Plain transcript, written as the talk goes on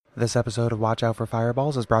This episode of Watch Out for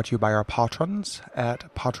Fireballs is brought to you by our patrons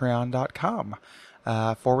at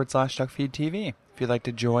patreon.com/DuckFeedTV. If you'd like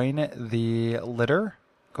to join the litter,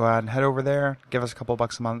 go ahead and head over there. Give us a couple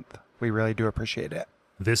bucks a month. We really do appreciate it.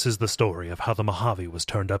 This is the story of how the Mojave was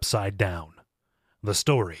turned upside down. The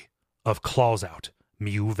story of Claws Out,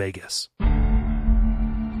 Mew Vegas.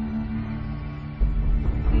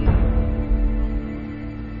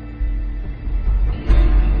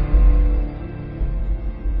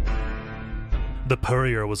 The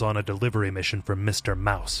Purrier was on a delivery mission for Mr.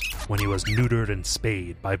 Mouse when he was neutered and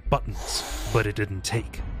spayed by Buttons, but it didn't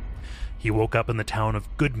take. He woke up in the town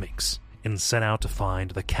of Goodminks and set out to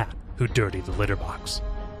find the cat who dirtied the litter box.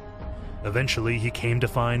 Eventually, he came to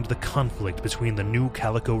find the conflict between the New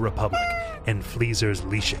Calico Republic and Fleezer's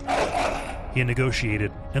leashing. He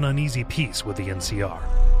negotiated an uneasy peace with the NCR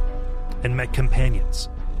and met companions,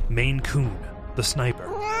 Maine Coon, the sniper,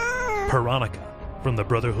 Piranha from the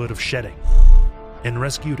Brotherhood of Shedding, and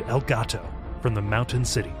rescued El Gato from the mountain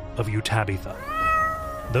city of Utabitha.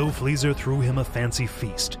 Though Fleezer threw him a fancy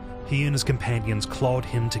feast, he and his companions clawed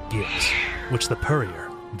him to gills, which the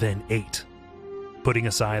Purrier then ate. Putting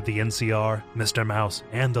aside the NCR, Mr. Mouse,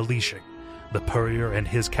 and the leashing, the Purrier and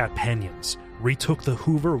his catpanions retook the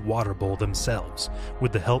Hoover water bowl themselves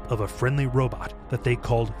with the help of a friendly robot that they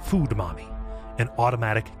called Food Mommy, an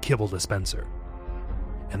automatic kibble dispenser.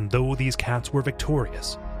 And though these cats were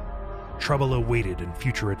victorious, trouble awaited in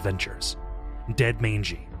future adventures. Dead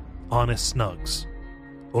Mangy, Honest Snugs,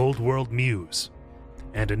 Old World Mews,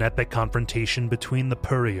 and an epic confrontation between the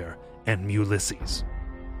Purrier and Mewlysses.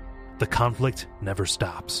 The conflict never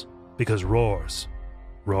stops, because Roars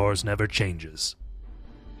never changes.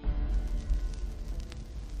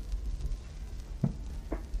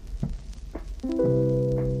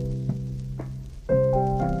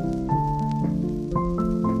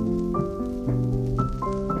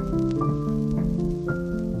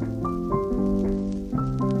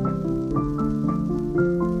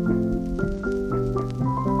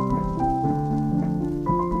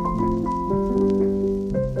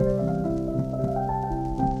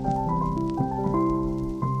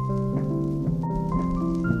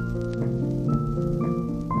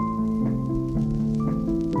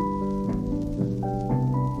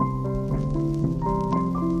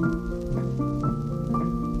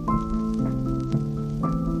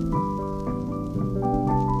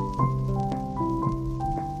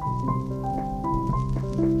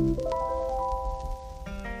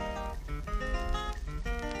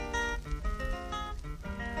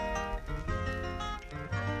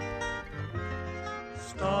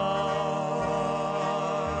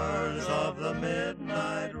 Stars of the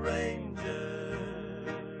Midnight Ranges,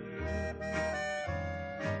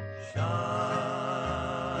 shining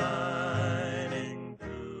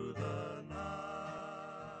through the night.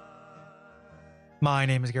 My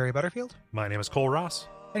name is Gary Butterfield, My name is Cole Ross.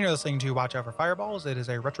 and you're listening to Watch Out for Fireballs. It is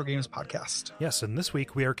a retro games podcast. Yes, and this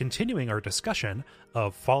week we are continuing our discussion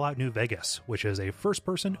of Fallout New Vegas, which is a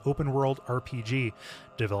first-person open-world RPG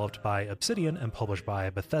developed by Obsidian and published by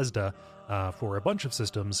Bethesda for a bunch of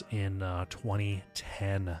systems in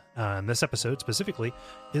 2010. And this episode specifically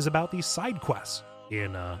is about the side quests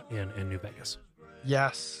in New Vegas.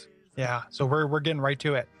 Yes. Yeah. So we're getting right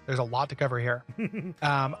to it. There's a lot to cover here.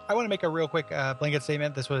 I want to make a real quick blanket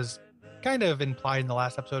statement. This was kind of implied in the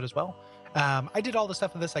last episode as well. I did all the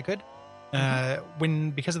stuff of this I could.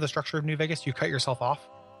 Because of the structure of New Vegas, you cut yourself off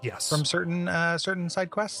Yes. from certain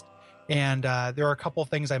side quests, and there are a couple of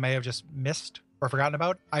things I may have just missed or forgotten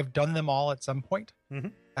about. I've done them all at some point,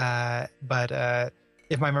 but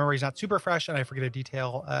if my memory's not super fresh and I forget a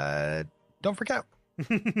detail, don't freak out.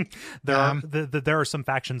 There are some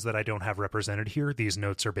factions that I don't have represented here. These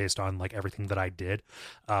notes are based on like everything that I did.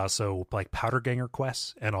 So like Powder Ganger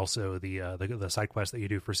quests and also the side quests that you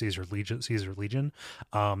do for Caesar Legion.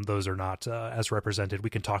 Those are not as represented. We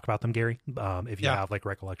can talk about them, Gary. If you have like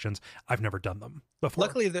recollections, I've never done them before.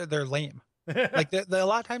 Luckily, they're lame. Like a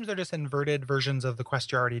lot of times they're just inverted versions of the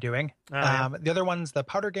quest you're already doing. The other ones, the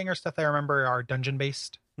Powder Ganger stuff I remember are dungeon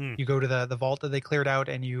based. You go to the vault that they cleared out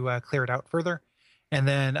and you clear it out further. And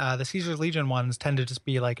then the Caesar's Legion ones tend to just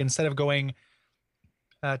be like, instead of going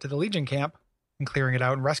to the Legion camp and clearing it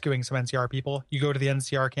out and rescuing some NCR people, you go to the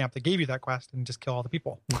NCR camp that gave you that quest and just kill all the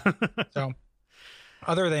people. So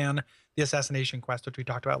other than the assassination quest, which we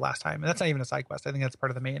talked about last time, and that's not even a side quest. I think that's part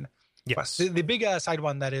of the main quest. The big side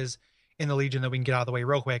one that is in the Legion that we can get out of the way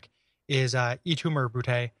real quick is E-Tumor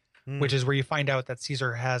Brute, which is where you find out that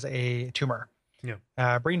Caesar has a tumor,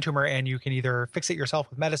 brain tumor, and you can either fix it yourself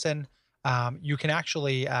with medicine. You can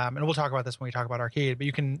actually, and we'll talk about this when we talk about arcade, but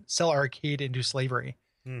you can sell arcade into slavery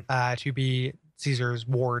to be Caesar's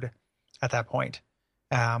ward at that point.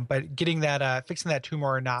 But getting that, fixing that tumor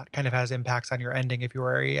or not kind of has impacts on your ending if you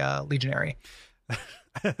were a legionary.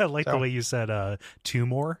 I like the way you said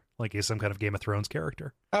tumor, like he's some kind of Game of Thrones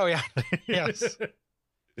character. Oh, yeah. Yes.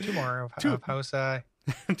 Tumor of House...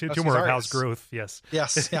 tumor of House Growth, yes.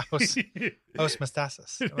 Yes, yeah. House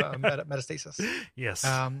metastasis. Metastasis. Yes.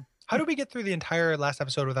 How do we get through the entire last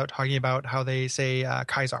episode without talking about how they say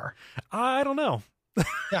Kaiser? I don't know.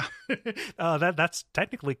 Yeah. That's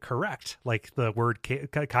technically correct. Like the word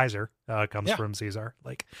Kaiser comes from Caesar.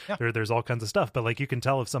 Like there's all kinds of stuff, but like you can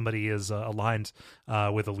tell if somebody is aligned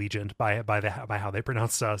with a legion by how they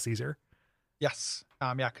pronounce Caesar. Yes.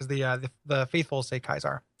 Because the faithful say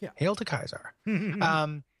Kaiser. Yeah. Hail to Kaiser.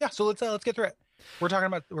 So let's get through it. We're talking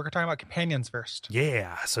about companions first.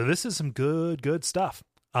 Yeah. So this is some good stuff.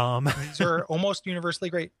 These are almost universally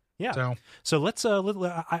great. Yeah. So let's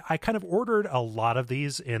I kind of ordered a lot of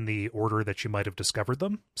these in the order that you might have discovered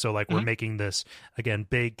them. So like we're making this again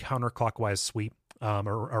big counterclockwise sweep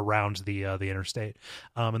around the interstate.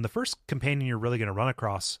 And the first companion you're really going to run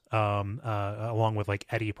across, along with like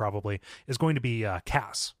Eddie probably, is going to be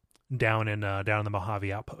Cass down in the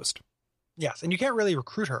Mojave Outpost. Yes, and you can't really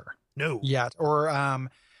recruit her. No. Yet, or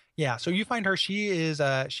So you find her. She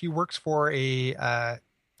works for a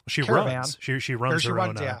she caravan. runs. She runs her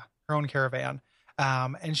own caravan.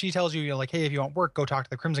 And she tells you, like, hey, if you want work, go talk to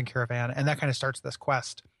the Crimson Caravan, and that kind of starts this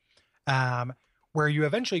quest. Where you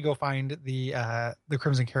eventually go find the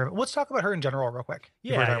Crimson Caravan. Let's talk about her in general real quick.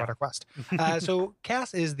 Before we talk about her quest. So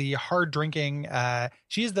Cass is the hard drinking.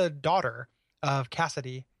 She's the daughter of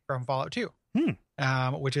Cassidy from Fallout 2,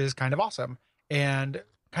 which is kind of awesome and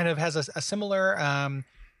kind of has a similar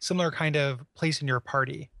kind of place in your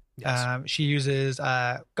party. Yes. She uses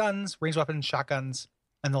guns, ranged weapons, shotguns,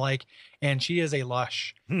 and the like, and she is a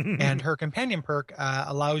lush. And her companion perk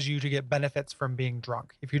allows you to get benefits from being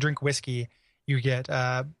drunk. If you drink whiskey, you get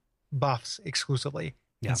buffs exclusively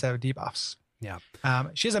instead of debuffs. Yeah.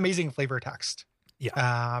 She has amazing flavor text.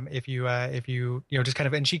 Yeah. If you just kind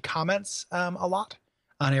of, and she comments a lot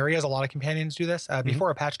on areas. A lot of companions do this.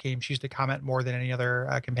 Before a patch came, she used to comment more than any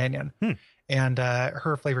other companion. And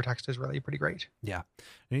her flavor text is really pretty great. Yeah.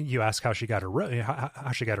 You ask how she got her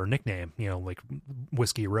how she got her nickname, like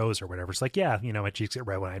Whiskey Rose or whatever. It's like, my cheeks get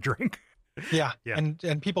red when I drink. Yeah.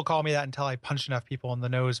 And people call me that until I punched enough people in the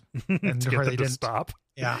nose and before they didn't stop.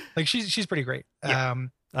 Yeah. Like she's pretty great. Yeah.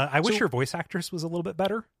 I wish her voice actress was a little bit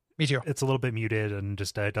better. Me too. It's a little bit muted and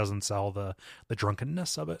just it doesn't sell the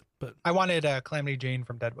drunkenness of it. But I wanted Calamity Jane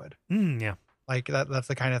from Deadwood. Yeah. Like that's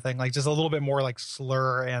the kind of thing, like just a little bit more like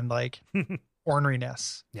slur and like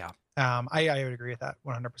orneriness. Yeah. I would agree with that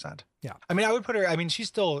 100%. Yeah. I mean, I would put her, she's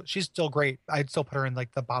still great. I'd still put her in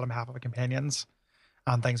like the bottom half of the companions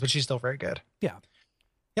on things, but she's still very good. Yeah.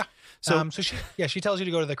 Yeah. So she tells you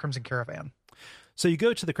to go to the Crimson Caravan. So you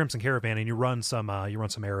go to the Crimson Caravan and you run some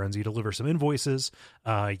errands, you deliver some invoices,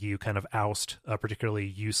 you kind of oust a particularly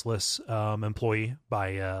useless employee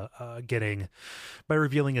by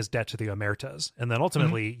revealing his debt to the Omertas, and then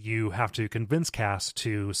ultimately you have to convince Cass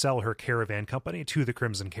to sell her caravan company to the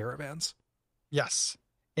Crimson Caravans. Yes,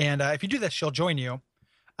 and if you do this, she'll join you.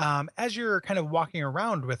 As you're kind of walking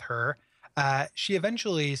around with her, she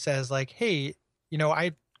eventually says, like, "Hey,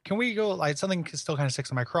 can we go? Like, something still kind of sticks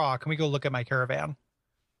in my craw. Can we go look at my caravan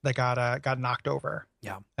that got knocked over?"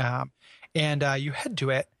 Yeah. And you head to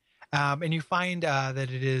it, and you find that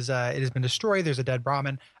it has been destroyed. There's a dead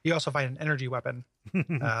Brahmin. You also find an energy weapon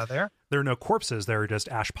there. There are no corpses. There are just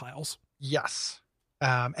ash piles. Yes.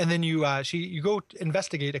 And then you go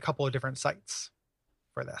investigate a couple of different sites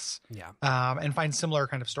for this. Yeah. And find similar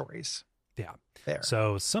kind of stories. Yeah. There.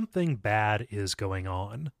 So something bad is going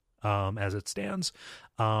on. As it stands.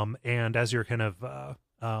 And as you're kind of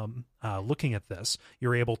looking at this,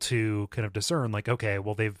 you're able to kind of discern, like, okay,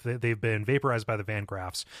 well, they've been vaporized by the Van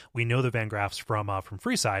Graffs. We know the Van Graffs from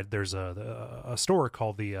Freeside. There's a store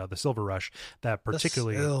called the Silver Rush that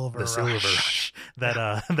particularly the Silver Rush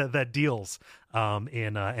that deals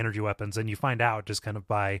in energy weapons, and you find out just kind of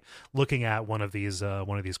by looking at one of these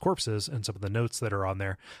corpses and some of the notes that are on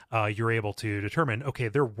there, you're able to determine, okay,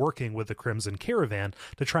 they're working with the Crimson Caravan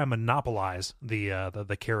to try and monopolize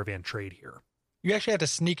the caravan trade here. You actually have to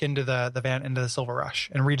sneak into the Silver Rush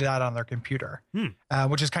and read that on their computer,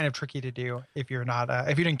 which is kind of tricky to do if you're not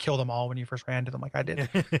if you didn't kill them all when you first ran into them like I did.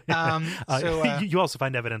 You also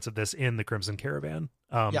find evidence of this in the Crimson Caravan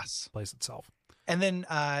place itself. And then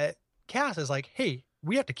Cass is like, "Hey,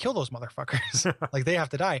 we have to kill those motherfuckers. Like, they have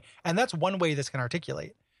to die." And that's one way this can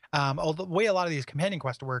articulate. The way a lot of these companion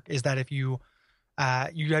quests work is that if you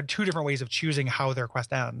have two different ways of choosing how their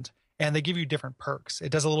quest end. and they give you different perks. It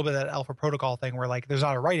does a little bit of that Alpha Protocol thing where like there's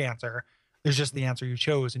not a right answer, there's just the answer you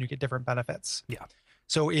chose, and you get different benefits. Yeah.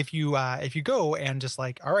 So if you go and just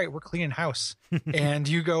like, all right, we're cleaning house, and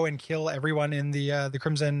you go and kill everyone in the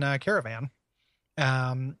Crimson Caravan,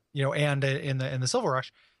 and in the Silver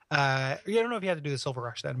Rush, I don't know if you had to do the Silver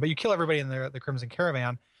Rush then, but you kill everybody in the Crimson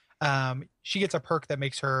Caravan. She gets a perk that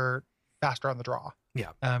makes her faster on the draw.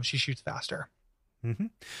 Yeah. She shoots faster.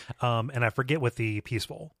 Mm-hmm. And I forget what the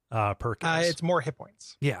peaceful perk is. It's more hit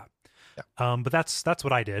points. Yeah. But that's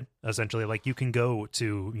what I did essentially. Like you can go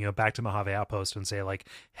to, back to Mojave Outpost and say like,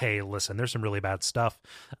 hey, listen, there's some really bad stuff.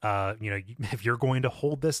 If you're going to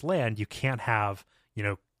hold this land, you can't have,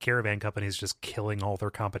 caravan companies just killing all their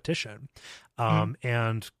competition.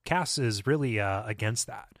 And Cass is really against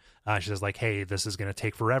that. She says like, hey, this is going to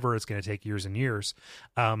take forever. It's going to take years and years.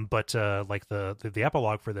 But like the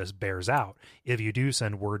epilogue for this bears out. If you do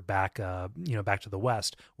send word back, back to the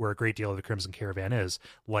West, where a great deal of the Crimson Caravan is,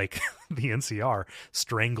 like the NCR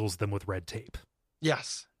strangles them with red tape.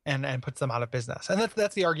 Yes. And puts them out of business. And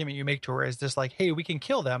that's the argument you make to her, is just like, hey, we can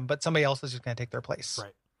kill them, but somebody else is just going to take their place.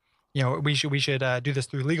 Right. We should do this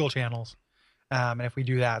through legal channels. And if we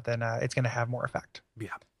do that, then it's going to have more effect.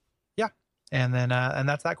 Yeah. And then and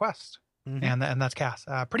that's that quest. Mm-hmm. And that's Cass.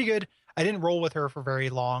 Pretty good. I didn't roll with her for very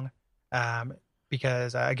long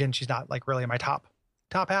because again, she's not like really in my top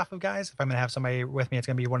half of guys. If I'm going to have somebody with me, it's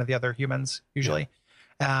going to be one of the other humans usually.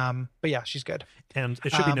 Yeah. But yeah, she's good. And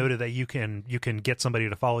it should be noted that you can get somebody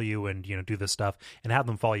to follow you and do this stuff and have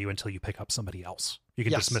them follow you until you pick up somebody else. You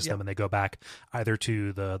can dismiss them and they go back either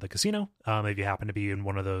to the casino if you happen to be in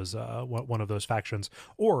one of those factions,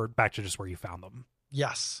 or back to just where you found them.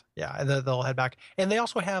 Yes. Yeah. They'll head back. And they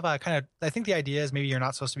also have I think the idea is maybe you're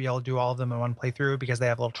not supposed to be able to do all of them in one playthrough because they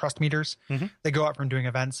have little trust meters. Mm-hmm. They go out from doing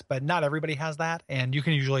events, but not everybody has that. And you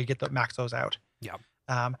can usually max those out. Yeah.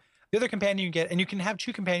 The other companion you get, and you can have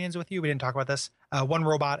two companions with you. We didn't talk about this. One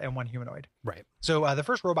robot and one humanoid. Right. So the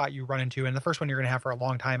first robot you run into, and the first one you're going to have for a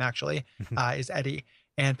long time actually, is Eddie.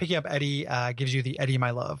 And picking up Eddie gives you the Eddie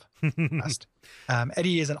My Love quest.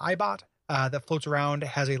 Eddie is an iBot that floats around,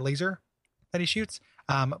 has a laser that he shoots.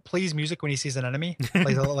 Plays music when he sees an enemy,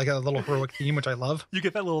 like a little heroic theme, which I love. You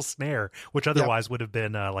get that little snare, which otherwise would have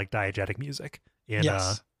been like diegetic music.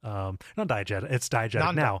 Not diegetic. It's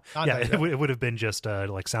diegetic now. Yeah, it would have been just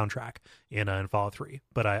like soundtrack in Fallout 3.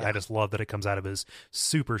 But I just love that it comes out of his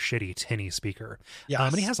super shitty tinny speaker. Yes.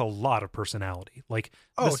 And he has a lot of personality. Like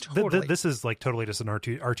totally. This is like totally just an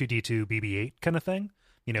R2D2 BB-8 kind of thing.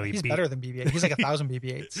 He's better than BB-8. He's like 1,000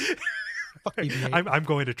 BB-8s. Fuck BB-8. I'm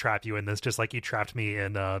going to trap you in this, just like you trapped me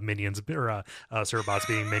in Minions or Servobots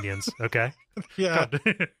being Minions. Okay. Yeah.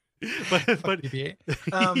 but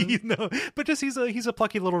BB-8. But just he's a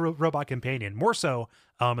plucky little robot companion, more so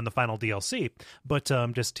in the final DLC. But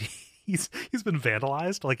just he's been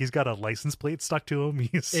vandalized. Like he's got a license plate stuck to him.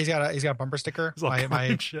 He's got a bumper sticker.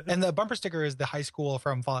 And the bumper sticker is the high school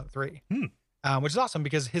from Fallout 3. Which is awesome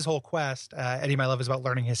because his whole quest, Eddie My Love, is about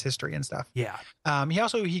learning his history and stuff. Yeah.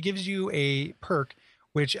 He gives you a perk,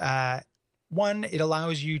 which one, it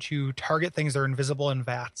allows you to target things that are invisible in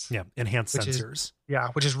VATS. Yeah, enhanced sensors.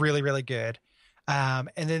 Which is really, really good. And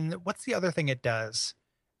then what's the other thing it does?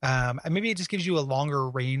 Maybe it just gives you a longer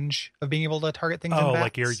range of being able to target things. Oh, in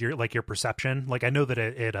like your perception. Like I know that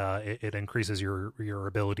it increases your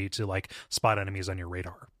ability to like spot enemies on your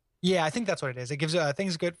radar. Yeah, I think that's what it is. It gives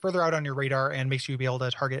things good further out on your radar and makes you be able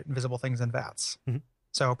to target invisible things in VATS. Mm-hmm.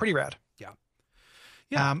 So pretty rad.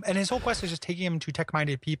 Yeah. And his whole quest is just taking him to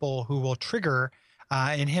tech-minded people who will trigger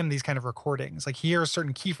in him these kind of recordings. Like he hears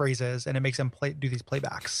certain key phrases and it makes him do these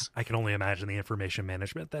playbacks. I can only imagine the information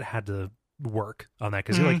management that had to work on that,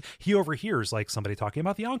 because he overhears like somebody talking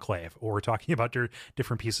about the Enclave or talking about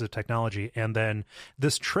different pieces of technology, and then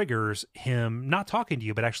this triggers him not talking to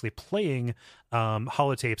you but actually playing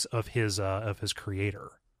holotapes of his creator.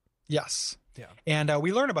 Yes. Yeah. And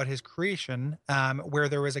we learn about his creation, where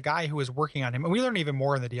there was a guy who was working on him, and we learn even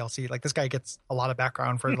more in the DLC. Like this guy gets a lot of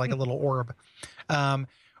background for like a little orb,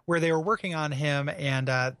 where they were working on him, and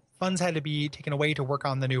funds had to be taken away to work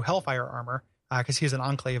on the new Hellfire armor because he's an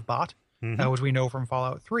Enclave bot. Which we know from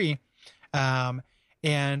Fallout 3.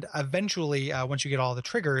 And eventually, once you get all the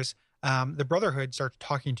triggers, the Brotherhood starts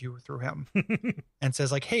talking to you through him and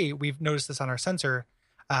says like, hey, we've noticed this on our sensor.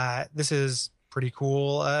 This is pretty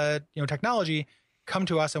cool, technology. Come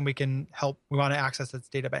to us and we can help. We want to access its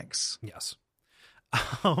data banks. Yes.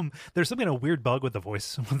 There's some kind of weird bug with the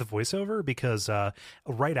voiceover, because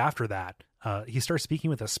right after that, he starts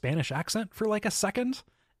speaking with a Spanish accent for like a second.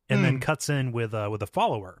 and then cuts in with a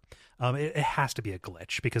follower. It has to be a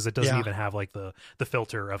glitch because it doesn't even have like the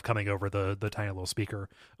filter of coming over the tiny little speaker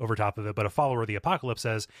over top of it. But a follower of the Apocalypse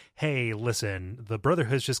says, "Hey, listen, the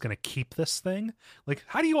Brotherhood's just going to keep this thing. Like,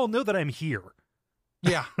 how do you all know that I'm here?"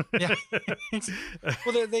 Yeah. Well,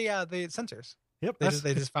 they sensors. Yep,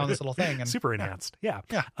 they just found this little thing and super enhanced. Yeah.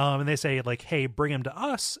 Yeah. And they say like, "Hey, bring him to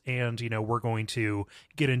us, and we're going to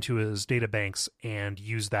get into his data banks and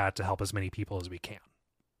use that to help as many people as we can."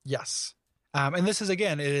 Yes. And this is,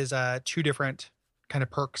 again, it is 2 different kind of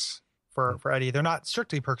perks for Eddie. They're not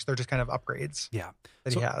strictly perks. They're just kind of upgrades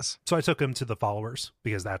that he has. So I took him to the followers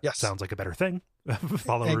because that sounds like a better thing.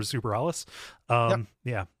 Followers Super Alice. And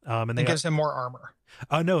it gives him more armor.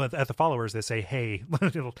 No, at the followers, they say, "Hey,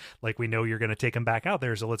 like we know you're going to take him back out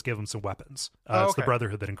there, so let's give him some weapons." It's the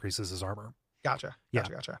Brotherhood that increases his armor. Gotcha.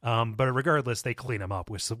 But regardless, they clean him up,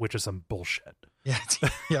 which is some bullshit. Yeah.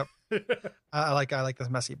 Yep. I like this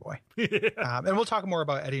messy boy. And we'll talk more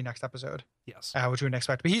about Eddie next episode. Yes. Which we wouldn't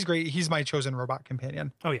expect, but he's great. He's my chosen robot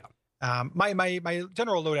companion. Oh yeah. My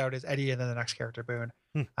general loadout is Eddie, and then the next character Boone,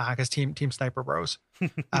 because team Sniper Bros.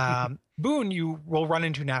 Boone you will run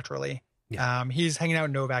into naturally. Yeah. He's hanging out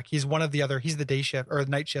in Novak. He's one of the other. He's the day shift or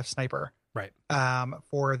the night shift sniper. Right.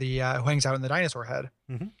 For the who hangs out in the dinosaur head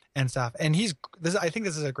and stuff. And I think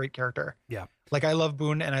this is a great character. Yeah. Like, I love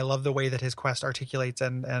Boone, and I love the way that his quest articulates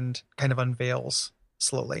and kind of unveils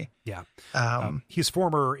slowly. Yeah. He's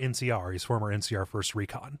former NCR. He's former NCR First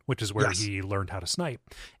Recon, which is where he learned how to snipe.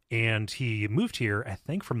 And he moved here, I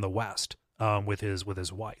think, from the West with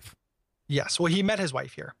his wife. Yes. Well, he met his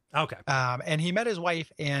wife here. Okay. And he met his wife,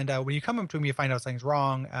 and when you come up to him, you find out something's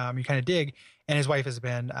wrong. You kind of dig, and his wife has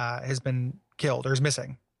been killed, or is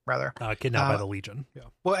missing, rather. Kidnapped by the Legion. Yeah.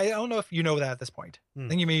 Well, I don't know if you know that at this point. I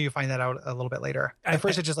think you find that out a little bit later. At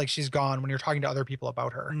first, it's just like she's gone when you're talking to other people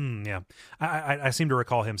about her. Yeah. I seem to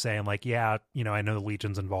recall him saying like, "Yeah, I know the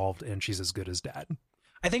Legion's involved, and she's as good as dead."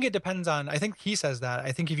 I think it depends on. I think he says that.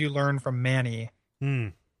 I think if you learn from Manny.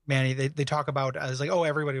 Manny, they talk about as like, oh,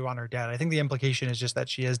 everybody want her dead. I think the implication is just that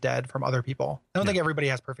she is dead from other people. I don't think everybody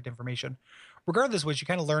has perfect information. Regardless, which you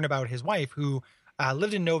kind of learn about his wife, who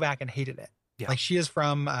lived in Novak and hated it. Yeah. Like, she is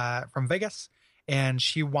from Vegas, and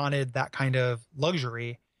she wanted that kind of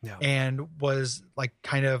luxury, and was like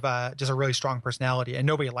kind of just a really strong personality, and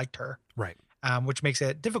nobody liked her. Right. Which makes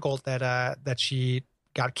it difficult that she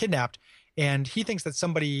got kidnapped, and he thinks that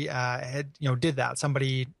somebody did that.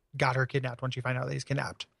 Somebody got her kidnapped once you find out that he's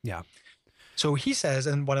kidnapped. Yeah. So he says,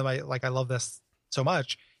 and one of my, like, I love this so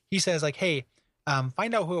much. He says like, "Hey,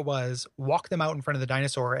 find out who it was, walk them out in front of the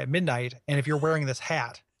dinosaur at midnight. And if you're wearing this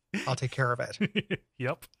hat, I'll take care of it."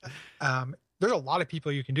 Yep. There's a lot of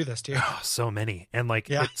people you can do this to. Oh, so many. And like,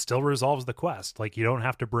 it still resolves the quest. Like, you don't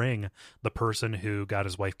have to bring the person who got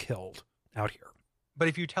his wife killed out here. But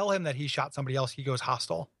if you tell him that he shot somebody else, he goes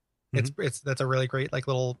hostile. That's a really great, like,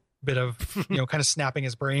 little bit of kind of snapping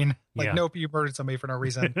his brain, like, nope, you murdered somebody for no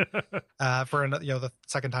reason, for the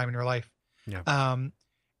second time in your life.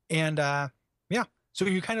 So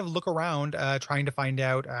you kind of look around trying to find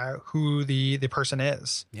out who the person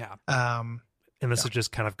is. And this is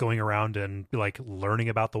just kind of going around and like learning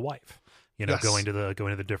about the wife, going to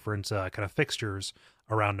the different kind of fixtures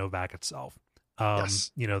around Novak itself.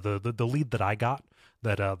 The lead that I got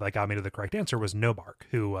that got me to the correct answer was Nobark,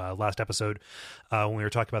 who last episode, when we were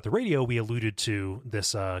talking about the radio, we alluded to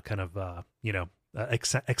this kind of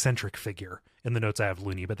eccentric figure. In the notes I have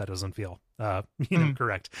loony, but that doesn't feel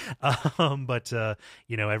correct. But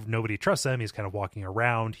nobody trusts him. He's kind of walking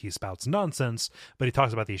around. He spouts nonsense, but he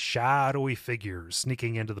talks about these shadowy figures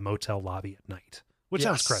sneaking into the motel lobby at night, which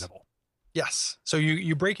sounds credible. Yes. So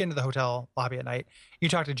you break into the hotel lobby at night. You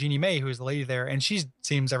talk to Jeannie May, who's the lady there, and she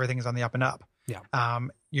seems everything is on the up and up. Yeah.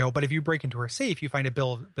 But if you break into her safe, you find a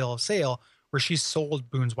bill of sale where she's sold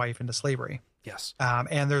Boone's wife into slavery. Yes.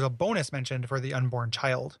 And there's a bonus mentioned for the unborn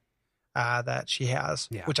child that she has,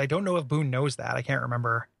 which I don't know if Boone knows that. I can't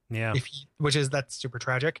remember. Yeah. That's super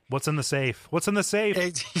tragic. What's in the safe?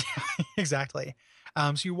 Exactly.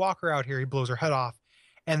 So you walk her out here, he blows her head off,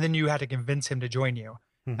 and then you had to convince him to join you.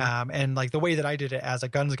 And like the way that I did it as a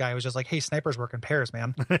guns guy was just like, "Hey, snipers work in pairs,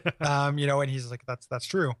 man." And he's like, that's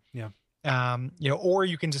true. Yeah. Or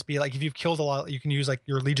you can just be like, if you've killed a lot, you can use like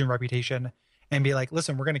your Legion reputation and be like,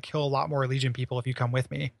 "Listen, we're going to kill a lot more Legion people if you come with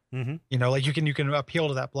me." Like you can appeal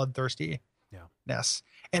to that bloodthirstiness.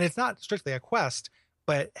 And it's not strictly a quest,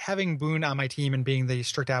 but having Boone on my team and being the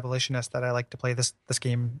strict abolitionist that I like to play this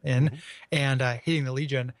game in, and hating the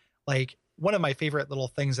Legion, like, one of my favorite little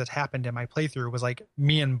things that happened in my playthrough was like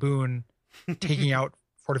me and Boone taking out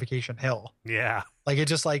Fortification Hill. Yeah. Like, it's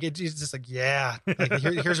just like, yeah, like,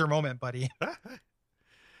 here's your moment, buddy.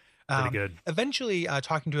 Pretty good. Eventually,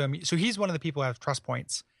 talking to him, so he's one of the people who have trust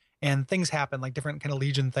points, and things happen, like different kind of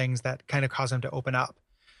Legion things that kind of cause him to open up.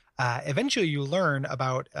 Eventually, you learn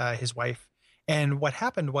about his wife, and what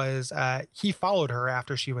happened was he followed her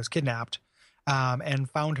after she was kidnapped, and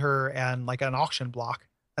found her in like an auction block,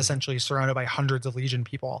 essentially surrounded by hundreds of Legion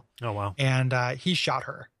people. Oh, wow. And he shot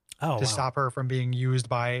her to stop her from being used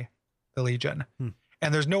by the Legion.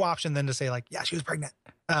 And there's no option then to say like, yeah, she was pregnant,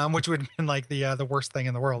 which would have been like the worst thing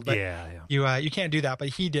in the world. But you can't do that, but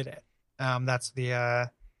he did it. That's the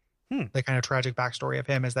kind of tragic backstory of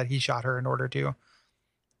him, is that he shot her in order to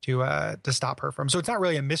stop her from. So it's not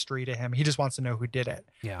really a mystery to him. He just wants to know who did it.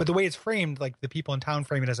 Yeah. But the way it's framed, like the people in town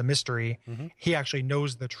frame it as a mystery, he actually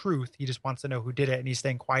knows the truth. He just wants to know who did it, and he's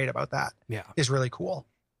staying quiet about that. Yeah. Is really cool.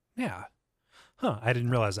 Yeah. Huh. I didn't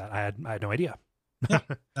realize that. I had no idea. Yeah,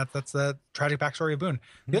 that's the tragic backstory of Boone.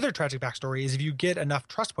 The other tragic backstory is if you get enough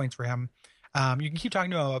trust points for him, you can keep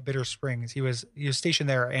talking to him about Bitter Springs. He was stationed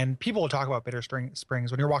there, and people will talk about Bitter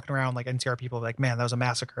Springs when you're walking around. Like NCR people are like, man, that was a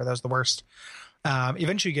massacre. That was the worst.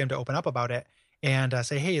 Eventually, you get him to open up about it and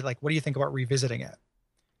say, hey, like, what do you think about revisiting it?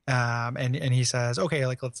 And he says, okay,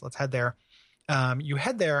 like let's head there. You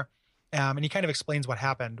head there, and he kind of explains what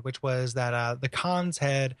happened, which was that the Khans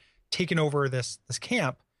had taken over this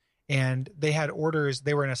camp. And they had orders,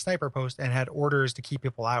 they were in a sniper post and had orders to keep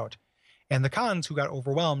people out. And the Khans, who got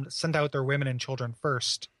overwhelmed, sent out their women and children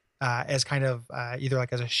first as kind of either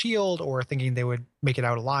like as a shield or thinking they would make it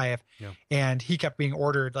out alive. Yeah. And he kept being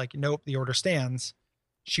ordered like, nope, the order stands,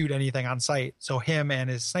 shoot anything on sight. So him and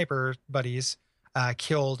his sniper buddies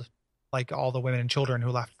killed like all the women and children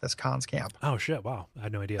who left this Khans camp. Oh, shit. Wow. I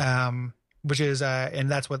had no idea. Which is, and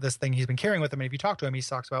that's what this thing he's been carrying with him. And if you talk to him, he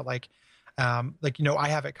talks about like, I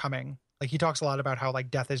have it coming. Like he talks a lot about how like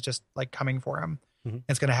death is just like coming for him.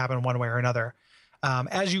 It's going to happen one way or another.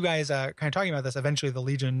 As you guys kind of talking about this, eventually the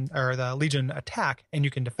Legion attack and you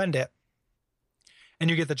can defend it. And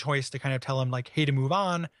you get the choice to kind of tell him like, hey, to move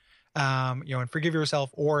on, and forgive yourself,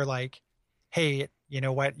 or like, hey, you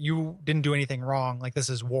know what, you didn't do anything wrong. Like this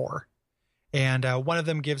is war. And one of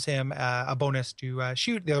them gives him a bonus to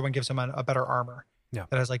shoot. The other one gives him a better armor. Yeah,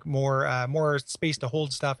 that has like more space to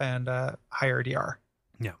hold stuff and higher DR.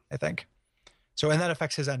 Yeah, I think. So, and that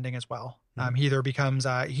affects his ending as well. He either becomes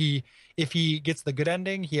if he gets the good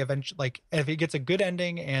ending, he eventually if he gets a good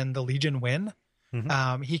ending and the Legion win,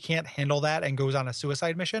 he can't handle that and goes on a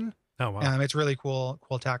suicide mission. Oh wow! It's really cool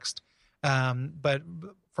text. But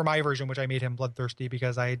for my version, which I made him bloodthirsty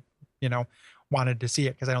because I, wanted to see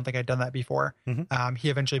it because I don't think I'd done that before. He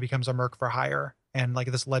eventually becomes a merc for hire and like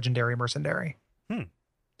this legendary mercenary.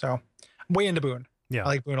 So I'm way into Boone. Yeah. I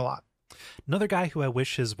like Boone a lot. Another guy who I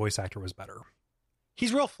wish his voice actor was better.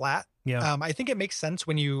 He's real flat. Yeah. I think it makes sense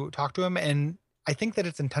when you talk to him, and I think that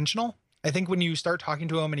it's intentional. I think when you start talking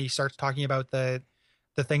to him and he starts talking about the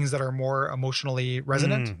things that are more emotionally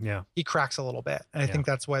resonant, he cracks a little bit. And I think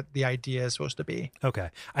that's what the idea is supposed to be. Okay.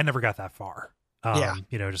 I never got that far.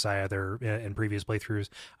 Just I either in previous playthroughs,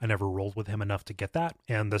 I never rolled with him enough to get that.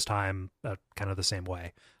 And this time, kind of the same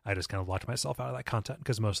way. I just kind of locked myself out of that content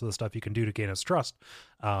because most of the stuff you can do to gain his trust,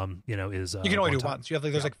 is you can only do once. You have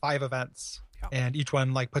there's like 5 events, and each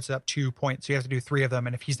one like puts up 2 points. So you have to do 3 of them,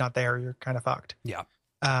 and if he's not there, you're kind of fucked. Yeah.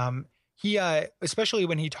 He especially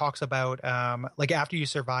when he talks about like after you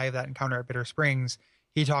survive that encounter at Bitter Springs,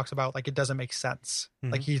 he talks about like it doesn't make sense.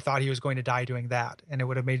 Like he thought he was going to die doing that, and it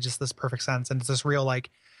would have made just this perfect sense. And it's this real like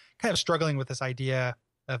kind of struggling with this idea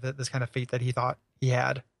of this kind of fate that he thought he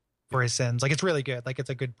had for his sins. Like it's really good. Like it's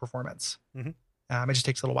a good performance. It just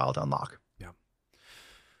takes a little while to unlock. Yeah.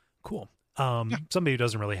 Cool. Somebody who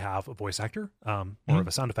doesn't really have a voice actor, more of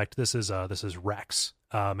a sound effect. This is Rex.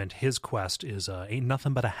 And his quest is ain't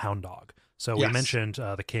nothing but a hound dog. So we mentioned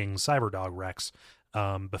the King Cyber Dog Rex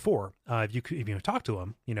before. If you talk to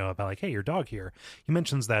him, about like, hey, your dog here. He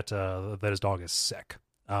mentions that his dog is sick.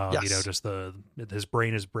 Just his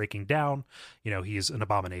brain is breaking down. He's an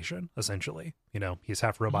abomination essentially. He's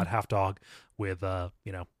half robot, half dog with a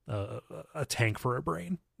tank for a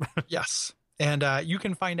brain. Yes. And you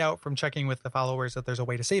can find out from checking with the followers that there's a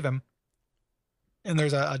way to save him. And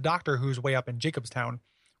there's a doctor who's way up in Jacobstown,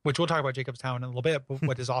 which we'll talk about Jacobstown in a little bit. But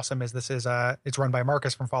what is awesome is it's run by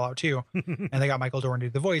Marcus from Fallout 2, and they got Michael Dorn to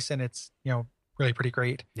do the voice, and it's really pretty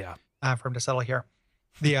great. Yeah, for him to settle here.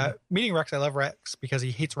 The meeting Rex, I love Rex because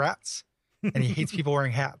he hates rats and he hates people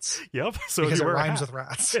wearing hats. Yep, so because it rhymes with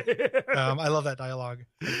rats. I love that dialogue.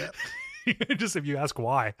 Just if you ask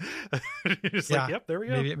why, just like, yep, there we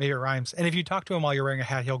go. Maybe it rhymes. And if you talk to him while you're wearing a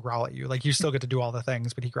hat, he'll growl at you. Like you still get to do all the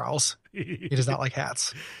things, but he growls. He does not like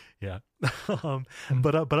hats. Yeah.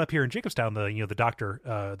 But up here in Jacobstown, the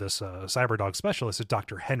doctor, this cyber dog specialist is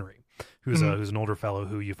Dr. Henry, who's an older fellow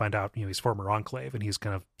who you find out, he's former Enclave, and he's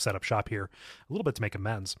kind of set up shop here a little bit to make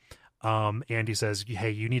amends. And he says,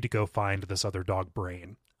 hey, you need to go find this other dog,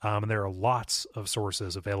 Brain. And there are lots of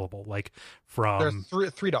sources available, like from... There are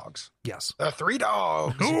three dogs. Yes. There are 3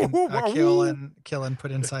 dogs you can kill and put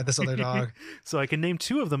inside this other dog. So I can name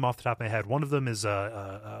 2 of them off the top of my head. One of them is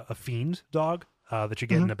a fiend dog that you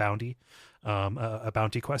get in a bounty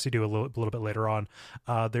quest you do a little bit later on.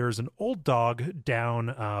 There's an old dog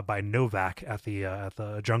down by Novak at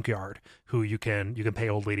the junkyard who you can pay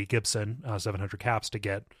old lady Gibson 700 caps to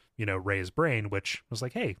get, Ray's Brain, which was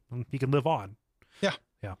like, hey, he can live on. Yeah.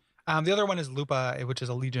 Yeah. The other one is Lupa, which is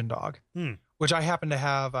a Legion dog, which I happen to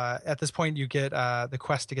have. At this point, you get the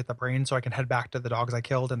quest to get the brain, so I can head back to the dogs I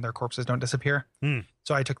killed, and their corpses don't disappear.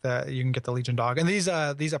 So I took you can get the Legion dog, and these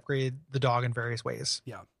upgrade the dog in various ways.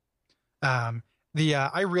 Yeah.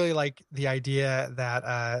 I really like the idea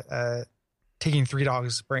that taking 3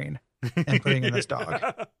 dogs' brain and putting in this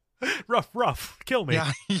dog. Rough, kill me.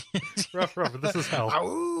 Yeah. rough. This is hell.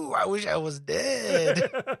 Ooh, I wish I was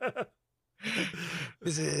dead.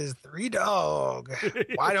 This is 3 dog.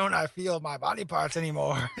 Why don't I feel my body parts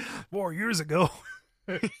anymore? 4 years ago.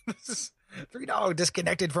 This is 3 dog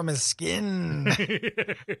disconnected from his skin.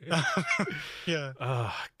 Yeah.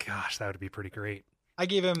 Oh gosh, that would be pretty great. I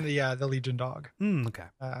gave him the Legion dog. Okay.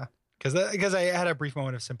 Because I had a brief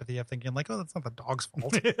moment of sympathy of thinking like, oh, that's not the dog's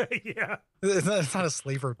fault. Yeah. It's not a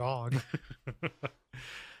slaver dog.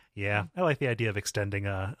 Yeah. I like the idea of extending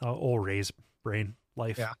old Ray's brain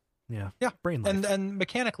life. Yeah. Yeah. Brain life. And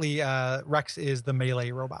mechanically, Rex is the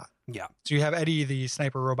melee robot. Yeah. So you have Eddie, the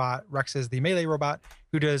sniper robot. Rex is the melee robot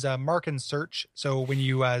who does mark and search. So when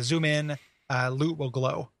you zoom in, loot will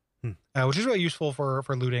glow, which is really useful for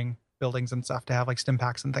looting buildings and stuff, to have like stim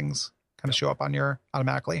packs and things kind of show up on your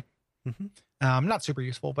automatically. Not super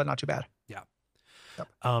useful, but not too bad. Yeah.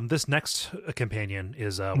 Yep. This next companion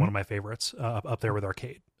is one of my favorites up there with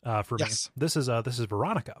Arcade. For me, this is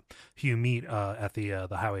Veronica, who you meet at the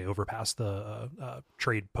highway overpass, the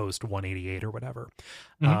trade post 188 or whatever.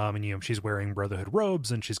 And she's wearing Brotherhood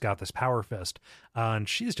robes, and she's got this power fist, and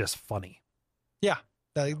she's just funny. Yeah.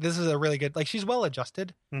 This is a really good, like, she's well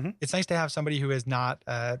adjusted. It's nice to have somebody who is not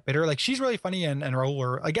bitter. Like, she's really funny, and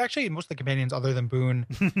Raoul, like, actually most of the companions other than Boone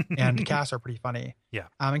and Cass are pretty funny. Yeah.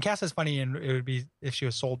 And Cass is funny, and it would be if she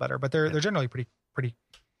was sold better, but they're generally pretty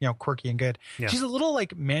quirky and good. Yeah. She's a little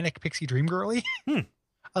like manic pixie dream girly.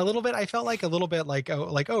 A little bit. I felt like a little bit like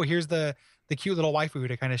here's the cute little waifu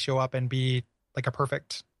to kind of show up and be like a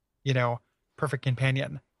perfect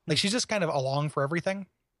companion. Like, she's just kind of along for everything.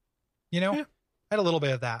 Yeah. I had a little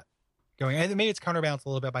bit of that going. And maybe it's counterbalanced a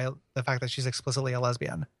little bit by the fact that she's explicitly a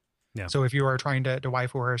lesbian. Yeah. So if you are trying to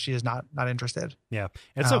waifu her, she is not interested. Yeah.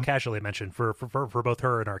 And so casually mentioned for both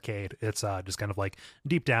her and Arcade, it's just kind of like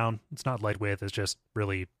deep down, it's not lightweight. It's just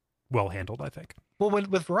really well handled, I think. Well,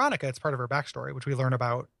 with Veronica, it's part of her backstory, which we learn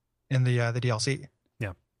about in the DLC.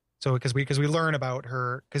 Yeah. So because we learn about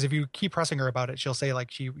her, because if you keep pressing her about it, she'll say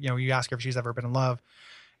like you ask her if she's ever been in love.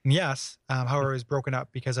 And yes, however, is broken up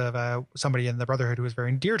because of somebody in the Brotherhood who was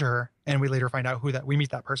very dear to her, and we later find out we meet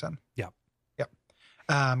that person. Yeah.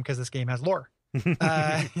 Because this game has lore.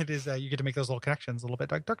 It is you get to make those little connections a little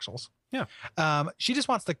bit like Dark Souls. Yeah. She just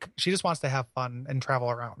wants to have fun and travel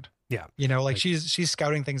around. Yeah. She's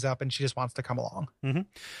scouting things up, and she just wants to come along.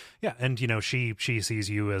 Yeah. And, she sees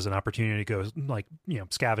you as an opportunity to go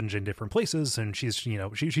scavenge in different places. And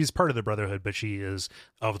she's part of the Brotherhood, but she is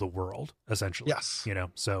of the world, essentially. Yes.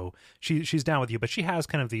 So she's down with you, but she has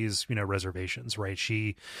kind of these, reservations, right?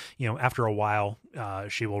 She, after a while,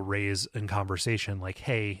 she will raise in conversation like,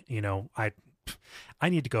 hey, I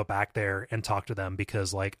need to go back there and talk to them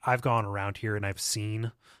because like I've gone around here and I've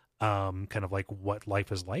seen kind of like what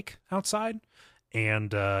life is like outside.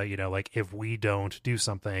 And, like if we don't do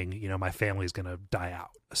something, my family's going to die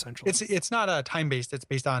out essentially. It's not time-based. It's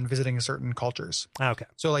based on visiting certain cultures. Okay.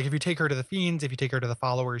 So like if you take her to the Fiends, if you take her to the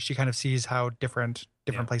Followers, she kind of sees how different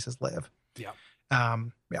places live. Yeah.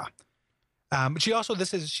 But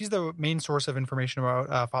she's the main source of information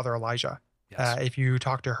about Father Elijah. Yes. If you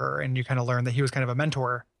talk to her and you kind of learn that he was kind of a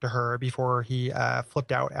mentor to her before he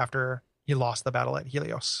flipped out after he lost the battle at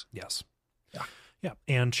Helios. Yes. Yeah. Yeah.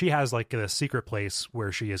 And she has like a secret place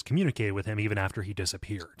where she has communicated with him even after he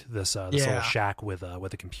disappeared. This little shack with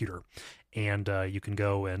a computer. And you can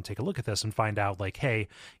go and take a look at this and find out like, hey,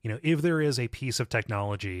 if there is a piece of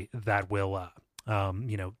technology that will,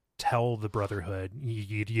 tell the Brotherhood,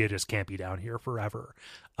 you just can't be down here forever.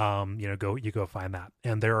 Go find that.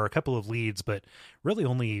 And there are a couple of leads, but really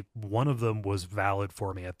only one of them was valid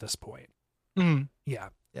for me at this point. Mm-hmm. Yeah.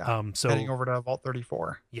 So heading over to Vault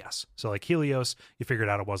 34. Yes. So like Helios, you figured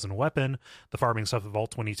out it wasn't a weapon. The farming stuff at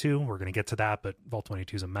Vault 22, we're going to get to that, but Vault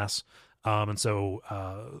 22 is a mess. And so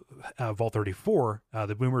Vault 34,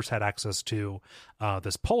 the boomers had access to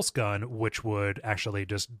this pulse gun, which would actually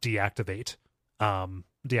just deactivate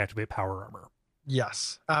power armor.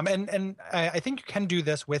 Yes. And I think you can do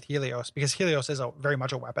this with Helios, because Helios is very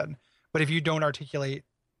much a weapon. But if you don't articulate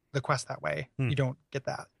the quest that way, you don't get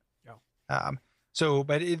that. Yeah.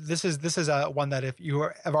 This is one that if you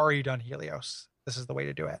have already done Helios, this is the way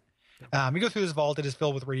to do it. You go through this vault. It is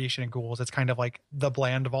filled with radiation and ghouls. It's kind of like the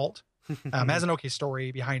bland vault. It has an okay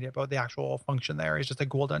story behind it, but the actual function there is just a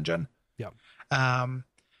ghoul dungeon. Yeah. And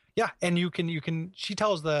you can. She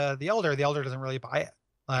tells the elder. The elder doesn't really buy it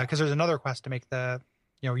because there's another quest to make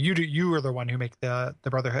you are the one who make the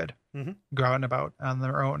Brotherhood go out and about on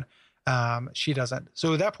their own. She doesn't.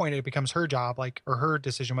 So at that point, it becomes her job, or her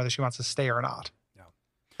decision whether she wants to stay or not.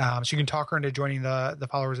 So you can talk her into joining the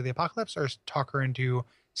followers of the apocalypse, or talk her into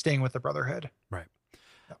staying with the Brotherhood. Right.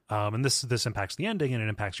 And this impacts the ending, and it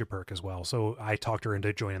impacts your perk as well. So I talked her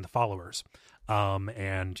into joining the followers,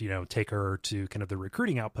 and take her to kind of the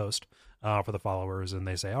recruiting outpost for the followers, and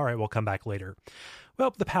they say, all right, we'll come back later.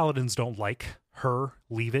 Well, the paladins don't like her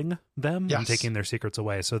leaving them and taking their secrets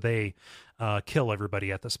away, so they kill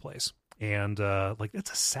everybody at this place. And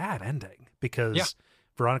it's a sad ending, because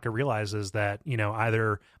Veronica realizes that,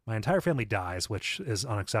 either my entire family dies, which is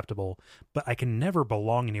unacceptable, but I can never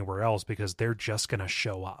belong anywhere else because they're just going to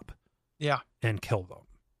show up and kill them.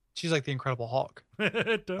 She's like the Incredible Hulk.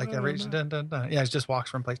 It just walks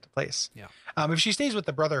from place to place. Yeah. If she stays with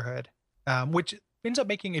the Brotherhood, which ends up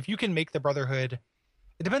making, if you can make the Brotherhood,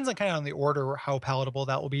 it depends on kind of on the order, how palatable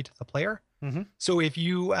that will be to the player. Mm-hmm. So if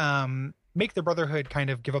you make the Brotherhood kind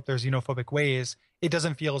of give up their xenophobic ways, it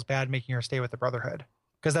doesn't feel as bad making her stay with the Brotherhood,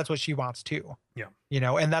 because that's what she wants too. Yeah.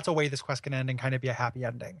 And that's a way this quest can end and kind of be a happy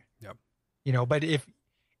ending. Yep. But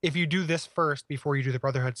if you do this first before you do the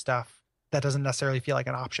Brotherhood stuff, that doesn't necessarily feel like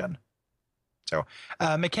an option. So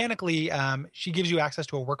mechanically, she gives you access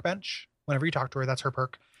to a workbench whenever you talk to her. That's her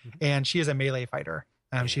perk. Mm-hmm. And she is a melee fighter.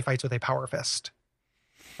 She fights with a power fist.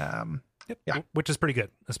 Which is pretty good,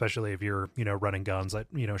 especially if you're, running guns at,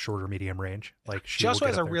 shorter, medium range. Like she also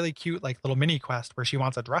has a really cute, little mini quest where she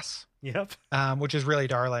wants a dress. Yep. Which is really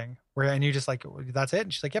darling. And you just that's it.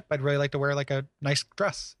 And she's like, yep, I'd really like to wear a nice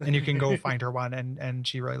dress. And you can go find her one, and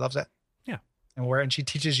she really loves it. Yeah. And she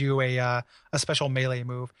teaches you a special melee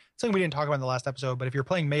move. Something we didn't talk about in the last episode, but if you're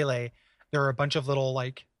playing melee, there are a bunch of little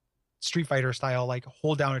Street Fighter style,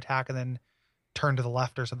 hold down attack and then turn to the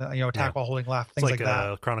left or something, attack while holding left, things like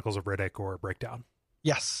that. Chronicles of Riddick or Breakdown.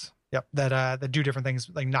 Yes. Yep. That do different things,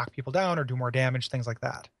 like knock people down or do more damage, things like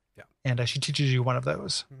that. Yeah. And she teaches you one of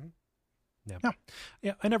those. Mm-hmm.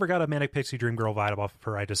 Yeah. I never got a Manic Pixie Dream Girl vibe off of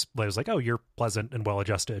her. I was like, oh, you're pleasant and well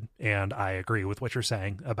adjusted, and I agree with what you're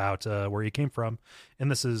saying about where you came from. And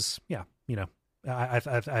this is,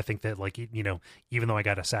 I think that even though I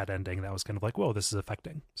got a sad ending, that was kind of like, whoa, this is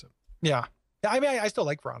affecting. So yeah. I mean, I still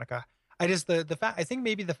like Veronica. I just the fact, I think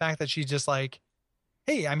maybe the fact that she's just like,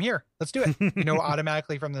 hey, I'm here, let's do it,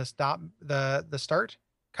 automatically from the start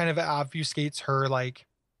kind of obfuscates her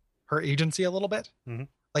her agency a little bit. Mm-hmm.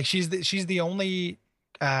 She's the only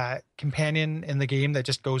companion in the game that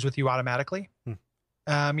just goes with you automatically.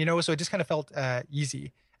 So it just kind of felt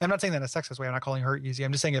easy. I'm not saying that in a sexist way. I'm not calling her easy.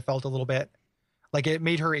 I'm just saying it felt a little bit like it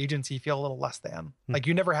made her agency feel a little less than.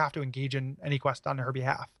 You never have to engage in any quest on her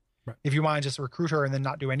behalf. Right. If you want to just recruit her and then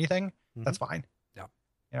not do anything, that's fine.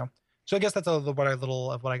 Yeah. So I guess that's a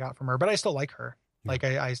little of what I got from her, but I still like her. Yeah.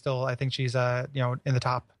 I think she's in the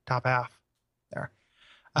top half there.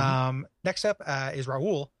 Mm-hmm. Next up is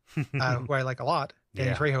Raul, who I like a lot.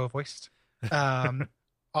 Danny Trejo voiced.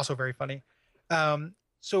 Also very funny.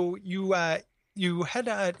 So you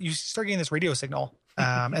start getting this radio signal,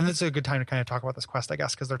 and this is a good time to kind of talk about this quest, I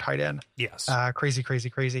guess, because they're tied in. Yes. Crazy,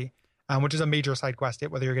 which is a major side quest,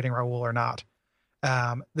 whether you're getting Raul or not.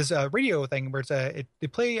 This radio thing where they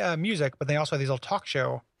play music, but they also have these little talk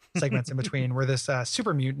show segments in between where this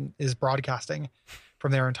super mutant is broadcasting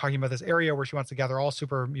from there and talking about this area where she wants to gather all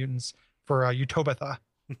super mutants for Utopia,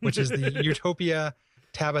 which is the Utopia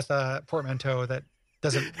Tabitha portmanteau that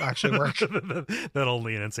doesn't actually work. That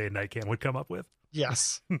only an insane Nightcan would come up with.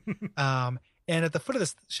 Yes. And at the foot of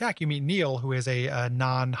this shack, you meet Neil, who is a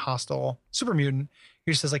non-hostile super mutant.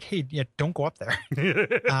 He says, hey, don't go up there. You're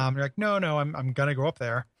like, no, I'm gonna go up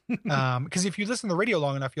there. Because if you listen to the radio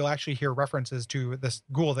long enough, you'll actually hear references to this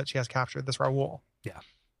ghoul that she has captured, this Raoul. Yeah.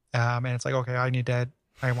 And it's like, okay, I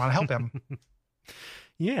want to help him.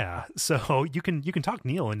 Yeah. So you can talk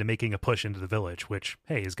Neil into making a push into the village, which,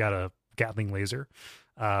 hey, he's got a Gatling laser.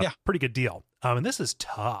 Pretty good deal. And this is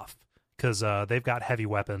tough because they've got heavy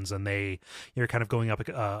weapons and you're kind of going up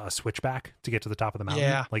a switchback to get to the top of the mountain.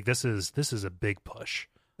 Yeah. Like this is a big push.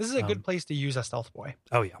 This is a good place to use a stealth boy.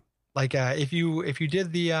 Oh yeah. Like if you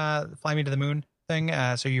did the Fly Me to the Moon thing,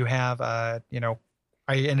 so you have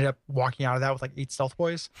I ended up walking out of that with like 8 stealth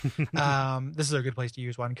boys. This is a good place to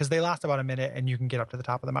use one because they last about a minute and you can get up to the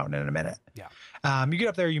top of the mountain in a minute. Yeah. You get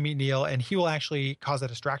up there, you meet Neil, and he will actually cause a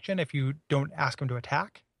distraction if you don't ask him to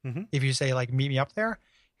attack. Mm-hmm. If you say like, meet me up there,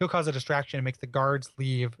 he'll cause a distraction and make the guards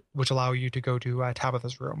leave, which allow you to go to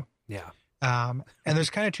Tabitha's room. Yeah. And there's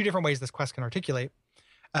kind of 2 different ways this quest can articulate.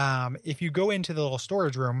 If you go into the little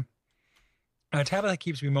storage room, Tabitha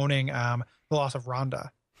keeps bemoaning the loss of Rhonda.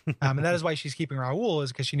 And that is why she's keeping Raoul,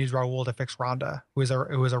 is because she needs Raoul to fix Rhonda, who is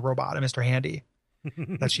a robot, a Mr. Handy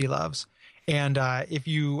that she loves. And if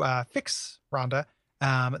you fix Rhonda,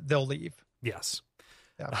 they'll leave. Yes.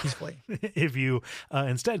 Yeah, peacefully. If you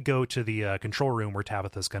instead go to the control room where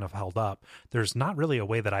Tabitha's kind of held up, there's not really a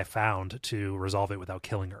way that I found to resolve it without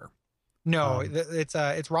killing her. No, it's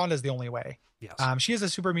Rhonda's the only way. Yes. She is a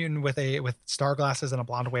super mutant with star glasses and a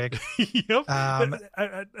blonde wig. Yep.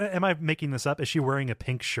 Am I making this up? Is she wearing a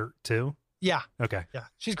pink shirt too? Yeah. Okay. Yeah,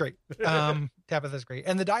 she's great. Tabitha's great,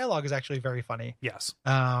 and the dialogue is actually very funny. Yes.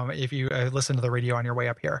 If you listen to the radio on your way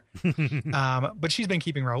up here. But she's been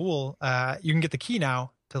keeping Raoul. You can get the key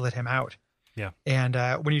now to let him out. Yeah. And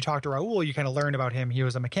when you talk to Raoul, you kind of learn about him. He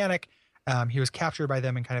was a mechanic. He was captured by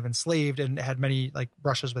them and kind of enslaved and had many like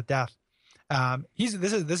brushes with death. He's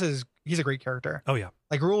a great character. Oh yeah.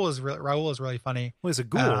 Like Raoul is really funny. Well, he's a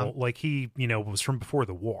ghoul. Like he, was from before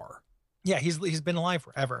the war. Yeah. He's been alive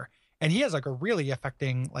forever. And he has like a really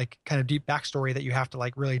affecting, like kind of deep backstory that you have to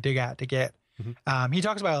like really dig at to get. Mm-hmm. He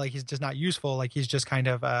talks about like, he's just not useful. Like he's just kind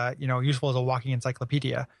of, useful as a walking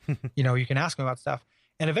encyclopedia. You can ask him about stuff.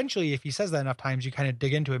 And eventually if he says that enough times, you kind of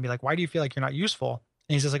dig into it and be like, why do you feel like you're not useful?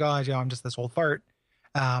 And he's just like, oh, I'm just this old fart.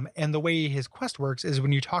 And the way his quest works is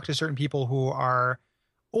when you talk to certain people who are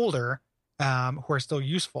older, who are still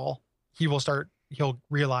useful, he'll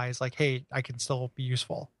realize like, hey, I can still be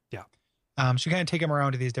useful. Yeah. So you kind of take him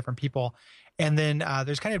around to these different people. And then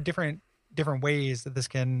there's kind of different ways that this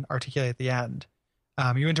can articulate at the end.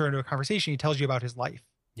 You enter into a conversation, he tells you about his life.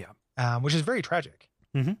 Yeah. Which is very tragic.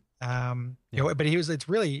 Mm-hmm. But it's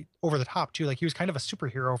really over the top too. Like he was kind of a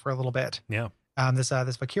superhero for a little bit. Yeah. This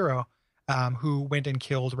Vakiro, who went and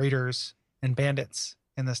killed raiders and bandits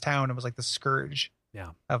in this town and was like the scourge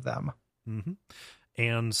of them. Mm-hmm.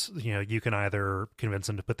 And, you can either convince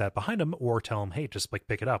him to put that behind him or tell him, hey, just like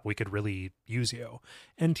pick it up. We could really use you.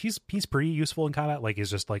 And he's pretty useful in combat. Like he's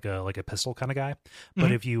just like a pistol kind of guy.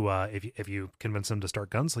 But Mm-hmm. if you convince him to start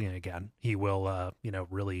gunslinging again, he will,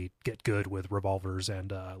 really get good with revolvers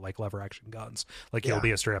and like lever action guns. Like he'll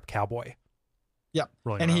be a straight up cowboy. Yeah.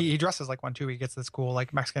 And he dresses like one too. He gets this cool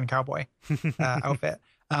like Mexican cowboy outfit.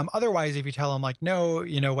 Otherwise, if you tell him like, no,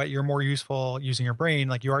 you know what, you're more useful using your brain.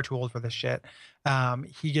 Like you are too old for this shit.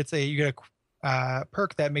 You get a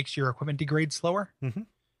perk that makes your equipment degrade slower.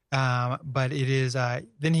 Mm-hmm. But it is,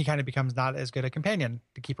 then he kind of becomes not as good a companion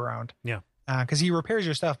to keep around. Yeah. Cause he repairs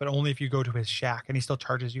your stuff, but only if you go to his shack and he still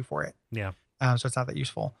charges you for it. Yeah. So it's not that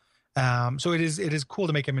useful. So it is cool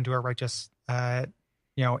to make him into a righteous,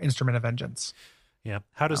 instrument of vengeance. Yeah.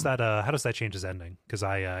 How does that change his ending? Because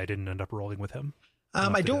I didn't end up rolling with him.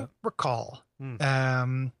 I don't recall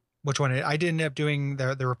which one. I did end up doing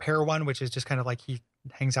the repair one, which is just kind of like he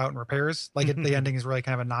hangs out and repairs. Like the ending is really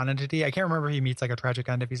kind of a non-entity. I can't remember if he meets like a tragic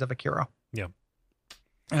end if he's a Vakiro. Yeah.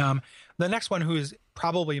 The next one, who is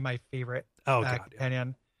probably my favorite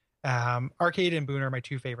companion, Arcade and Boone are my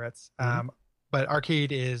 2 favorites. But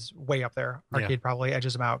Arcade is way up there. Arcade probably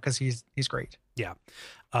edges him out because he's great. Yeah.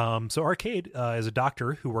 So Arcade is a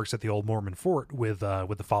doctor who works at the old Mormon fort with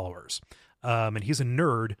the followers. And he's a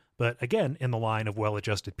nerd, but again, in the line of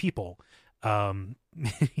well-adjusted people.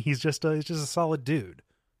 He's just a solid dude.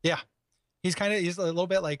 Yeah. He's a little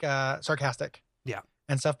bit like sarcastic. Yeah.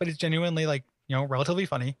 And stuff, but it's genuinely like, relatively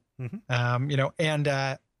funny. Mm-hmm.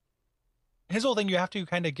 And his whole thing, you have to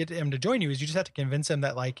kind of get him to join you, is you just have to convince him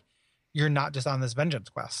that like, you're not just on this vengeance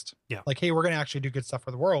quest. Yeah. Like, hey, we're going to actually do good stuff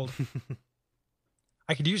for the world.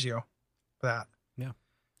 I could use you for that.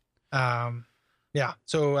 Yeah. Yeah.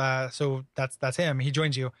 So that's him. He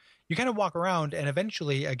joins you. You kind of walk around, and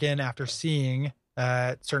eventually, again, after seeing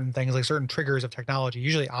certain things, like certain triggers of technology,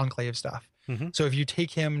 usually Enclave stuff. Mm-hmm. So if you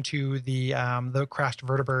take him to the crashed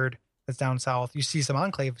vertibird that's down south, you see some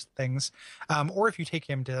Enclave things. Or if you take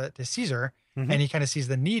him to Caesar Mm-hmm. and he kind of sees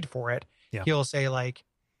the need for it, Yeah. he'll say like,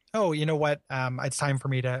 "Oh, you know what? It's time for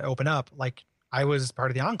me to open up. Like I was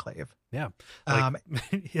part of the Enclave." Yeah. Like,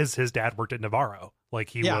 his dad worked at Navarro. Like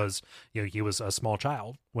he Yeah. was, he was a small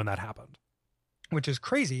child when that happened. Which is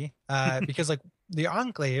crazy because like the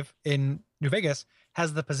Enclave in New Vegas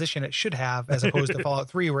has the position it should have, as opposed to Fallout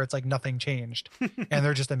 3 where it's like nothing changed and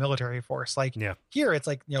they're just a military force. Like Yeah. here it's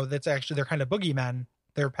like, that's actually, they're kind of boogeymen.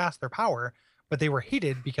 They're past their power, but they were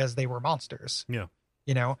hated because they were monsters. Yeah.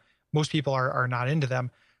 Most people are not into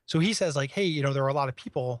them. So he says like, hey, there are a lot of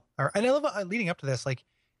people and I love leading up to this, like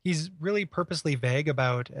he's really purposely vague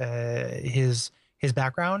about his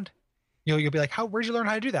background. You'll be like, where'd you learn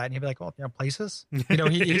how to do that? And he'll be like, well, places. He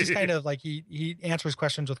just kind of like he answers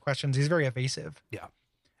questions with questions. He's very evasive. Yeah.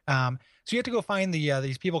 So you have to go find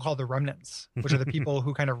these people called the Remnants, which are the people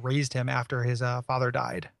who kind of raised him after his father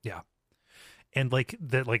died. Yeah. And like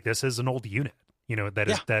that, like this is an old unit,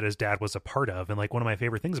 that his dad was a part of. And like one of my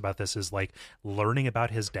favorite things about this is like learning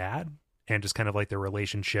about his dad and just kind of like their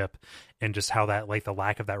relationship and just how that, like the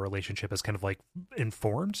lack of that relationship has kind of like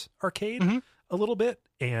informed Arcade a little bit,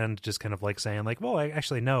 and just kind of like saying like, well, I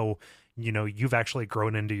actually know, you've actually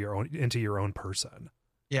grown into your own person.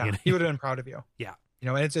 Yeah. He would have been proud of you. Yeah.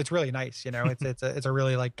 And it's really nice, it's a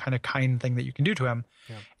really like kind of kind thing that you can do to him.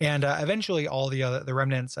 Yeah. And eventually all the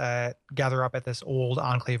Remnants gather up at this old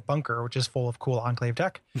Enclave bunker, which is full of cool Enclave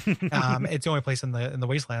tech. It's the only place in the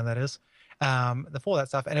wasteland that is full of that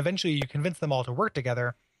stuff. And eventually you convince them all to work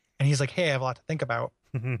together. And he's like, hey, I have a lot to think about.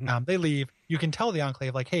 They leave. You can tell the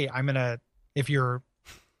Enclave like, hey, if you're,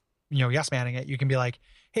 yes manning it, you can be like,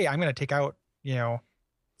 hey, I'm going to take out,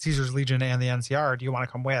 Caesar's Legion and the NCR. Do you want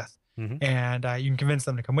to come with? And you can convince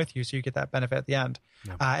them to come with you, so you get that benefit at the end.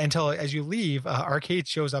 Yeah. Until as you leave, Arcade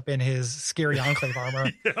shows up in his scary Enclave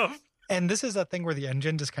armor. Yeah. And this is a thing where the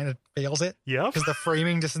engine just kind of fails it. Yeah. Because the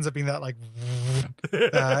framing just ends up being that like,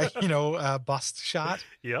 bust shot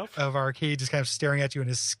of Arcade just kind of staring at you in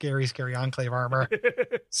his scary, scary Enclave armor,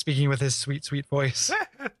 speaking with his sweet, sweet voice.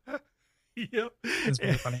 Yep. It's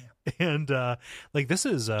pretty funny. And like this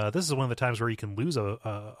is one of the times where you can lose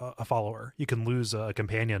a follower. You can lose a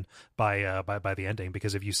companion by the ending,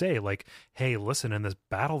 because if you say like, hey, listen, in this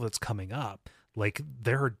battle that's coming up, like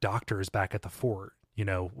there are doctors back at the fort,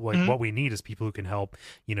 what we need is people who can help,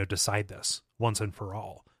 decide this once and for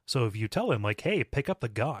all. So if you tell him like, hey, pick up the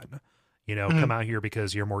gun, come out here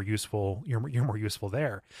because you're more useful, you're more useful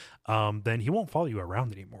there, then he won't follow you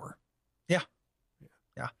around anymore. Yeah.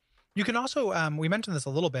 You can also, we mentioned this a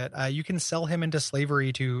little bit, you can sell him into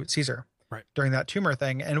slavery to Caesar during that tumor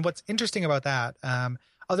thing. And what's interesting about that,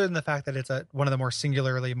 other than the fact that it's one of the more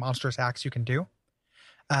singularly monstrous acts you can do,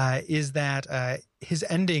 is that his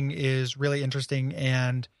ending is really interesting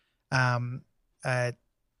and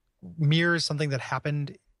mirrors something that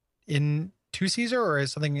happened to Caesar, or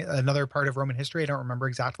is something, another part of Roman history. I don't remember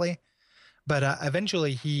exactly. But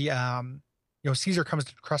eventually he, Caesar comes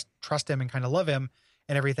to trust him and kind of love him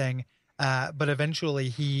and everything. But eventually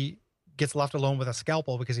he gets left alone with a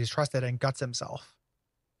scalpel because he's trusted, and guts himself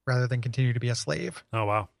rather than continue to be a slave. Oh,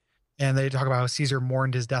 wow. And they talk about how Caesar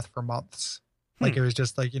mourned his death for months. Like it was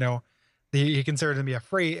just like, he considered him to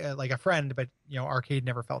be like a friend, but Arcade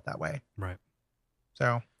never felt that way. Right.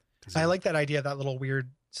 So I like that idea, that little weird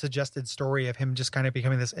suggested story of him just kind of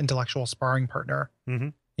becoming this intellectual sparring partner,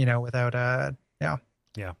 without, Yeah.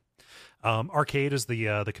 Arcade is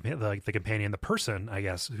the companion, the person, I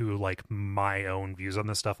guess, who like my own views on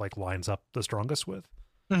this stuff like lines up the strongest with.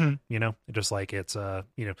 Just like it's a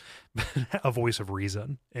voice of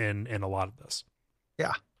reason in a lot of this.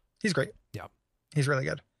 Yeah, he's great. Yeah, he's really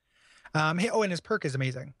good. And his perk is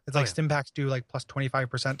amazing. It's like stim packs do like plus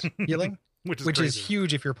 25% healing, which is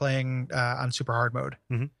huge if you're playing on super hard mode.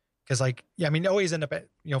 Because always end up at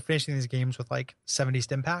finishing these games with like 70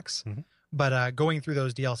 stim packs. But going through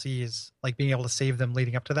those DLCs, like being able to save them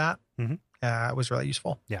leading up to that, was really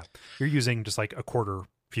useful. Yeah, you're using just like a quarter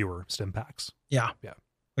fewer stim packs. Yeah,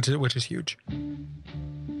 which is huge.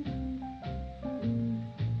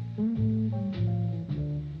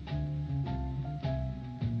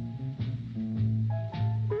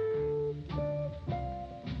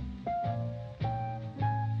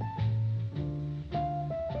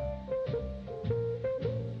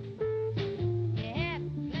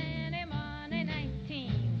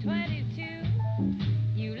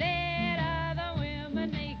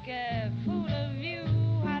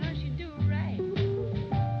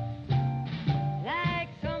 Like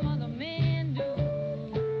so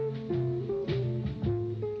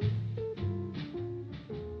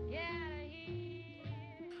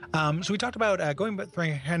So we talked about going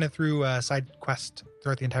kind of through side quest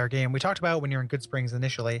throughout the entire game. We talked about when you're in Good Springs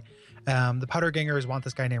initially, the Powder Gangers want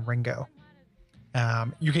this guy named Ringo.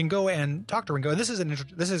 You can go and talk to Ringo. And this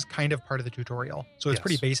is kind of part of the tutorial, so it's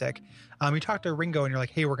pretty basic. You talk to Ringo and you're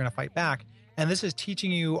like, hey, we're going to fight back. And this is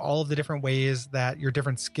teaching you all of the different ways that your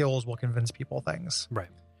different skills will convince people things. Right.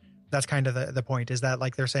 That's kind of the point, is that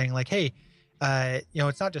like they're saying like, hey,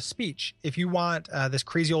 it's not just speech. If you want this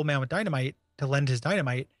crazy old man with dynamite to lend his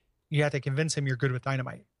dynamite, you have to convince him you're good with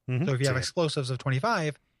dynamite. Mm-hmm. So if you have explosives of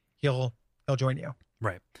 25, he'll join you.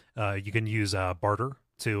 Right. You can use barter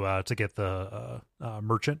to get the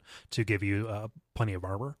merchant to give you plenty of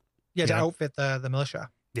armor. Yeah, to outfit the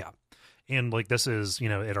militia. Yeah. And like this is,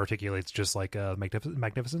 it articulates just like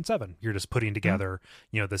Magnificent Seven. You're just putting together,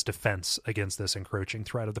 this defense against this encroaching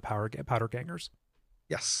threat of the powder gangers.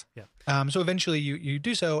 Yes. Yeah. So eventually you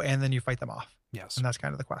do so, and then you fight them off. Yes. And that's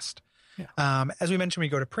kind of the quest. Yeah. As we mentioned, we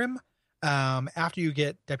go to Prim. After you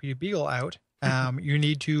get Deputy Beagle out, you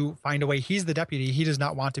need to find a way. He's the deputy. He does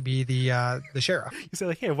not want to be the sheriff. You say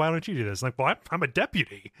like, hey, why don't you do this? Like, well, I'm a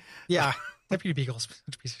deputy. Yeah. Deputy Beagle's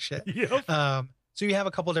a piece of shit. Yep. So you have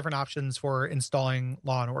a couple different options for installing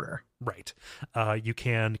law and order. Right. You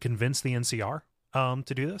can convince the NCR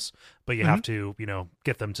to do this, but you have to,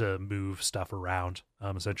 get them to move stuff around,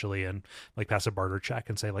 essentially, and like pass a barter check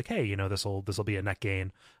and say like, hey, this will be a net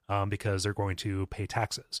gain, because they're going to pay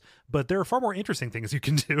taxes. But there are far more interesting things you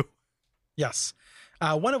can do. Yes.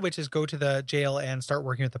 One of which is go to the jail and start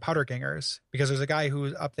working with the Powder Gangers, because there's a guy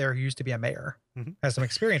who's up there who used to be a mayor, has some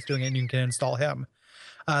experience doing it, and you can install him.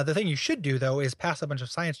 The thing you should do, though, is pass a bunch of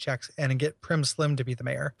science checks and get Prim Slim to be the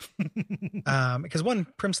mayor. Because one,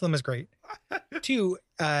 Prim Slim is great. Two,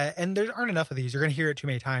 and there aren't enough of these. You're going to hear it too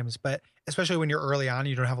many times, but especially when you're early on,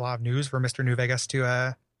 you don't have a lot of news for Mr. New Vegas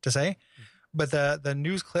to say. But the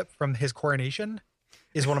news clip from his coronation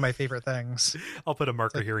is one of my favorite things. I'll put a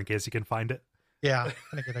marker here in case you can find it. Yeah.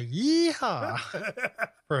 And I get a yeehaw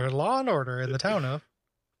for law and order in the town of.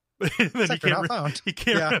 And then he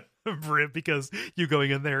can't remember it because you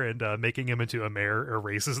going in there and making him into a mayor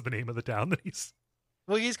erases the name of the town that he's.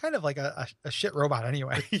 Well, he's kind of like a shit robot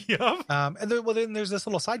anyway. Yeah. And then there's this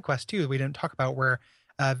little side quest too we didn't talk about, where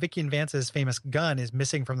Vicky and Vance's famous gun is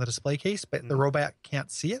missing from the display case, but the robot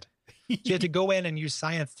can't see it. So you have to go in and use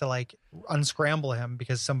science to like unscramble him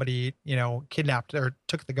because somebody kidnapped or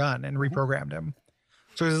took the gun and reprogrammed him.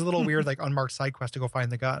 So there's a little weird like unmarked side quest to go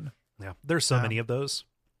find the gun. Yeah, there's so many of those.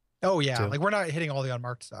 Oh yeah, too. Like we're not hitting all the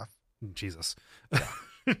unmarked stuff. Jesus.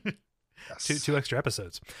 Yeah. Yes. Two extra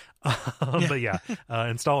episodes. But yeah,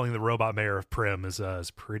 installing the robot mayor of Prim is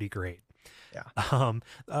pretty great. Yeah.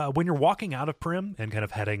 When you're walking out of Prim and kind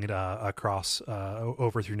of heading across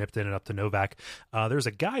over through Nipton and up to Novak, there's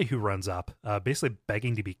a guy who runs up, basically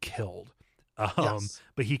begging to be killed.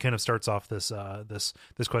 But he kind of starts off this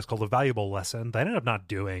quest called A Valuable Lesson that I ended up not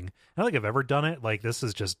doing. I don't think I've ever done it. Like, this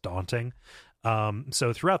is just daunting.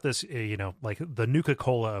 So throughout this, like the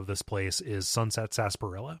Nuka-Cola of this place is Sunset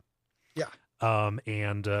Sarsaparilla. Yeah.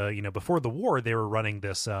 And before the war, they were running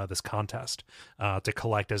this contest to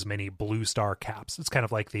collect as many Blue Star caps. It's kind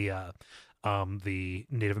of like the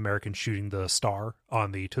Native American shooting the star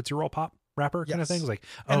on the Tootsie Roll Pop wrapper kind of thing. It's like,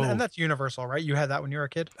 and that's universal, right? You had that when you were a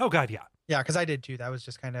kid? Oh God, yeah. Yeah, because I did too. That was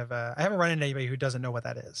just kind of I haven't run into anybody who doesn't know what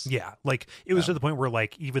that is. Yeah, like it was to the point where,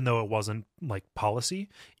 like, even though it wasn't like policy,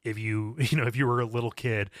 if you if you were a little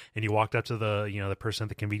kid and you walked up to the person at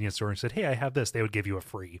the convenience store and said, "Hey, I have this," they would give you a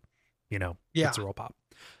free Tootsie Roll Pop,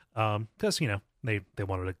 because they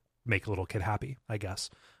wanted to make a little kid happy, I guess.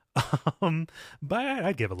 But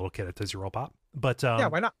I'd give a little kid a Tootsie Roll Pop. But yeah,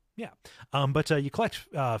 why not? Yeah. But you collect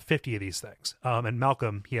 50 of these things. And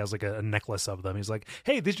Malcolm, he has like a necklace of them. He's like,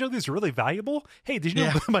 hey, did you know these are really valuable? Hey, did you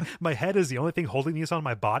know my head is the only thing holding these on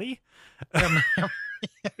my body?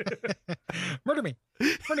 Murder me.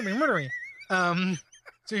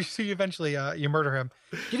 So you eventually you murder him.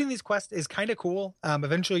 Getting these quests is kind of cool.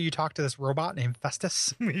 Eventually you talk to this robot named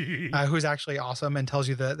Festus, who's actually awesome and tells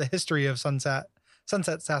you the history of Sunset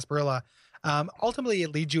Sarsaparilla. Ultimately,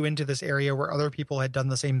 it leads you into this area where other people had done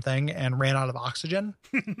the same thing and ran out of oxygen.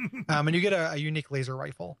 And you get a unique laser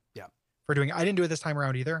rifle. Yeah. For doing it. I didn't do it this time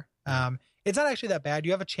around either. It's not actually that bad.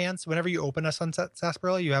 You have a chance whenever you open a Sunset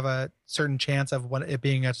Sarsaparilla, you have a certain chance of it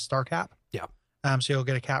being a star cap. Yeah. So you'll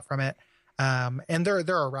get a cap from it. And they're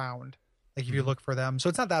around, like if you look for them. So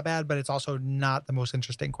it's not that bad, but it's also not the most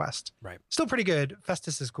interesting quest. Right. Still pretty good.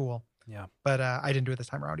 Festus is cool. Yeah. But I didn't do it this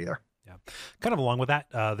time around either. Yeah. Kind of along with that,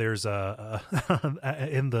 there's in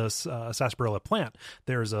the Sarsaparilla plant,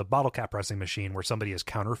 there's a bottle cap pressing machine where somebody is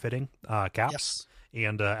counterfeiting caps. Yes.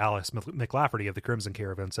 And Alex McLafferty of the Crimson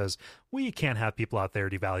Caravan says, we can't have people out there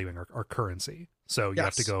devaluing our currency. So you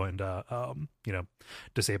have to go and,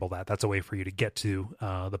 disable that. That's a way for you to get to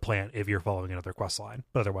the plant if you're following another quest line,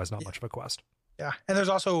 but otherwise not much of a quest. Yeah. And there's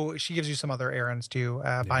also, she gives you some other errands too,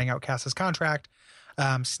 buying out Cass's contract,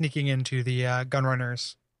 sneaking into the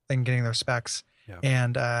gunrunners and getting their specs,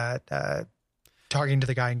 and talking to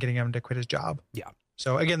the guy and getting him to quit his job. Yeah.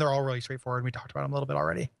 So again, they're all really straightforward. We talked about them a little bit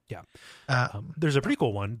already. Yeah. There's a pretty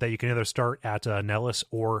cool one that you can either start at Nellis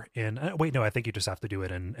or in... wait, no, I think you just have to do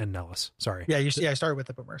it in Nellis. Sorry. Yeah, I started with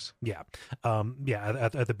the boomers. Yeah.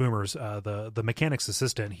 At the boomers, the mechanic's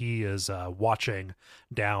assistant, he is watching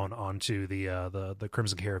down onto the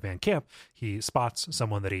Crimson Caravan camp. He spots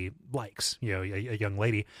someone that he likes, a young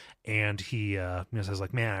lady, and he says,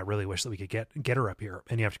 like, man, I really wish that we could get her up here.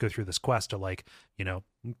 And you have to go through this quest to,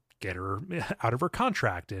 get her out of her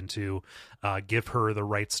contract and to give her the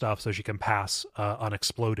right stuff so she can pass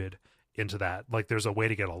unexploded into that. Like, there's a way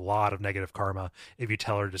to get a lot of negative karma if you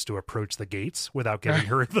tell her just to approach the gates without giving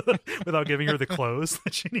her the clothes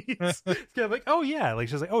that she needs. Yeah, like, oh yeah, like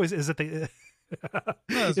she's like, oh, is it the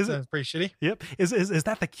That's pretty shitty. Yep. Is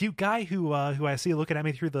that the cute guy who I see looking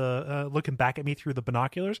looking back at me through the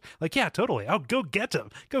binoculars? Like, yeah, totally. Oh, go get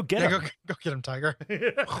him. Go get him. Go get him, Tiger.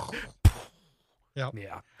 Yep.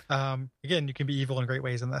 Yeah. Again, you can be evil in great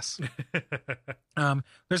ways in this.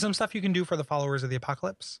 There's some stuff you can do for the followers of the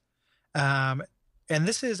apocalypse. And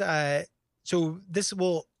this is, so this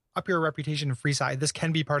will up your reputation in Freeside. This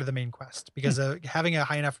can be part of the main quest because having a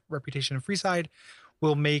high enough reputation in Freeside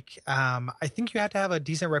will make, I think you have to have a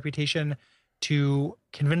decent reputation to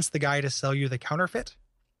convince the guy to sell you the counterfeit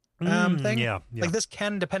thing. Yeah. Like this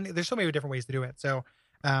can depend. There's so many different ways to do it. So,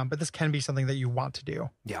 but this can be something that you want to do.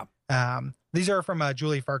 Yeah. These are from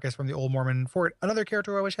Julie Farkas from the Old Mormon Fort. Another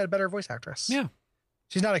character I wish had a better voice actress. Yeah.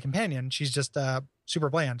 She's not a companion. She's just super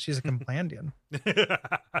bland. She's a complandian.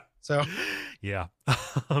 So, yeah.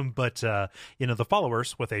 But, the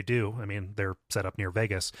followers, what they do, I mean, they're set up near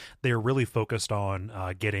Vegas. They're really focused on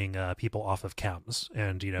getting people off of chems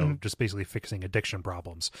and, just basically fixing addiction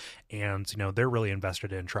problems. And, they're really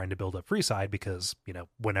invested in trying to build up Freeside because,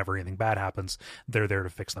 whenever anything bad happens, they're there to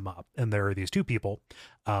fix them up. And there are these two people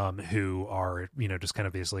who are, just kind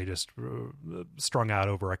of basically just strung out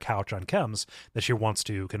over a couch on chems that she wants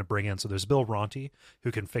to kind of bring in. So there's Bill Ronti,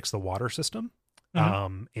 who can fix the water system.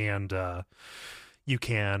 And you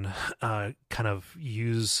can kind of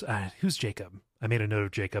use who's Jacob? I made a note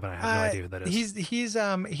of Jacob and I have no idea who that is. He's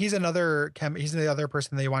another he's the other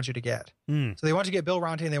person they want you to get. So they want you to get Bill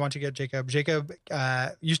Ronti and they want you to get Jacob. Jacob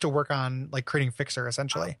used to work on like creating Fixer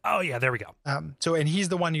essentially. Oh yeah, there we go. And he's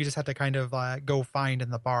the one you just have to kind of go find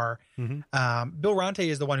in the bar. Bill Ronti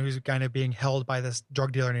is the one who's kind of being held by this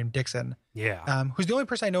drug dealer named Dixon. Yeah. Who's the only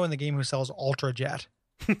person I know in the game who sells Ultra Jet.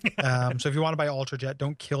 So if you want to buy Ultra Jet,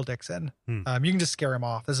 don't kill Dixon. You can just scare him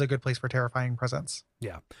off. This is a good place for terrifying presence.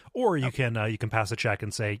 Yeah. Or you can pass a check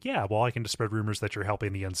and say, yeah, well, I can just spread rumors that you're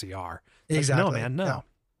helping the NCR. Exactly. Like, no, man, no.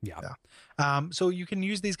 Yeah. So you can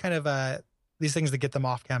use these kind of these things to get them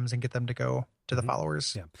off chems and get them to go to the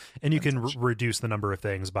followers. Yeah. And you can reduce the number of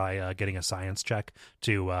things by getting a science check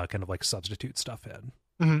to kind of like substitute stuff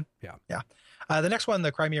in. Yeah. Yeah. The next one,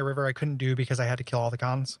 the Crimea River, I couldn't do because I had to kill all the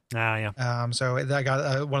cons. Yeah. So I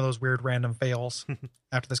got one of those weird random fails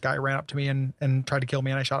after this guy ran up to me and tried to kill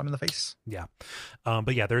me and I shot him in the face. Yeah.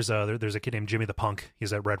 But yeah, there's a kid named Jimmy the Punk.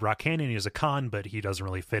 He's at Red Rock Canyon. He's a con, but he doesn't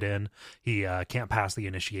really fit in. He can't pass the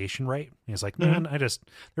initiation rite. He's like, man,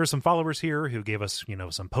 there are some followers here who gave us,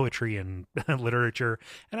 some poetry and literature,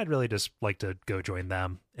 and I'd really just like to go join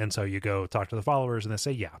them. And so you go talk to the followers and they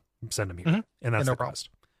say, yeah, send them here. And that's the quest.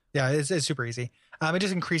 Yeah, it's super easy. It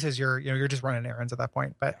just increases you're just running errands at that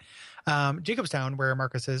point. But Jacobstown, where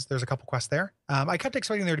Marcus is, there's a couple quests there. I kept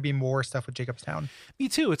expecting there to be more stuff with Jacobstown. Me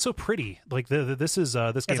too. It's so pretty. Like this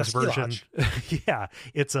game's version. Yeah,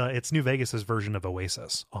 it's New Vegas's version of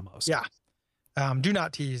Oasis almost. Yeah. Do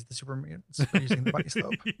not tease the super mutants for using the bunny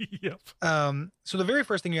slope. Yep. So the very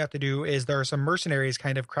first thing you have to do is there are some mercenaries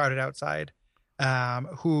kind of crowded outside,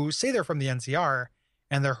 who say they're from the NCR.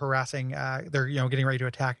 And they're harassing, they're, getting ready to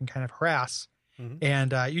attack and kind of harass.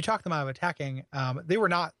 And you talk them out of attacking. They're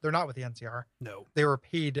not with the NCR. No. They were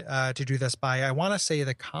paid to do this by, I want to say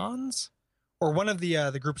the cons or one of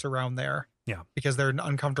the groups around there. Yeah. Because they're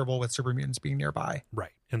uncomfortable with super mutants being nearby.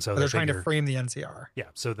 Right. And so they're trying to frame the NCR. Yeah.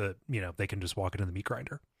 So that, they can just walk into the meat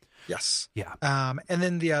grinder. Yes. Yeah. And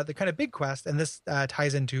then the kind of big quest, and this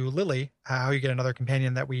ties into Lily, how you get another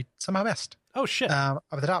companion that we somehow missed. Oh shit. Up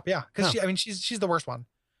at the top. Yeah. Because she's the worst one.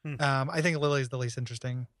 I think Lily's the least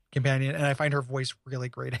interesting companion, and I find her voice really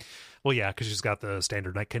great. Well, yeah, because she's got the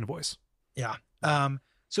standard Nightkin voice. Yeah.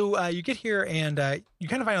 So you get here and you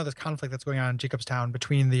kind of find out this conflict that's going on in Jacobstown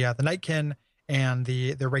between the Nightkin and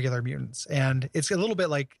the regular mutants, and it's a little bit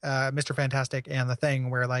like Mr. Fantastic and the Thing,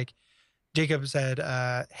 where like Jacob said,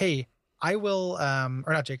 "Hey, I will,"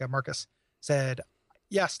 or not Jacob, Marcus said,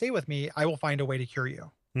 "Yeah, stay with me. I will find a way to cure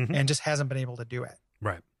you," and just hasn't been able to do it.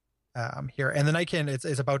 Right. Here, and the Nightkin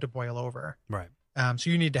is about to boil over. Right. So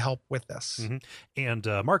you need to help with this. And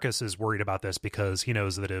Marcus is worried about this because he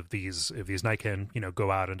knows that if these Nightkin,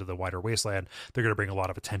 go out into the wider wasteland, they're going to bring a lot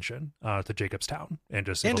of attention to Jacobstown and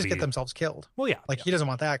just get themselves killed. Well, yeah, he doesn't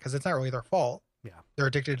want that because it's not really their fault. Yeah, they're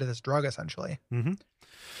addicted to this drug essentially.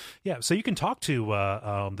 Yeah, so you can talk to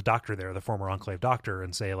the doctor there, the former Enclave doctor,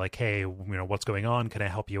 and say like, "Hey, what's going on? Can I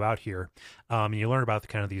help you out here?" And you learn about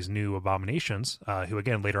kind of these new abominations, who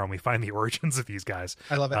again later on we find the origins of these guys.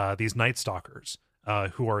 I love it. These Night Stalkers,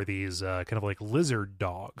 who are these kind of like lizard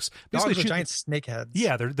dogs. Dogs with giant snake heads.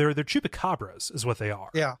 Yeah, they're chupacabras, is what they are.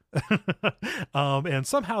 Yeah. And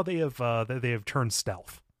somehow they have turned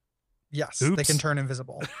stealth. Yes, Oops. they can turn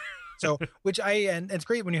invisible. So, and it's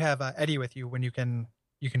great when you have Eddie with you when you can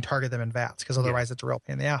target them in vats, because otherwise it's a real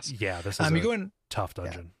pain in the ass. Yeah, this is you go in, tough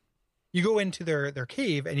dungeon. You go into their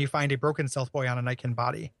cave and you find a broken Stealth Boy on a Nightkin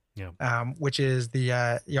body. Yeah. Which is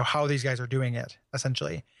the how these guys are doing it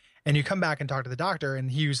essentially. And you come back and talk to the doctor, and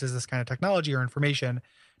he uses this kind of technology or information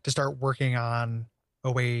to start working on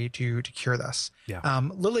a way to cure this. Yeah.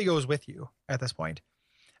 Lily goes with you at this point.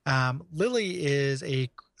 Lily is a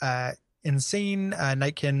insane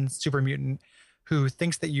Nightkin super mutant who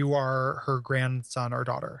thinks that you are her grandson or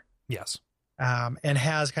daughter. Yes. And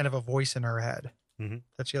has kind of a voice in her head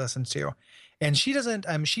that she listens to. And she doesn't,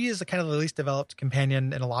 she is kind of the least developed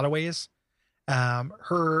companion in a lot of ways.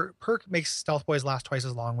 Her perk makes Stealth Boys last twice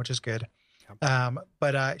as long, which is good. Yep.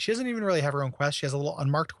 But she doesn't even really have her own quest. She has a little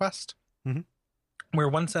unmarked quest where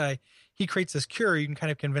once he creates this cure, you can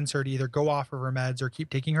kind of convince her to either go off of her meds or keep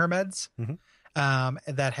taking her meds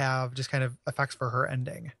that have just kind of effects for her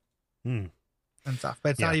ending. And stuff, but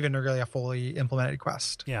it's not even really a fully implemented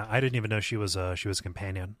quest. Yeah, I didn't even know she was a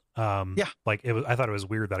companion. Like I thought it was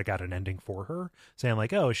weird that I got an ending for her, saying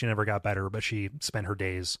like, oh, she never got better, but she spent her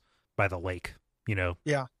days by the lake,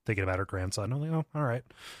 thinking about her grandson. I'm like, oh, all right.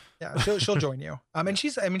 Yeah, she'll join you. And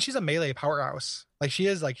she's a melee powerhouse. Like she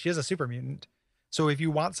is a super mutant. So if you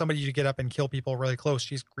want somebody to get up and kill people really close,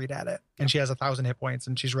 she's great at it, and she has 1,000 hit points,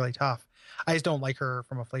 and she's really tough. I just don't like her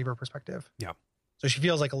from a flavor perspective. Yeah. So she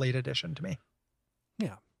feels like a late addition to me.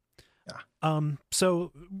 Yeah.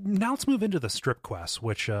 So now let's move into the strip quest,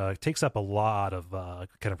 which takes up a lot of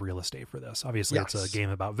kind of real estate for this. Obviously, It's a game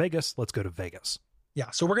about Vegas. Let's go to Vegas. Yeah.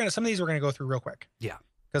 So some of these we're gonna go through real quick. Yeah.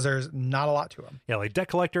 Because there's not a lot to them. Yeah, like Debt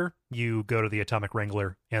Collector, you go to the Atomic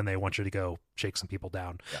Wrangler, and they want you to go shake some people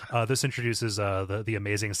down. Yeah. This introduces the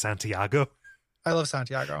amazing Santiago. I love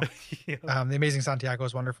Santiago. The amazing Santiago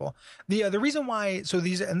is wonderful. The reason why,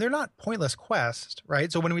 and they're not pointless quests,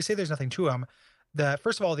 right? So when we say there's nothing to them,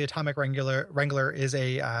 first of all, the Atomic Wrangler is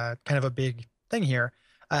a kind of a big thing here.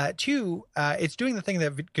 Two, it's doing the thing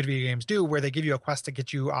that good video games do, where they give you a quest to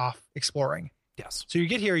get you off exploring. Yes. So you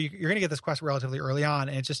get here, you're going to get this quest relatively early on,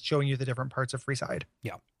 and it's just showing you the different parts of Freeside.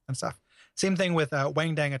 Yeah. And stuff. Same thing with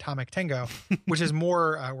Wang Dang Atomic Tango, which is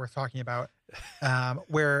more worth talking about,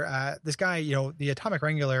 where this guy, the Atomic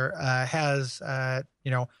Wrangler has,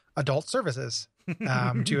 adult services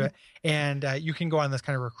to it. And you can go on this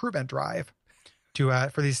kind of recruitment drive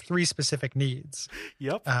for these 3 specific needs.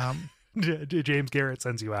 Yep. James Garrett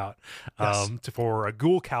sends you out for a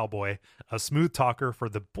ghoul cowboy, a smooth talker for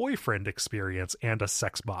the boyfriend experience, and a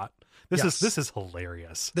sex bot. This is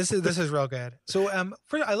hilarious. This is real good. So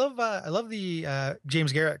I love the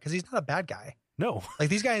James Garrett because he's not a bad guy. No, like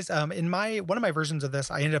these guys. In one of my versions of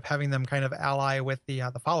this, I ended up having them kind of ally with the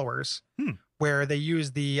followers, where they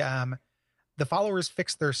use the followers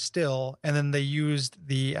fix their still, and then they used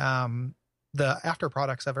the after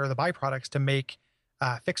products of it, or the byproducts, to make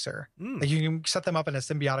Fixer. Like you can set them up in a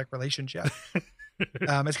symbiotic relationship.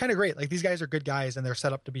 It's kind of great. Like these guys are good guys, and they're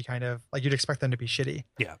set up to be kind of like you'd expect them to be shitty.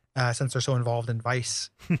 Yeah. Since they're so involved in Vice.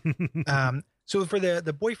 So for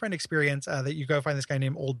the boyfriend experience, that you go find this guy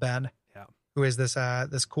named Old Ben. Yeah. Who is this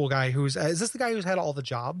cool guy who's is this the guy who's had all the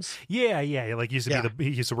jobs? Yeah. Like he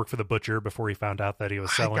used to work for the butcher before he found out that he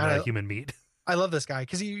was selling human meat. I love this guy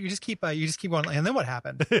because you just keep going. And then what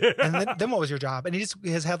happened? And then what was your job? And he just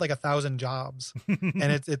has had like 1,000 jobs, and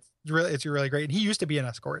it's really great. And he used to be an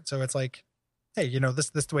escort, so it's like, hey,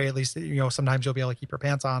 this way at least sometimes you'll be able to keep your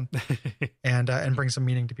pants on, and bring some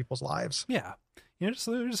meaning to people's lives. Yeah,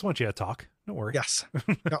 just want you to talk. Don't worry. Yes.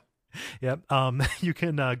 Yep. You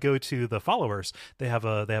can go to the followers. They have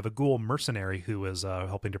a ghoul mercenary who is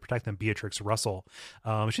helping to protect them, Beatrix Russell.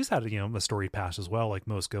 She's had a storied past as well, like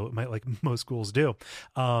most ghouls do.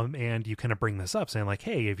 And you kind of bring this up, saying like,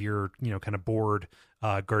 hey, if you're kind of bored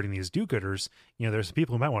guarding these do-gooders, there's some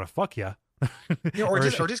people who might want to fuck you. or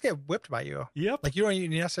just get whipped by you. Yep. Like you don't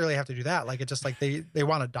even necessarily have to do that. Like it's just like they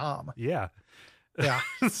want a dom. Yeah. Yeah.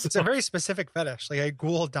 It's a very specific fetish, like a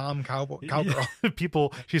ghoul dom cowgirl.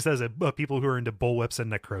 People, she says, people who are into bullwhips and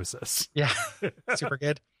necrosis. Yeah. Super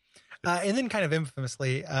good. And then kind of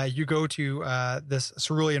infamously, you go to this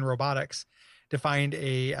Cerulean Robotics to find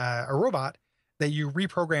a robot that you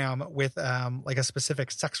reprogram with like a specific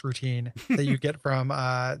sex routine that you get from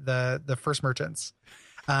the first merchants,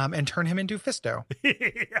 and turn him into Fisto.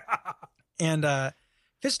 Yeah. And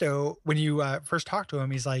Fisto, when you first talk to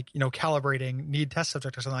him, he's like, calibrating, need test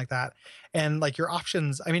subject or something like that. And like your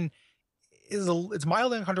options, I mean, it's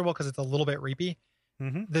mildly uncomfortable because it's a little bit rapey.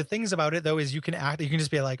 Mm-hmm. The things about it though is you can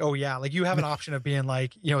just be like, oh yeah, like you have an option of being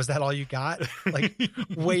like, is that all you got? Like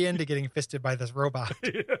way into getting fisted by this robot.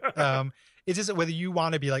 Yeah. It's just whether you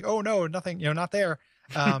want to be like, oh no, nothing, not there.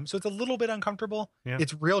 So it's a little bit uncomfortable. Yeah.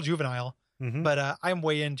 It's real juvenile. Mm-hmm. But I'm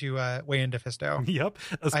way into Fisto. Yep,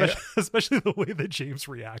 especially the way that James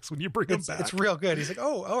reacts when you bring him back. It's real good. He's like,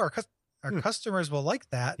 oh, our customers will like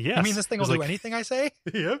that. Yes. You mean this thing will do anything I say?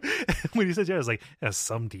 Yeah. When he said, yeah, I was like,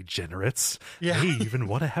 some degenerates. Yeah. They even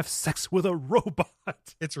want to have sex with a robot.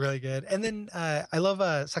 It's really good. And then I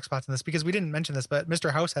love sex bots in this because we didn't mention this, but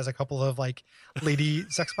Mr. House has a couple of like lady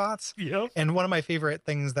sex bots. Yeah. And one of my favorite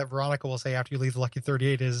things that Veronica will say after you leave the Lucky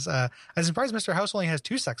 38 is, I'm surprised Mr. House only has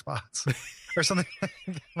 2 sex bots or something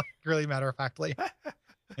like really matter of factly.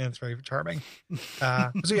 And it's very charming.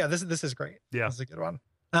 So yeah, this is great. Yeah. This is a good one.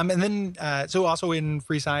 And then, so also in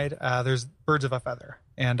Freeside, there's Birds of a Feather.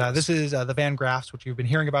 And this is the Van Graffs, which you've been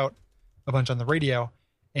hearing about a bunch on the radio.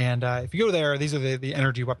 And if you go there, these are the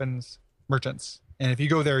energy weapons merchants. And if you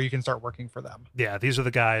go there, you can start working for them. Yeah, these are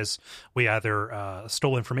the guys we either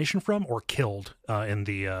stole information from or killed in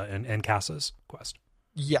the in Cass's quest.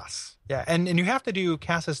 Yes. Yeah. And you have to do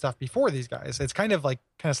Cass's stuff before these guys. It's kind of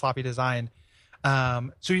sloppy design.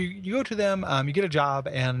 So you go to them, you get a job,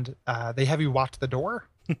 and they have you watch the door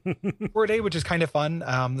for a day, which is kind of fun.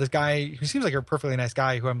 This guy who seems like a perfectly nice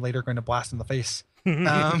guy who I'm later going to blast in the face.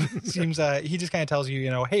 Seems he just kind of tells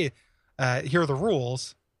you, hey, here are the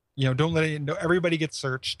rules. Don't let everybody gets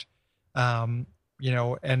searched. And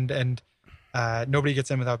nobody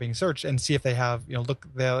gets in without being searched, and see if they have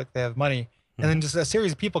they have money. And then just a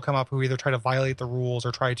series of people come up who either try to violate the rules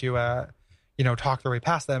or try to talk their way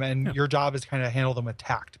past them, and your job is to kind of handle them with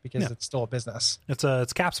tact because it's still a business.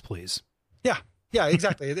 It's caps, please. Yeah,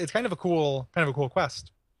 exactly. It's kind of a cool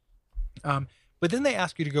quest. But then they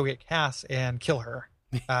ask you to go get Cass and kill her,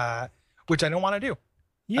 which I don't want to do.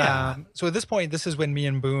 Yeah. So at this point, this is when me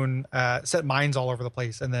and Boone set mines all over the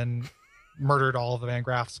place and then murdered all of the Van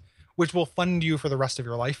Graffs, which will fund you for the rest of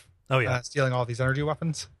your life. Oh yeah, stealing all these energy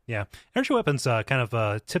weapons. Yeah, energy weapons kind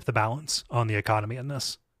of tip the balance on the economy in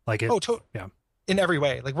this. Like it. Yeah. In every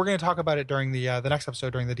way. Like we're going to talk about it during the next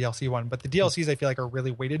episode during the DLC one, but the DLCs I feel like are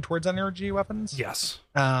really weighted towards energy weapons. Yes.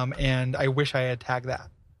 And I wish I had tagged that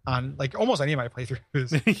on like almost any of my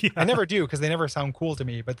playthroughs. Yeah. I never do because they never sound cool to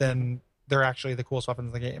me, but then they're actually the coolest weapons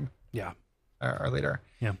in the game. Yeah. Or later.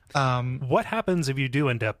 Yeah. What happens if you do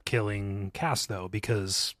end up killing Cass though?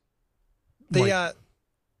 Because they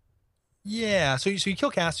so you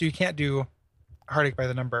kill Cass, so you can't do Heartache by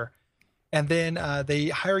the Number. And then they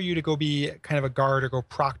hire you to go be kind of a guard or go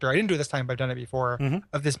proctor. I didn't do it this time, but I've done it before. Mm-hmm.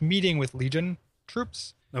 Of this meeting with Legion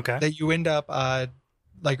troops. Okay. That you end up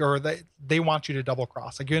they want you to double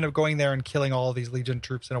cross. Like you end up going there and killing all of these Legion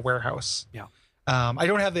troops in a warehouse. Yeah. I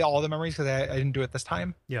don't have all the memories because I didn't do it this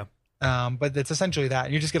time. Yeah. But it's essentially that.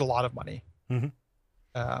 And you just get a lot of money. Mm-hmm.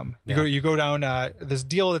 You go down this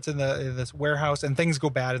deal that's in this warehouse, and things go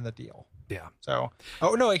bad in the deal. Yeah. So,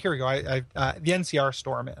 here we go. I the NCR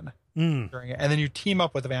storm in during it, and then you team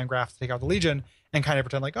up with the Van Graff to take out the Legion and kind of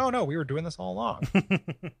pretend like, oh no, we were doing this all along,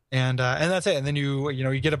 and that's it. And then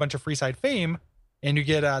you get a bunch of Freeside fame, and you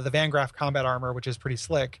get the Van Graff combat armor, which is pretty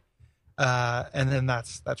slick. And then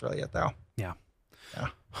that's really it, though. Yeah. Yeah.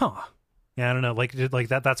 Huh. Yeah, I don't know. Like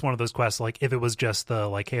that. That's one of those quests. Like if it was just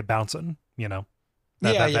the hey bouncing,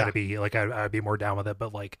 that'd be like I'd be more down with it.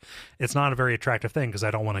 But like it's not a very attractive thing because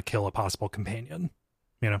I don't want to kill a possible companion.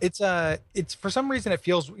 It's for some reason it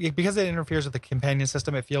feels, because it interferes with the companion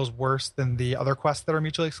system, it feels worse than the other quests that are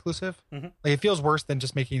mutually exclusive. Mm-hmm. Like it feels worse than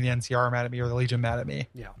just making the NCR mad at me or the Legion mad at me.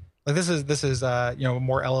 Yeah. Like this is a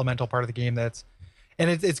more elemental part of the game and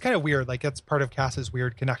it's kind of weird. Like it's part of Cass's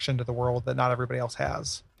weird connection to the world that not everybody else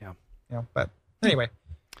has. Yeah. But anyway,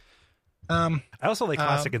 I also like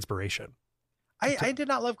Classic Inspiration. I did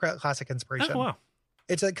not love Classic Inspiration. Oh, wow.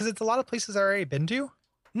 It's because it's a lot of places I've already been to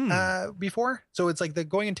before, so it's like the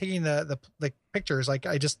going and taking the pictures. Like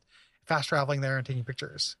I just fast traveling there and taking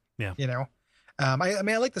pictures. Yeah, I mean,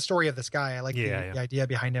 I like the story of this guy. I like the idea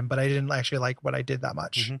behind him, but I didn't actually like what I did that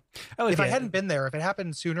much. If I hadn't been there, if it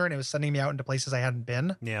happened sooner and it was sending me out into places I hadn't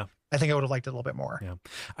been, I think I would have liked it a little bit more.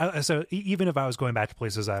 Yeah. So even if I was going back to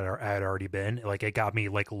places I had already been, like it got me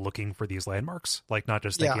like looking for these landmarks, like not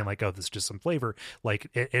just thinking like, oh, this is just some flavor. Like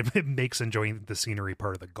it makes enjoying the scenery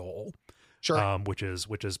part of the goal. Sure. Which is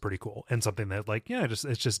pretty cool and something that like, it's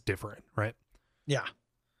just different. Right. Yeah.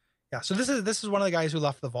 Yeah. So this is one of the guys who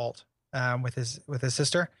left the vault with his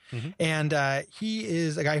sister. And he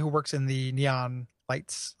is a guy who works in the neon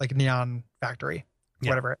lights, like neon factory.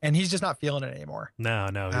 Whatever, and he's just not feeling it anymore. No,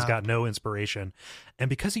 he's got no inspiration, and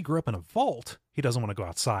because he grew up in a vault, he doesn't want to go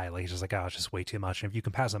outside. Like he's just like, oh, it's just way too much. And if you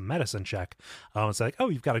can pass a medicine check, it's like, oh,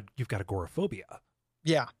 you've got agoraphobia.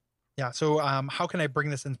 Yeah. So, how can I bring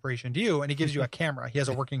this inspiration to you? And he gives you a camera. He has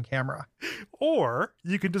a working camera. Or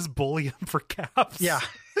you can just bully him for caps. Yeah,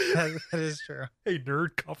 that is true. Hey,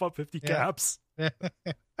 nerd, cough up 50 caps. Ooh,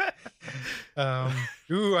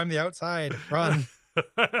 I'm the outside. Run.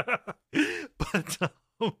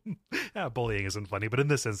 But bullying isn't funny, but in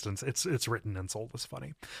this instance it's written and sold as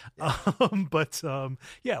funny.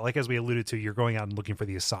 Like as we alluded to, you're going out and looking for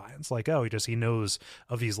these signs, like, oh, he knows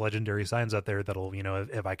of these legendary signs out there that'll,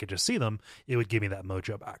 if I could just see them, it would give me that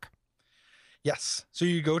mojo back. Yes. So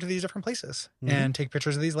you go to these different places and take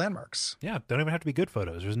pictures of these landmarks. Yeah, don't even have to be good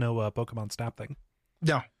photos. There's no Pokemon Snap thing.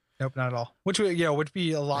 Nope, not at all. Which would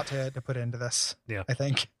be a lot to put into this. Yeah, I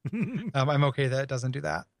think. I'm okay that it doesn't do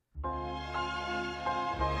that.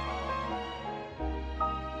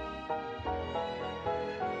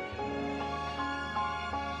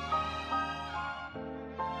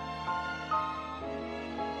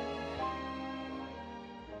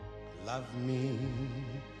 Love me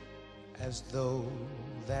as though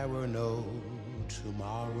there were no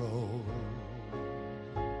tomorrow.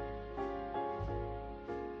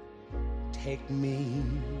 Take me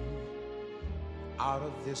out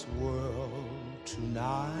of this world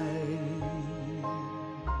tonight.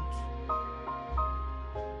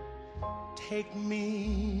 Take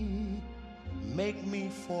me, make me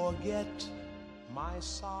forget my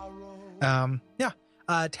sorrow.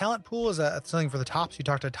 Talent pool is something for the tops. You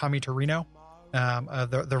talk to Tommy Torino,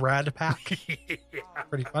 the Rad Pack.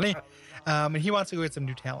 Pretty funny. And he wants to go get some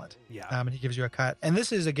new talent. Yeah. And he gives you a cut. And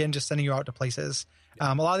this is, again, just sending you out to places.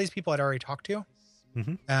 A lot of these people I'd already talked to.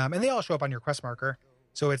 And they all show up on your quest marker.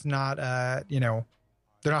 So it's not, they're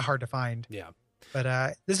not hard to find. Yeah.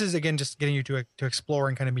 But this is, again, just getting you to explore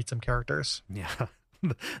and kind of meet some characters. Yeah.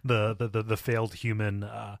 The failed human,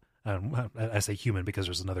 I say human because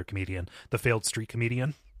there's another comedian, the failed street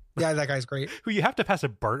comedian. Yeah, that guy's great. Who you have to pass a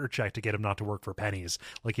barter check to get him not to work for pennies.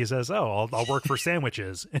 Like he says, "Oh, I'll work for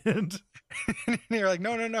sandwiches," and you're like,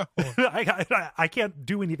 "No, I can't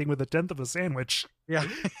do anything with a tenth of a sandwich." Yeah.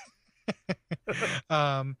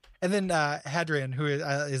 And then Hadrian, who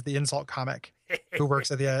is the insult comic, who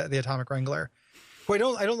works at the Atomic Wrangler. Who I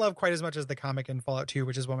don't love quite as much as the comic in Fallout 2,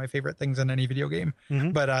 which is one of my favorite things in any video game.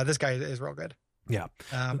 But this guy is real good. Yeah.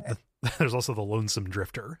 There's also the lonesome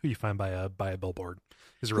drifter who you find by a billboard.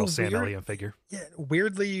 He's a real Sam Elliott figure. Yeah,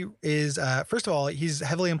 weirdly is first of all, he's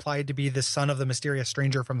heavily implied to be the son of the mysterious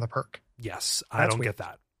stranger from the Perk. Yes, I don't get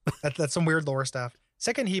that. That's some weird lore stuff.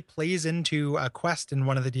 Second, he plays into a quest in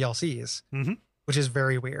one of the DLCs, which is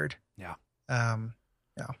very weird. Yeah. And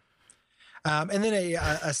then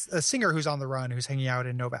a singer who's on the run, who's hanging out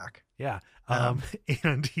in Novak. Yeah.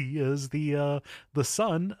 And he is the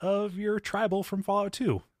son of your tribal from Fallout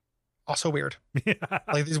 2. Also weird. Yeah.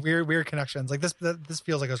 Like these weird connections. Like this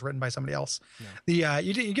feels like it was written by somebody else. Yeah.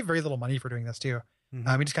 You get very little money for doing this too.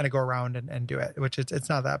 You just kind of go around and do it, which it's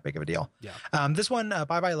not that big of a deal. Yeah. This one,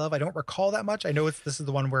 Bye Bye Love, I don't recall that much. I know this is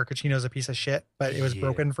the one where Kachino's a piece of shit, but it was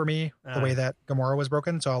broken for me the way that Gamora was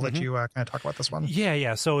broken. So I'll let you kind of talk about this one.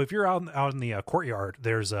 Yeah. So if you're out in the courtyard,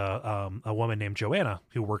 there's a woman named Joanna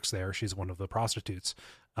who works there. She's one of the prostitutes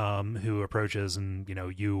who approaches, and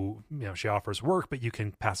she offers work, but you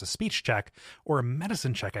can pass a speech check or a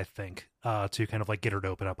medicine check, I think, to kind of like get her to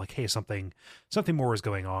open up. Like, hey, something more is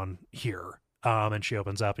going on here. And she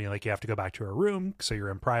opens up, and you have to go back to her room, so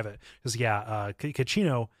you're in private. Because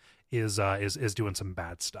Kachino is doing some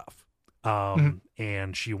bad stuff,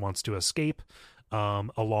 and she wants to escape,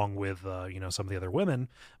 along with some of the other women.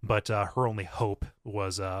 But her only hope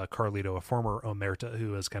was Carlito, a former Omerta,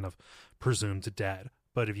 who is kind of presumed dead.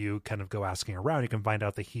 But if you kind of go asking around, you can find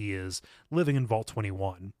out that he is living in Vault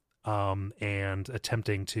 21. and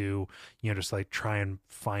attempting to, just like try and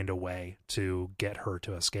find a way to get her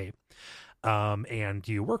to escape. And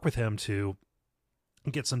you work with him to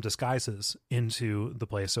get some disguises into the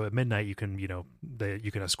place. So at midnight, you can,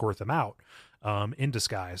 you can escort them out in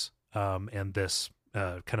disguise. And this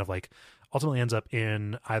kind of like ultimately ends up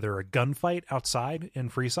in either a gunfight outside in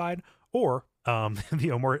Freeside, or the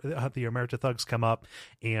Omerta thugs come up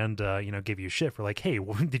and give you shit for like, hey,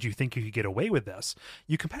 did you think you could get away with this?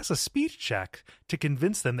 You can pass a speech check to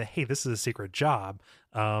convince them that, hey, this is a secret job.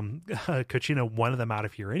 Cochino wanted them out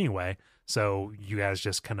of here anyway, so you guys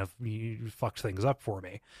just kind of you fucked things up for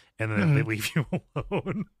me, and then they leave you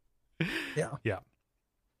alone. Yeah.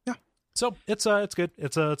 So it's good.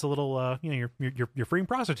 It's a little you're freeing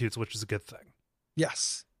prostitutes, which is a good thing.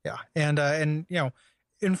 Yes. Yeah. And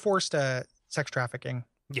enforced sex trafficking.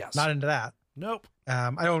 Yes. Not into that. Nope.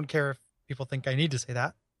 I don't care if people think I need to say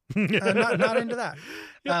that. Not into that.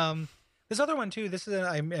 Yep. This other one too,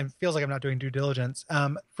 it feels like I'm not doing due diligence.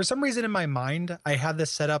 For some reason in my mind, I had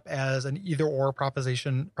this set up as an either or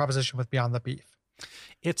proposition with Beyond the Beef.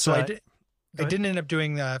 I didn't end up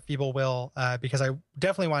doing Feeble Will because I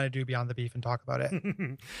definitely want to do Beyond the Beef and talk about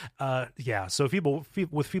it. Yeah. So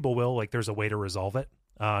with Feeble Will, like there's a way to resolve it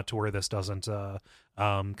to where this doesn't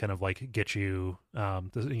kind of like get you,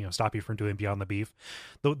 stop you from doing Beyond the Beef.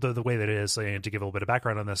 The way that it is, and to give a little bit of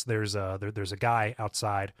background on this, there's a guy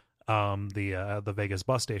outside the Vegas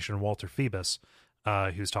bus station, Walter Phoebus,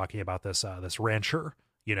 who's talking about this rancher,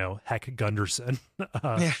 Heck Gunderson.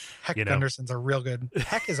 Heck Gunderson's a real good.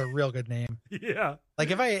 Heck is a real good name. Yeah.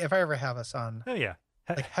 Like if I ever have a son. Oh yeah.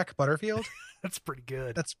 Like Heck Butterfield. That's pretty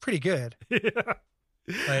good. That's pretty good. Yeah.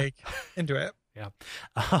 Like into it. Yeah.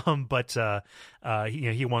 But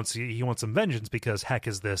he wants some vengeance because Heck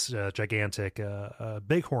is this gigantic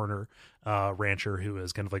bighorner rancher who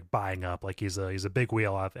is kind of like buying up, like he's a big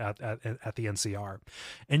wheel at the NCR.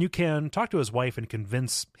 And you can talk to his wife and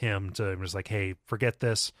convince him to just like, hey, forget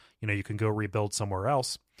this, you can go rebuild somewhere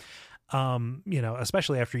else.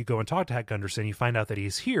 Especially after you go and talk to Heck Gunderson, you find out that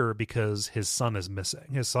he's here because his son is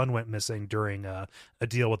missing. His son went missing during a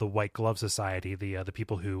deal with the White Glove Society, the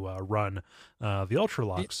people who run the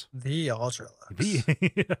Ultralux. The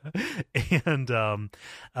Ultralux. And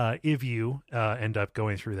if you end up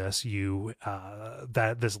going through this,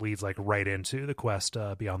 this leads like right into the quest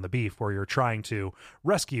Beyond the Beef, where you're trying to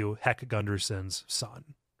rescue Heck Gunderson's son.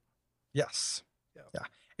 Yes. Yeah.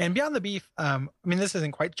 And Beyond the Beef, this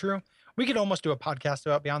isn't quite true. We could almost do a podcast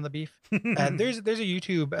about Beyond the Beef. There's a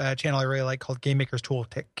YouTube channel I really like called Game Maker's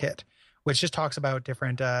Toolkit, which just talks about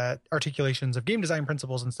different articulations of game design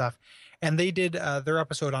principles and stuff. And they did their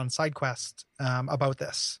episode on side quests about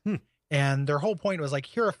this. And their whole point was like,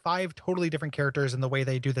 here are 5 totally different characters in the way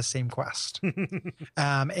they do the same quest.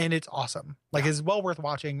 And it's awesome. Like, it's well worth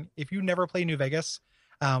watching. If you never play New Vegas,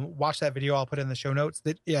 watch that video. I'll put it in the show notes.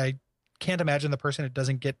 I can't imagine the person it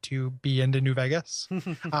doesn't get to be into New Vegas.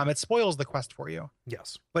 It spoils the quest for you.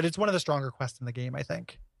 Yes. But it's one of the stronger quests in the game, I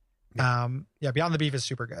think. Yeah. Beyond the Beef is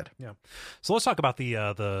super good. Yeah. So let's talk about the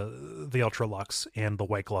Ultralux and the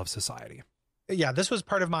White Glove Society. Yeah, this was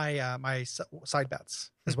part of my my side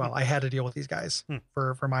bets as well. I had to deal with these guys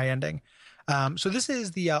for my ending. So this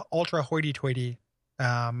is the Ultra Hoity-Toity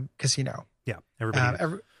casino. Yeah.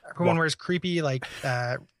 Everyone wears creepy like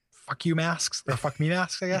fuck you masks, or fuck me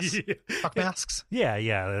masks, I guess. Fuck masks. Yeah.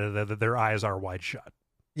 Their eyes are wide shut.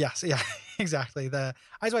 Yes, yeah, exactly. The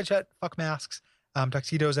eyes wide shut, fuck masks,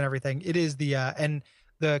 tuxedos and everything. It is and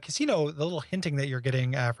the casino, the little hinting that you're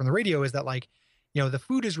getting from the radio is that like, the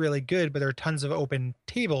food is really good, but there are tons of open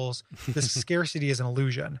tables. The scarcity is an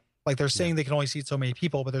illusion. Like they're saying they can only seat so many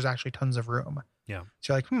people, but there's actually tons of room. Yeah.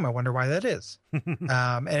 So you're like, I wonder why that is.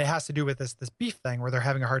 And it has to do with this beef thing where they're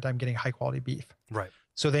having a hard time getting high quality beef. Right.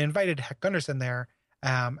 So they invited Heck Gunderson there,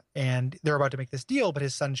 and they're about to make this deal, but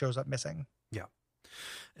his son shows up missing. Yeah.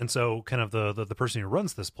 And so kind of the person who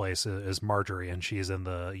runs this place is Marjorie, and she's in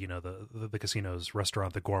the casino's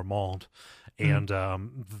restaurant, the Gourmand. And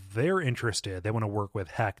they're interested. They want to work with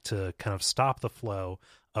Heck to kind of stop the flow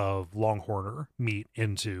of Longhorner meat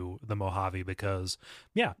into the Mojave because,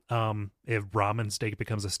 if ramen steak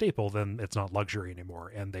becomes a staple, then it's not luxury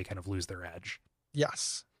anymore, and they kind of lose their edge.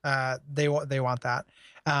 Yes. They want that.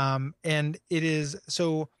 And it is,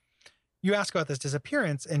 so you ask about this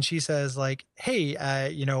disappearance and she says like, hey,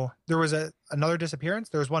 there was another disappearance.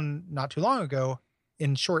 There was one not too long ago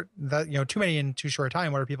in short that, too many in too short a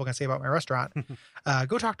time. What are people going to say about my restaurant?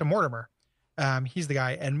 Go talk to Mortimer. He's the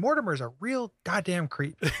guy, and Mortimer's a real goddamn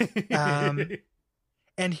creep.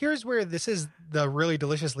 And here's where this is the really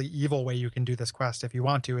deliciously evil way you can do this quest. If you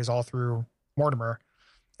want to, is all through Mortimer.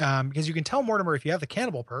 Because you can tell Mortimer, if you have the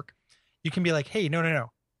cannibal perk, you can be like, hey,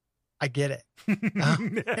 no, I get it.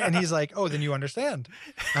 And he's like, oh, then you understand.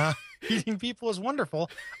 Eating people is wonderful.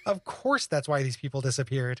 Of course, that's why these people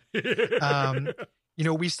disappeared.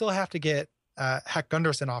 We still have to get Hek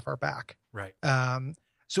Gunderson off our back. Right.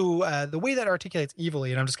 So the way that articulates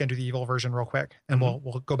evilly, and I'm just going to do the evil version real quick, and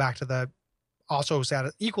we'll go back to the also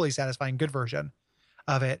equally satisfying good version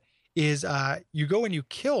of it, is you go and you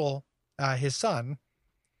kill his son.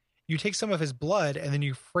 You take some of his blood and then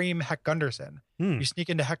you frame Hek Gunderson. You sneak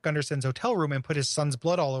into Hek Gunderson's hotel room and put his son's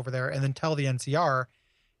blood all over there, and then tell the NCR,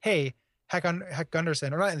 hey, Hek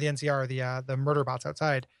Gunderson, or not the NCR, the murder bots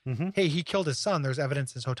outside, hey, he killed his son. There's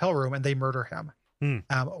evidence in his hotel room, and they murder him.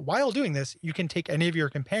 While doing this, you can take any of your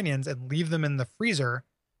companions and leave them in the freezer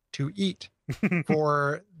to eat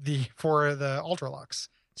for the Ultralux.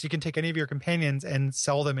 So you can take any of your companions and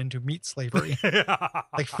sell them into meat slavery,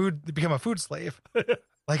 like food, become a food slave.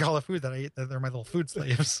 Like all the food that I eat, they're my little food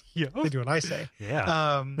slaves. Yeah. They do what I say.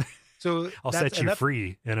 Yeah. So I'll set you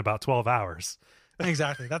free in about 12 hours.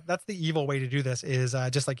 Exactly. That's the evil way to do this, is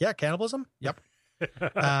just like, cannibalism. Yep.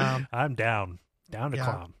 I'm down to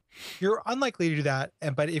clown. You're unlikely to do that.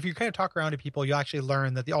 But if you kind of talk around to people, you'll actually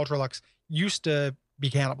learn that the Ultralux used to be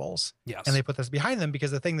cannibals. Yes. And they put this behind them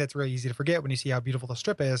because the thing that's really easy to forget when you see how beautiful the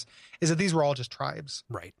strip is that these were all just tribes.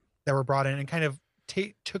 Right. That were brought in and kind of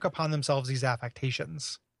took upon themselves these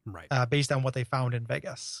affectations. Right. Based on what they found in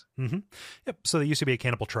Vegas. Yep. So they used to be a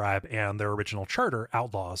cannibal tribe, and their original charter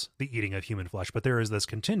outlaws the eating of human flesh. But there is this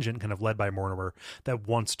contingent kind of led by Mortimer that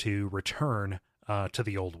wants to return to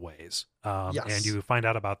the old ways. And you find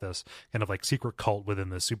out about this kind of like secret cult within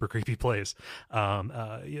this super creepy place.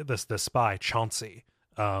 This spy, Chauncey,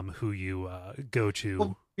 who you go to.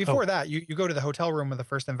 Well, before that, you go to the hotel room with the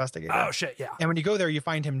first investigator. Oh, shit, yeah. And when you go there, you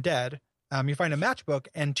find him dead. You find a matchbook,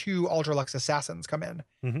 and 2 Ultralux assassins come in.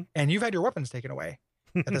 And you've had your weapons taken away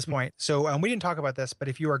at this point. So we didn't talk about this, but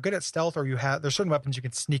if you are good at stealth, or there's certain weapons you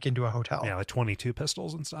can sneak into a hotel. Yeah, like 22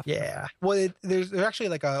 pistols and stuff. Yeah. Well, there's actually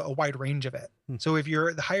like a wide range of it. So if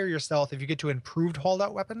the higher your stealth, if you get to improved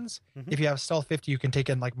holdout weapons, if you have stealth 50, you can take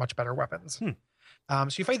in like much better weapons. So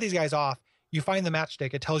you fight these guys off. You find the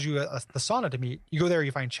matchstick. It tells you the sauna to meet. You go there,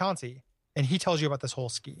 you find Chauncey, and he tells you about this whole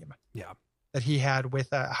scheme. Yeah. That he had with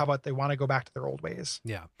how about they want to go back to their old ways.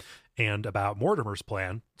 Yeah. And about Mortimer's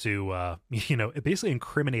plan to, basically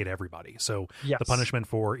incriminate everybody. So the punishment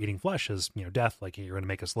for eating flesh is, death, like you're going to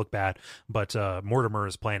make us look bad. But Mortimer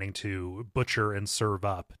is planning to butcher and serve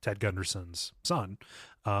up Ted Gunderson's son,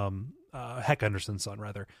 Hek Gunderson's son,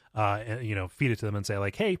 rather, and, feed it to them and say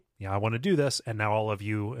like, hey, I want to do this. And now all of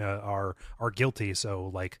you are guilty.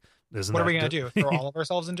 So like, what are we going to do? Throw all of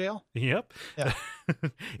ourselves in jail? Yep. Yeah.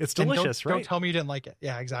 It's delicious, right? Don't tell me you didn't like it.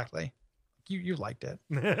 Yeah, exactly. You liked it.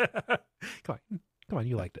 Come on.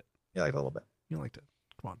 You liked it. You liked it a little bit. You liked it.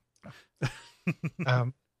 Come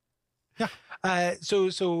on. Yeah.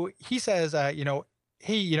 So he says,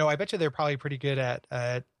 hey, I bet you they're probably pretty good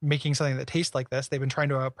at making something that tastes like this. They've been trying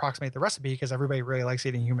to approximate the recipe because everybody really likes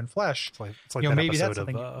eating human flesh. It's like that maybe that's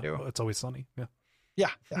something you can do. It's Always Sunny. Yeah.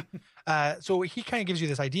 Yeah. So he kind of gives you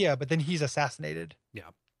this idea, but then he's assassinated. Yeah.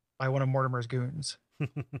 By one of Mortimer's goons.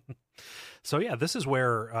 So yeah, this is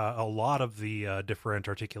where a lot of the different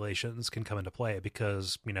articulations can come into play,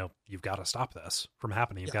 because you've got to stop this from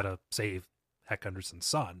happening. You've got to save Hek Gunderson's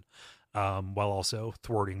son, while also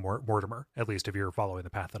thwarting Mortimer. At least if you're following the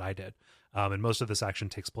path that I did. And most of this action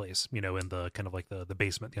takes place, in the kind of like the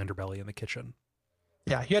basement, the underbelly, and the kitchen.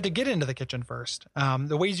 Yeah, you had to get into the kitchen first.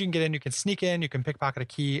 The ways you can get in, you can sneak in, you can pickpocket a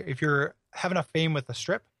key. If you have enough fame with the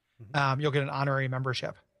strip, you'll get an honorary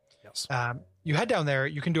membership. Yes. You head down there,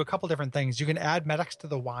 you can do a couple different things. You can add medics to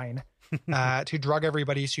the wine to drug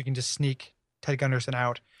everybody so you can just sneak Ted Gunderson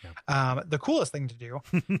out. Yeah. The coolest thing to do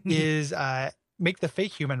is make the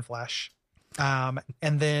fake human flesh and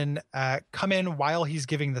then come in while he's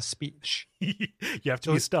giving the speech. You have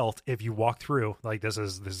to be stealth. If you walk through, like this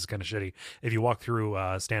is kind of shitty. If you walk through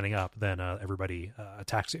standing up, then everybody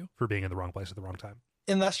attacks you for being in the wrong place at the wrong time.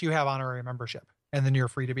 Unless you have honorary membership, and then you're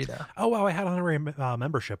free to be there. Oh, wow, I had honorary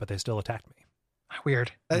membership, but they still attacked me.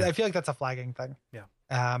 Weird. Yeah. I feel like that's a flagging thing.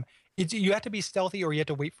 Yeah. You have to be stealthy, or you have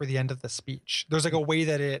to wait for the end of the speech. There's like a way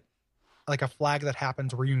that like a flag that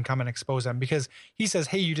happens where you can come and expose him, because he says,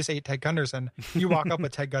 hey, you just ate Ted Gunderson. You walk up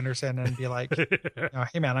with Ted Gunderson and be like,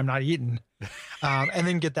 hey man, I'm not eating. And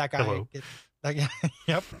then get that guy. Hello.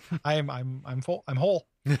 Yep. I'm full. I'm whole.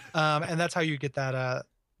 And that's how you get that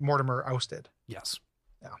Mortimer ousted. Yes.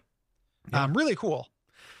 Yeah. Really cool.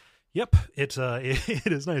 Yep, it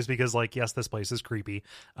is nice because, like, yes, this place is creepy.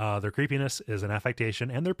 Their creepiness is an affectation,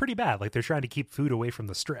 and they're pretty bad. Like, they're trying to keep food away from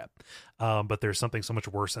the strip, but there's something so much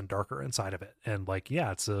worse and darker inside of it. And, like,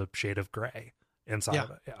 yeah, it's a shade of gray inside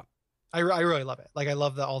of it. Yeah, I really love it. Like, I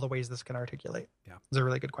love all the ways this can articulate. Yeah, it's a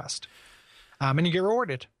really good quest, and you get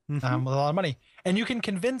rewarded with a lot of money, and you can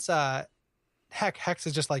convince. Hex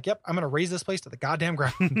is just like, yep, I'm going to raise this place to the goddamn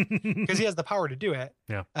ground because he has the power to do it.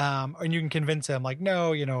 Yeah. And you can convince him, like,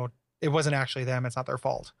 no, it wasn't actually them. It's not their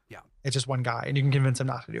fault. Yeah. It's just one guy, and you can convince him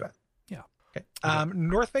not to do it. Yeah. Okay.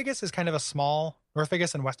 North Vegas is kind of North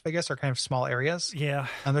Vegas and West Vegas are kind of small areas. Yeah.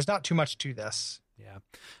 And there's not too much to this. Yeah.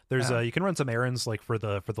 There's you can run some errands like for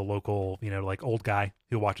the local, like old guy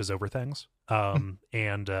who watches over things. And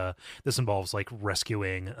this involves like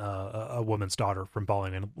rescuing a woman's daughter from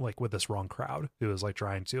falling in like with this wrong crowd who is like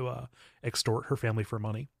trying to extort her family for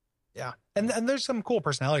money. Yeah. And there's some cool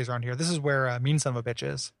personalities around here. This is where Mean Son of a Bitch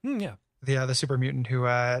is. Yeah. The super mutant who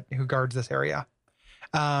guards this area.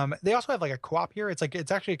 They also have like a co-op here.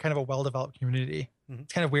 It's actually kind of a well-developed community.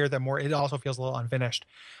 It's kind of weird that it also feels a little unfinished.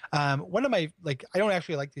 One of my, like, I don't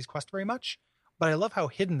actually like these quests very much, but I love how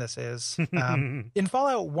hidden this is. In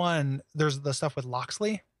Fallout 1, there's the stuff with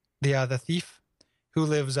Loxley, the thief who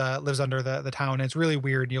lives under the town. It's really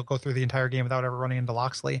weird. You'll go through the entire game without ever running into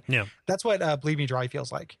Loxley. Yeah. That's what Bleed Me Dry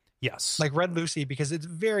feels like. Yes. Like Red Lucy, because it's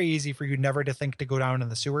very easy for you never to think to go down in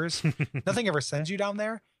the sewers. Nothing ever sends you down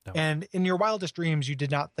there. No. And in your wildest dreams, you did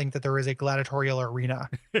not think that there is a gladiatorial arena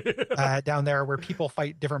down there where people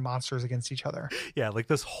fight different monsters against each other. Yeah, like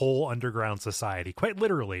this whole underground society, quite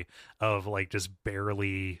literally, of like just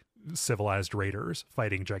barely civilized raiders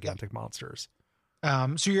fighting gigantic monsters.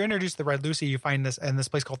 So you're introduced to Red Lucy. You find this in this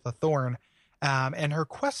place called the Thorn. And her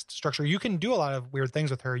quest structure, you can do a lot of weird things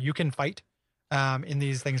with her. You can fight in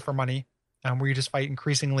these things for money. Where you just fight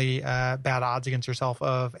increasingly bad odds against yourself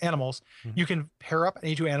of animals. You can pair up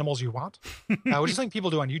any two animals you want, which is something people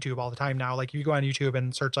do on YouTube all the time now. Like you go on YouTube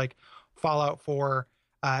and search like Fallout 4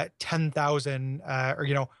 10,000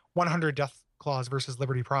 or 100 Death Claws versus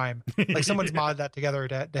Liberty Prime. Like someone's modded that together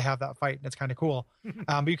to have that fight, and it's kind of cool.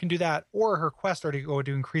 But you can do that, or her quests are to go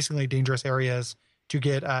to increasingly dangerous areas to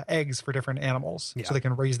get eggs for different animals, so they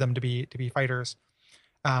can raise them to be fighters.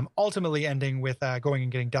 Ultimately ending with going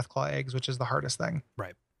and getting Deathclaw eggs, which is the hardest thing.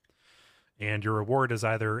 Right. And your reward is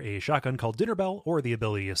either a shotgun called Dinner Bell or the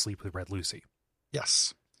ability to sleep with Red Lucy.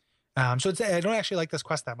 Yes. So I don't actually like this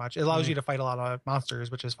quest that much. It allows you to fight a lot of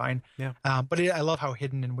monsters, which is fine. Yeah. But I love how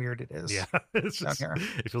hidden and weird it is. Yeah. It's just,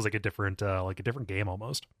 it feels like a different game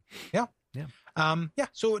almost. Yeah. Yeah.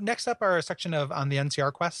 So next up are a section on the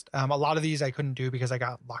NCR quest. A lot of these I couldn't do because I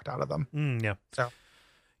got locked out of them. Yeah. So.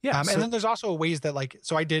 Yeah, and then there's also ways that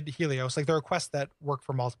so I did Helios. Like there are quests that work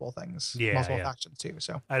for multiple things, multiple factions too.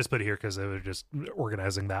 So I just put it here because it was just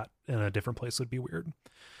organizing that in a different place would be weird.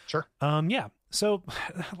 Sure. Yeah. So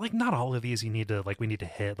like not all of these we need to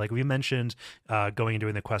hit. Like we mentioned, going and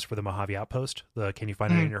doing the quest for the Mojave Outpost, the Can You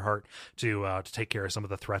Find It in Your Heart, to take care of some of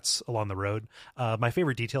the threats along the road. My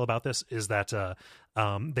favorite detail about this is that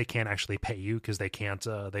they can't actually pay you because they can't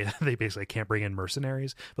they basically can't bring in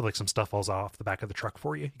mercenaries, but like some stuff falls off the back of the truck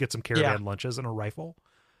for you. You get some caravan lunches and a rifle.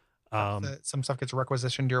 Some stuff gets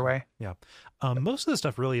requisitioned your way. Yeah. Most of the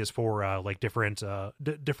stuff really is for like different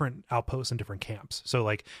outposts and different camps. So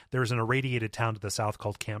like there's an irradiated town to the south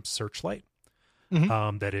called Camp Searchlight.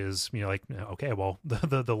 That is, okay, well,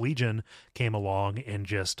 the Legion came along and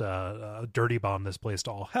just dirty bombed this place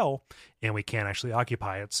to all hell, and we can't actually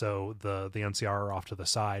occupy it. So the NCR are off to the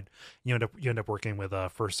side. You end up working with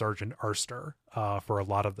First Sergeant Arster for a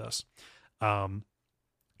lot of this.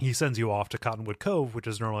 He sends you off to Cottonwood Cove, which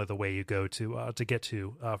is normally the way you go to get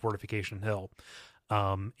to Fortification Hill,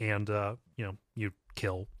 and you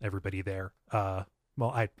kill everybody there.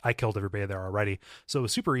 Well, I killed everybody there already, so it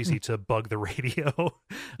was super easy to bug the radio.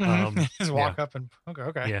 Just walk up and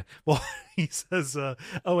okay. Yeah. Well, he says,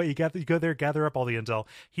 "Oh wait, you go there, gather up all the intel."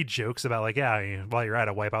 He jokes about like, "Yeah, while you're at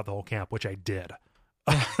it, wipe out the whole camp," which I did.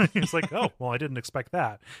 It's like, oh, well, I didn't expect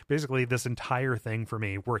that. Basically, this entire thing for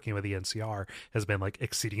me working with the NCR has been like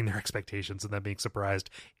exceeding their expectations and then being surprised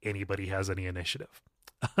anybody has any initiative.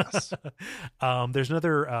 Yes. There's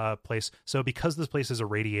another place. So because this place is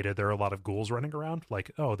irradiated, there are a lot of ghouls running around.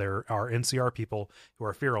 Like, oh, there are NCR people who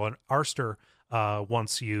are feral, and Arster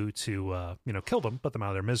wants you to kill them, put them out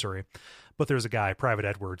of their misery. But there's a guy, Private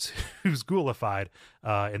Edwards, who's ghoulified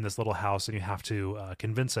in this little house, and you have to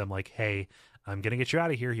convince him, like, hey, I'm going to get you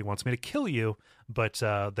out of here. He wants me to kill you, but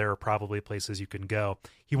there are probably places you can go.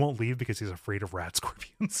 He won't leave because he's afraid of rat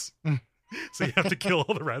scorpions. So you have to kill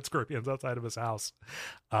all the rat scorpions outside of his house.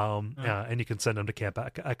 And you can send them to Camp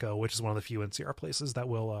Echo, which is one of the few NCR places that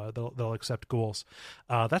will they'll accept ghouls.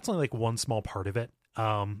 That's only like one small part of it.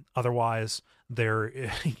 Otherwise, there,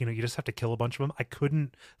 you just have to kill a bunch of them. I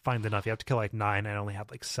couldn't find enough. You have to kill like 9. I only had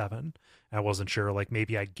like 7. I wasn't sure. Like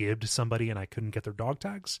maybe I gibbed somebody and I couldn't get their dog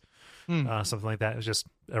tags, something like that. It was just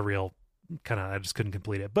a real I just couldn't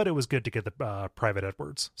complete it. But it was good to get the Private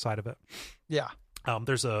Edwards side of it. Yeah.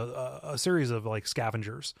 There's a series of like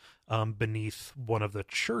scavengers beneath one of the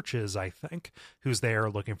churches, I think, who's there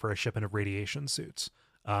looking for a shipment of radiation suits,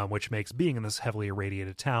 which makes being in this heavily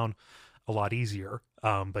irradiated town a lot easier.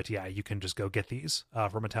 But yeah, you can just go get these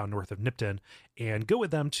from a town north of Nipton and go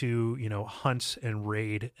with them to, hunt and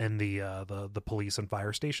raid in the police and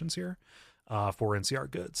fire stations here for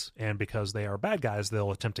NCR goods. And because they are bad guys,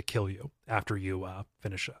 they'll attempt to kill you after you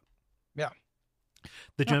finish it. Yeah.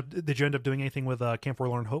 Did you end up doing anything with Camp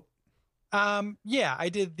Forlorn Hope? Yeah, I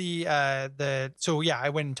did I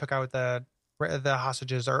went and took out the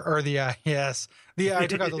hostages I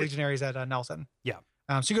took out the legionaries at Nelson. Yeah.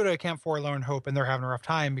 So you go to Camp Forlorn Hope and they're having a rough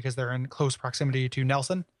time because they're in close proximity to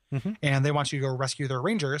Nelson, and they want you to go rescue their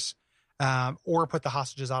rangers, or put the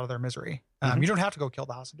hostages out of their misery. You don't have to go kill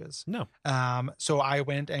the hostages. No. So I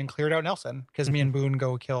went and cleared out Nelson because me and Boone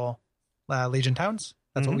go kill Legion towns.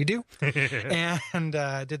 That's what we do. And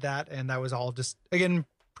did that. And that was all just, again,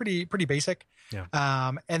 pretty basic.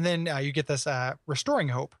 Yeah. And then you get this Restoring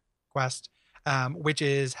Hope quest, which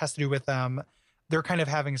has to do with they're kind of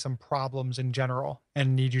having some problems in general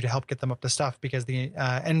and need you to help get them up to stuff because the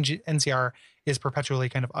NCR is perpetually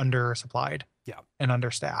kind of undersupplied and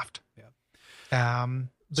understaffed. Yeah.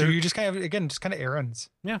 So you just kind of errands.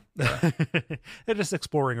 Yeah. They're just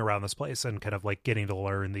exploring around this place and kind of like getting to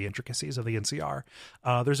learn the intricacies of the NCR.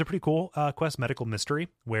 There's a pretty cool quest, Medical Mystery,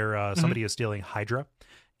 where somebody is stealing Hydra.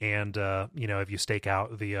 And, if you stake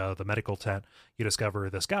out the medical tent, you discover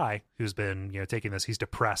this guy who's been, taking this. He's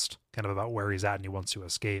depressed kind of about where he's at and he wants to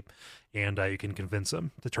escape. And you can convince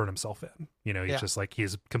him to turn himself in. He's just like,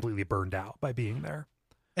 he's completely burned out by being there.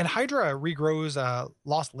 And Hydra regrows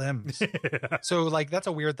lost limbs. So like, that's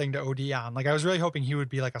a weird thing to OD on. Like I was really hoping he would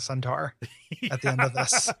be like a centaur at the end of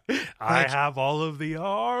this. I have all of the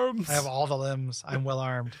arms. I have all the limbs. I'm well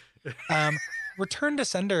armed. Return to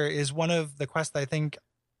Sender is one of the quests that I think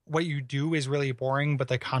what you do is really boring, but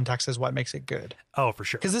the context is what makes it good. Oh, for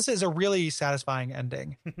sure. Because this is a really satisfying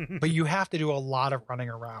ending, but you have to do a lot of running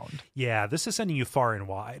around. Yeah, this is sending you far and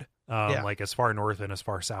wide. Like as far north and as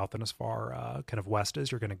far south and as far kind of west as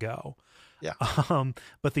you're going to go. Yeah.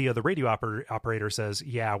 But the radio operator says,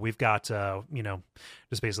 yeah, we've got,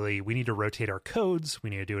 just basically we need to rotate our codes. We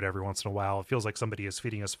need to do it every once in a while. It feels like somebody is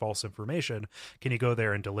feeding us false information. Can you go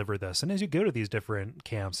there and deliver this? And as you go to these different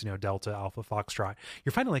camps, Delta, Alpha, Foxtrot,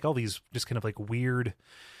 you're finding like all these just kind of like weird,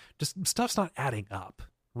 just stuff's not adding up.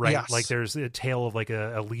 Right. Yes. Like there's a tale of like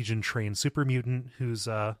a Legion trained super mutant who's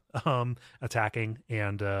attacking,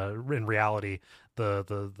 and in reality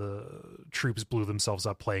the troops blew themselves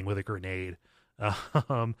up playing with a grenade.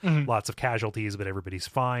 Lots of casualties, but everybody's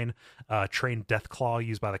fine. Trained Deathclaw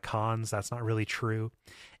used by the Khans, that's not really true.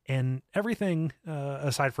 And everything,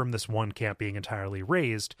 aside from this one camp being entirely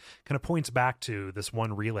razed, kind of points back to this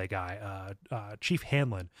one relay guy, Chief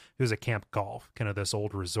Hanlon, who's at Camp Golf, kind of this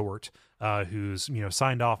old resort, who's,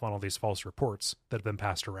 signed off on all these false reports that have been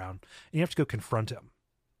passed around. And you have to go confront him.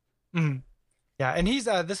 Mm-hmm. Yeah, and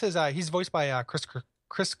he's voiced by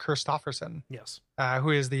Chris Christopherson. Yes. Who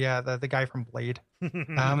is the guy from Blade,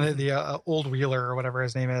 the old Wheeler or whatever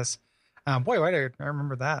his name is. Boy, why did I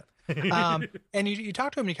remember that? And you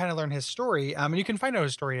talk to him and you kind of learn his story. And you can find out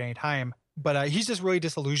his story at any time, but he's just really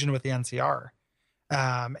disillusioned with the NCR.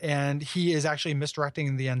 And he is actually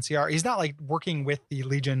misdirecting the NCR. He's not like working with the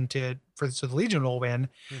Legion so the Legion will win.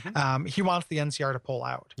 Mm-hmm. He wants the NCR to pull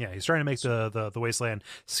out. Yeah, he's trying to make the wasteland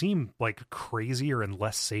seem like crazier and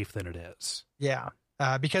less safe than it is. Yeah,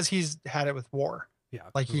 because he's had it with war. Yeah,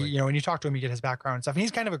 like when you talk to him, you get his background and stuff. And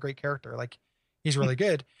he's kind of a great character. Like he's really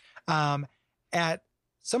good. At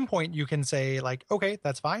some point, you can say like, okay,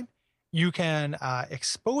 that's fine. You can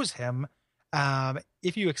expose him.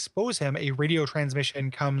 If you expose him, a radio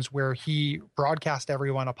transmission comes where he broadcasts to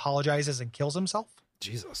everyone, apologizes, and kills himself.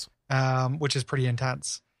 Jesus. Which is pretty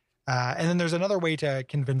intense. And then there's another way to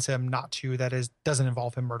convince him not to, doesn't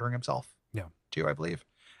involve him murdering himself. Yeah. Too, I believe.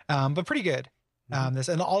 But pretty good. This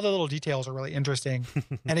and all the little details are really interesting.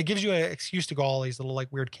 And it gives you an excuse to go all these little like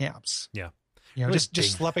weird camps. Yeah. Really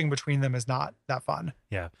just slipping between them is not that fun.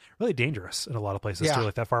 Yeah. Really dangerous in a lot of places too.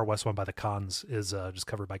 Like that far west one by the Khans is just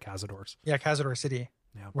covered by Cazadors. Yeah, Cazador City.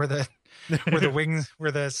 where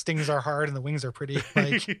the stings are hard and the wings are pretty.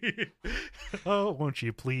 Like, oh, won't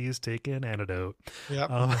you please take an antidote? Yep.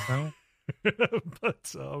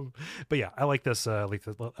 But yeah, I like this. A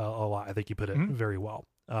lot. I think you put it very well.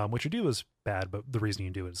 What you do is bad, but the reason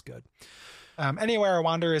you do it is good. Anywhere I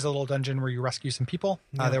Wander is a little dungeon where you rescue some people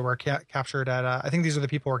that were captured at. I think these are the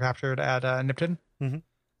people who were captured at Nipton.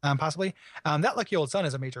 Possibly. That Lucky Old Sun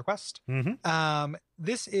is a major quest.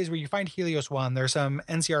 This is where you find Helios 1. There's some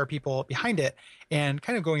NCR people behind it, and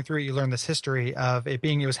kind of going through it, you learn this history of it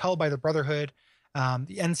was held by the Brotherhood.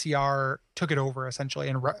 The NCR took it over essentially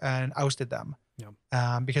and ousted them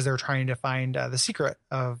because they were trying to find the secret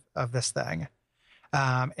of this thing.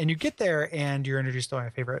 And you get there and you're introduced to my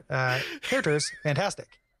favorite characters, Fantastic.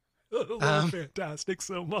 I love Fantastic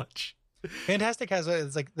so much. Fantastic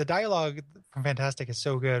it's like the dialogue from Fantastic is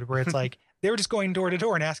so good where it's like they were just going door to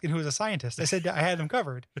door and asking who was a scientist. I said I had them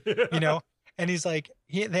covered, and he's like,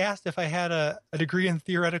 they asked if I had a degree in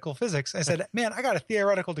theoretical physics. I said, man, I got a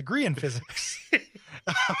theoretical degree in physics.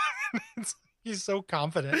 He's so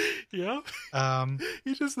confident. Yeah.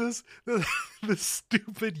 He's just this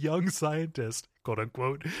stupid young scientist, quote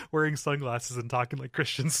unquote, wearing sunglasses and talking like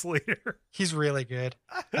Christian Slater. He's really good.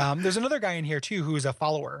 There's another guy in here too who's a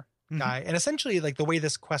follower guy, and essentially like the way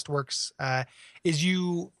this quest works is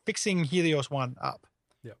you fixing Helios 1 up,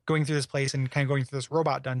 going through this place and kind of going through this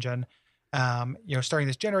robot dungeon, starting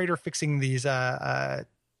this generator, fixing these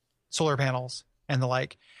solar panels and the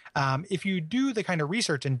like. If you do the kind of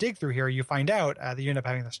research and dig through here, you find out that you end up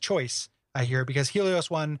having this choice here because Helios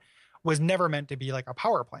 1 was never meant to be like a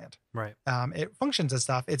power plant. Right. It functions as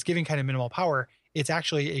stuff. It's giving kind of minimal power. It's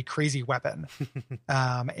actually a crazy weapon.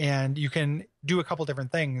 And you can do a couple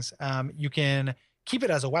different things. You can keep it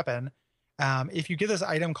as a weapon. If you get this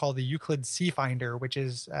item called the Euclid Sea Finder, which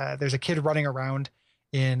is there's a kid running around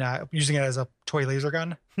in using it as a toy laser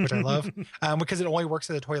gun, which I love, because it only works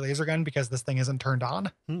as a toy laser gun because this thing isn't turned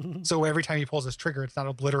on. So every time he pulls this trigger, it's not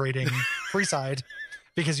obliterating Freeside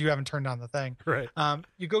because you haven't turned on the thing. Right.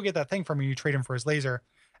 You go get that thing from him, you trade him for his laser.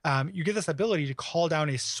 You get this ability to call down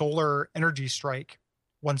a solar energy strike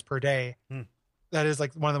once per day. That is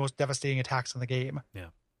like one of the most devastating attacks in the game.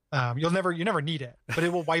 Yeah. You never need it, but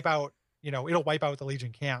it will wipe out, it'll wipe out the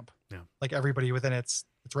Legion camp. Yeah. Like everybody within its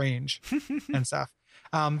range and stuff.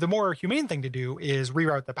 The more humane thing to do is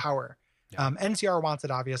reroute the power. NCR wants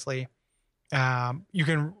it, obviously. You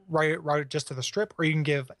can route it just to the strip, or you can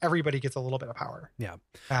give everybody gets a little bit of power. Yeah.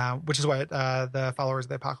 Which is what the followers of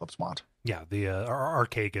the Apocalypse want. Yeah. The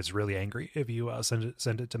Arcade gets really angry if you send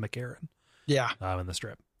it to McCarran. Yeah. In the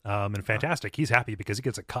strip. And Fantastic, he's happy because he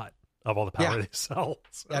gets a cut of all the power they sell.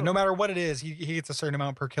 So. Yeah. No matter what it is, he gets a certain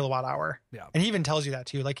amount per kilowatt hour. Yeah. And he even tells you that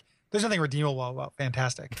too. Like, there's nothing redeemable about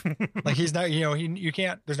Fantastic. Like, he's not, you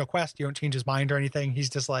can't, there's no quest. You don't change his mind or anything. He's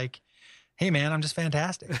just like, hey man, I'm just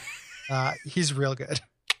fantastic. He's real good.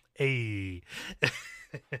 Hey.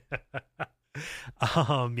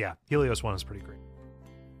 Yeah. Helios 1 is pretty great.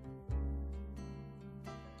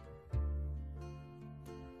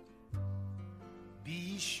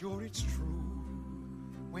 Be sure it's true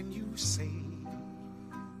when you say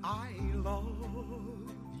I love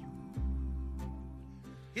you.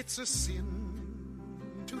 It's a sin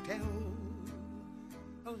to tell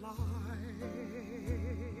a lie.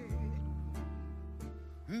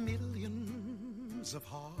 Millions of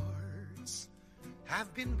hearts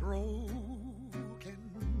have been broken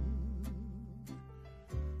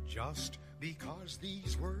just because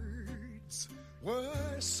these words were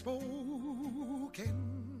spoken.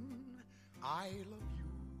 I love you.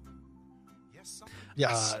 Yes.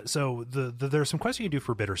 Yes. So there's some quests you can do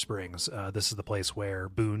for Bitter Springs. This is the place where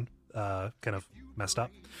Boone kind of messed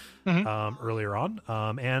up earlier on,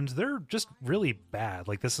 and they're just really bad.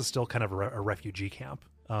 Like, this is still kind of a refugee camp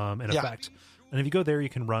in effect. And if you go there, you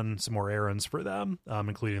can run some more errands for them,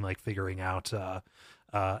 including like figuring out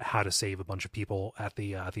how to save a bunch of people at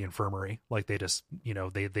the infirmary. Like, they just,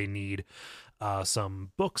 they need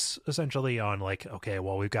some books essentially on like, okay,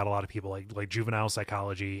 well, we've got a lot of people like juvenile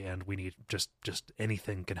psychology, and we need just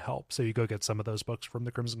anything can help. So you go get some of those books from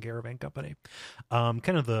the Crimson Caravan Company. Kind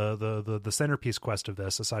of the centerpiece quest of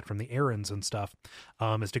this, aside from the errands and stuff,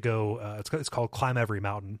 is to go. It's called Climb Every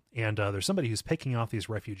Mountain, and there's somebody who's picking off these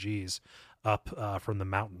refugees up from the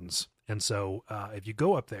mountains. And so if you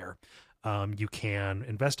go up there, you can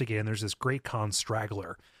investigate, and there's this Great Khan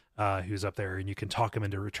straggler who's up there, and you can talk him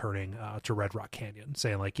into returning to Red Rock Canyon,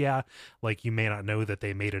 saying like, yeah, like, you may not know that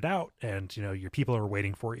they made it out, and your people are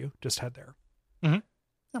waiting for you. Just head there.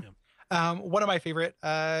 One of my favorite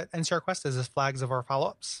NCR quests is Flags of Our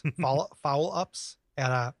Foul-Ups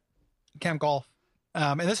at Camp Golf.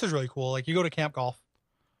 And this is really cool. Like, you go to Camp Golf,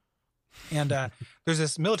 And there's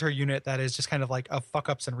this military unit that is just kind of like a fuck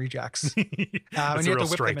ups and rejects. And It's you a have real to whip them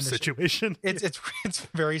Stripes into situation. It's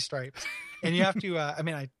very Stripes. And you have to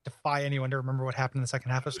I defy anyone to remember what happened in the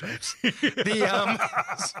second half of Stripes.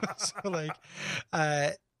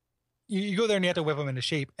 You go there and you have to whip them into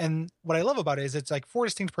shape. And what I love about it is it's like 4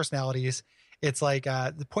 distinct personalities. It's like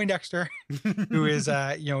the Poindexter, who is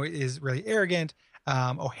is really arrogant.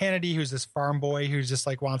 O'Hanity, who's this farm boy who just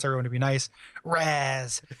like wants everyone to be nice.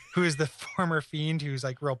 Raz, who is the former fiend who's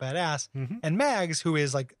like real badass. And Mags, who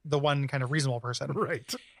is like the one kind of reasonable person.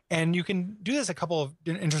 Right. And you can do this a couple of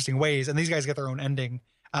interesting ways. And these guys get their own ending.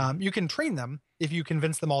 You can train them if you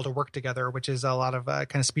convince them all to work together, which is a lot of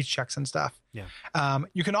kind of speech checks and stuff. Yeah.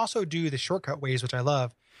 You can also do the shortcut ways, which I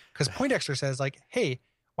love, because Poindexter says like, hey,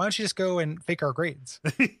 why don't you just go and fake our grades?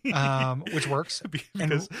 Which works.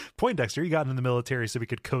 Because Poindexter, he got in the military so we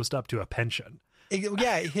could coast up to a pension.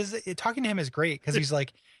 Yeah, talking to him is great because he's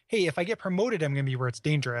like, hey, if I get promoted, I'm going to be where it's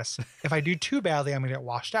dangerous. If I do too badly, I'm going to get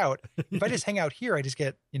washed out. If I just hang out here, I just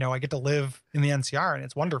get, I get to live in the NCR and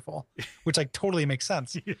it's wonderful, which like totally makes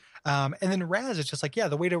sense. And then Raz is just like, yeah,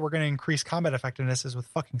 the way that we're going to increase combat effectiveness is with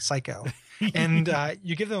fucking Psycho. And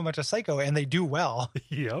you give them a bunch of Psycho and they do well.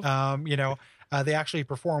 Yep. They actually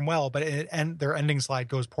perform well, but their ending slide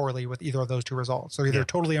goes poorly with either of those two results. So either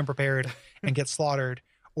totally unprepared and get slaughtered,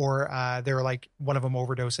 or they're like one of them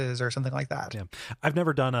overdoses or something like that. Yeah, I've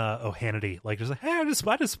never done a O'Hanity like just like, hey, I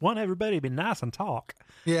just want everybody to be nice and talk.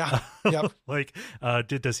 Yeah, yep. Like,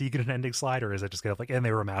 does he get an ending slide, or is it just kind of like, and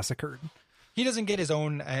they were massacred? He doesn't get his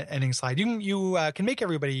own ending slide. You can make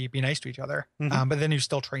everybody be nice to each other, but then you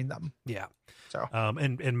still train them. Yeah. So,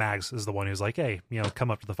 and Mags is the one who's like, hey, come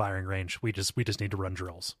up to the firing range. We just need to run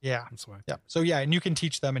drills. Yeah. That's why. Yeah. So yeah, and you can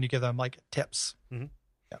teach them and you give them like tips.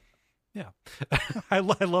 Yeah. I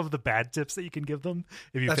love the bad tips that you can give them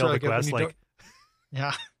if you That's fail really the quest. Like,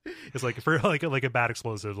 yeah, it's like for like a bad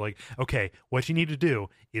explosive. Like, okay, what you need to do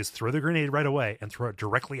is throw the grenade right away and throw it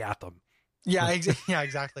directly at them. Yeah.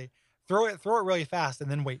 Exactly. Throw it really fast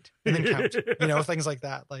and then wait and then count. Things like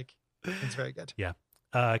that. Like, it's very good. Yeah.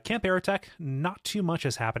 Camp Aerotech, not too much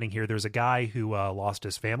is happening here. There's a guy who lost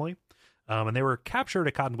his family, and they were captured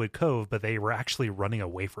at Cottonwood Cove, but they were actually running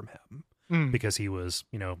away from him because he was,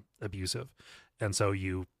 abusive. And so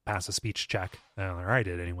you pass a speech check, or I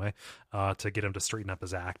did anyway, to get him to straighten up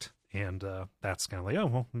his act. And that's kind of like,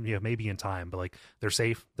 oh, well, maybe in time, but like they're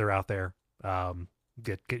safe, they're out there.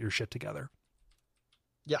 Get your shit together.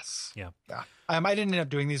 Yes. Yeah. I didn't end up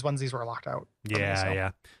doing these ones. These were locked out.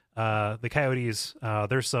 Yeah. The Coyotes,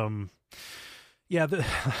 there's some, like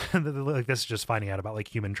this is just finding out about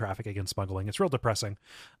like human trafficking and smuggling. It's real depressing,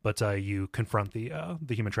 but you confront the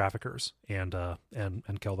human traffickers and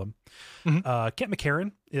kill them. Camp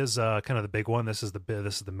McCarran is kind of the big one. This is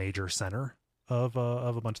the major center of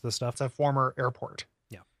a bunch of this stuff. It's a former airport.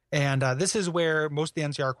 Yeah, and this is where most of the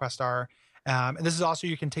NCR quests are. And this is also,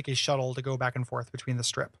 you can take a shuttle to go back and forth between the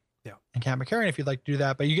Strip and Camp McCarran if you'd like to do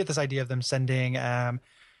that. But you get this idea of them sending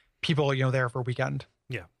people, there for weekend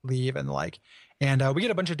leave and the like. And we get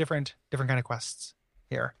a bunch of different kind of quests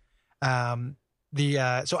here. So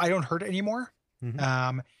I Don't Hurt Anymore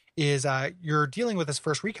is you're dealing with this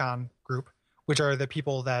first recon group, which are the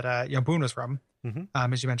people that Boone was from,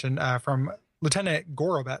 as you mentioned, from Lieutenant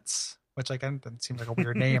Gorobets, which like that seems like a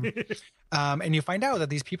weird name. And you find out that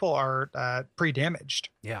these people are pretty damaged.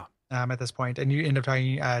 Yeah. At this point, and you end up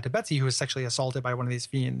talking to Betsy, who was sexually assaulted by one of these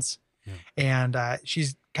fiends. Yeah. And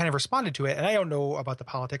she's kind of responded to it. And I don't know about the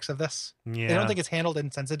politics of this. Yeah. I don't think it's handled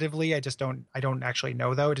insensitively. I don't actually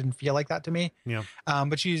know, though. It didn't feel like that to me. Yeah.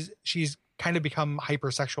 But she's kind of become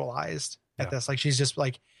hypersexualized at this. Like she's just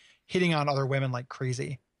like hitting on other women like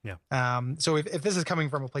crazy. Yeah. So if this is coming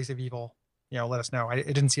from a place of evil, let us know. It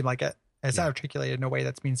didn't seem like it. It's not articulated in a way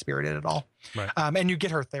that's mean-spirited at all. Right. And you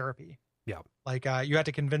get her therapy. Yeah. Like you had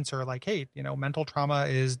to convince her like, hey, mental trauma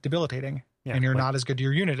is debilitating. Yeah, and you're not as good to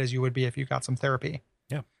your unit as you would be if you got some therapy.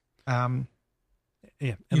 Yeah. And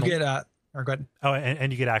you get or go ahead. Oh,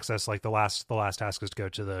 and you get access. Like the last task is to go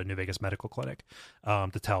to the New Vegas Medical Clinic,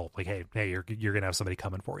 to tell like, hey, you're gonna have somebody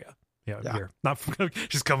coming for you. You're not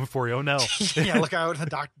she's coming for you. Oh no. Yeah, look out!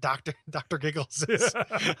 Dr. Giggles is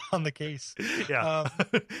on the case. Yeah.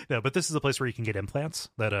 No, but this is a place where you can get implants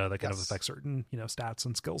that kind of affect certain stats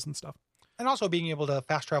and skills and stuff. And also being able to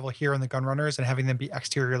fast travel here in the Gunrunners and having them be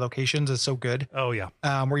exterior locations is so good. Oh, yeah.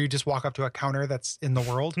 Where you just walk up to a counter that's in the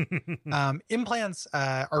world. Implants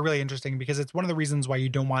are really interesting because it's one of the reasons why you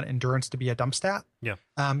don't want endurance to be a dump stat. Yeah.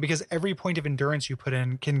 Because every point of endurance you put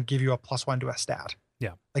in can give you a +1 to a stat.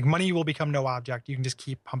 Yeah. Like money will become no object. You can just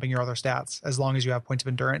keep pumping your other stats as long as you have points of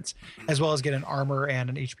endurance, as well as get an armor and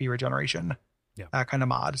an HP regeneration. kind of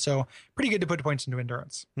mod. So pretty good to put points into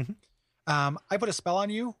endurance. I Put a Spell on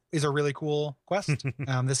You is a really cool quest.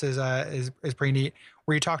 This is pretty neat,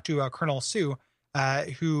 where you talk to Colonel Sue,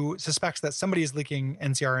 who suspects that somebody is leaking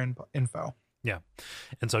NCR info. Yeah.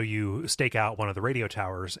 And so you stake out one of the radio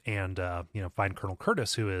towers and, find Colonel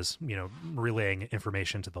Curtis, who is, relaying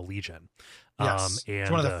information to the Legion. Yes. And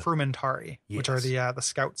it's one of the Frumentari, which are yes. the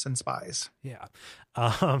scouts and spies. Yeah.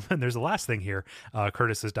 And there's the last thing here.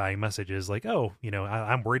 Curtis's dying message is like,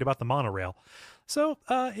 I'm worried about the monorail. So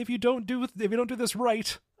if you don't do this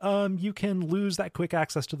right, you can lose that quick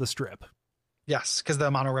access to the strip. Yes, because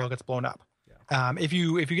the monorail gets blown up. Yeah. If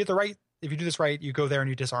you do this right, you go there and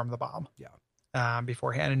you disarm the bomb. Yeah.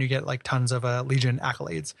 Beforehand, and you get like tons of Legion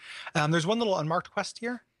accolades. There's one little unmarked quest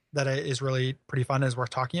here that is really pretty fun, is worth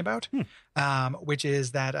talking about, which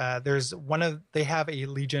is that they have a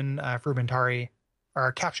Legion Frumentari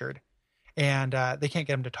are captured, and they can't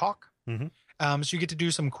get them to talk. So you get to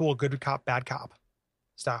do some cool good cop, bad cop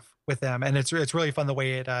stuff with them, and it's really fun the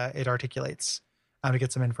way it articulates to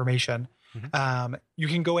get some information. You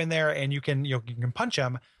can go in there and you can punch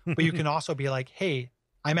them, but you can also be like, hey,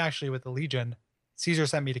 I'm actually with the Legion. Caesar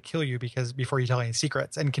sent me to kill you before you tell any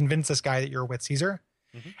secrets, and convince this guy that you're with Caesar.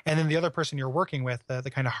 And then the other person you're working with,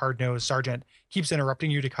 the kind of hard-nosed sergeant, keeps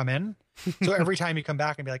interrupting you to come in. So every time you come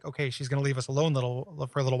back and be like, okay, she's going to leave us alone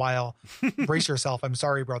for a little while. Brace yourself. I'm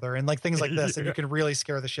sorry, brother. And like things like this. And you can really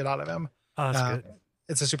scare the shit out of him. Oh, that's good.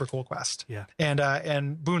 It's a super cool quest. Yeah.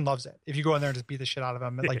 And Boone loves it. If you go in there and just beat the shit out of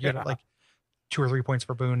him, you get like 2 or 3 points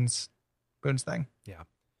for Boone's thing. Yeah.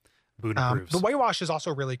 Boone approves. The whitewash is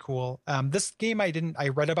also really cool. This game I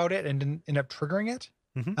read about it and didn't end up triggering it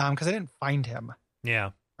because I didn't find him.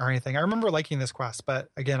 Yeah. Or anything. I remember liking this quest, but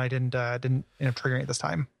again, I didn't end up triggering it this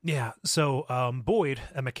time. Yeah. So Boyd,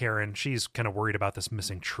 Emma Karen, she's kind of worried about this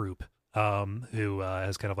missing troop. Who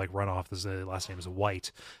has kind of like run off. His last name is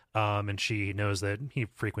White. And she knows that he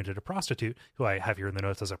frequented a prostitute, who I have here in the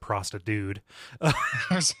notes as a prostitute. The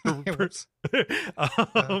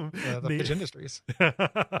Pitch Industries.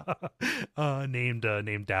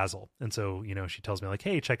 Named Dazzle. And so, she tells me like,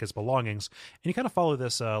 hey, check his belongings. And you kind of follow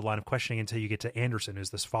this line of questioning until you get to Anderson, who's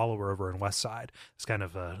this follower over in West Side. It's kind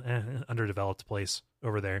of underdeveloped place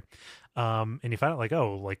over there. And you find out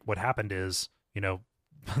like, what happened is,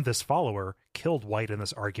 this follower killed White in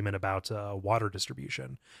this argument about water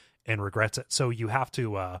distribution and regrets it. So you have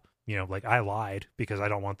to, I lied because I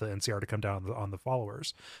don't want the NCR to come down on the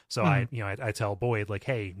followers. So I tell Boyd like,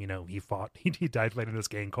 hey, he died fighting this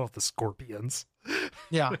gang called the Scorpions.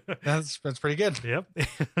 Yeah, that's pretty good.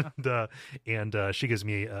 Yep. And she gives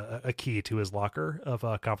me a key to his locker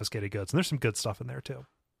of confiscated goods. And there's some good stuff in there too.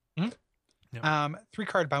 Yeah.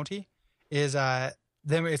 3-card bounty is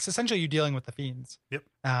then it's essentially you dealing with the fiends. Yep.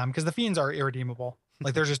 Because the fiends are irredeemable.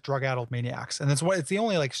 Like they're just drug-addled maniacs, and it's the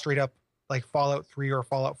only like straight up like Fallout 3 or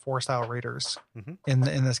Fallout 4 style raiders in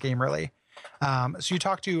this game, really. So you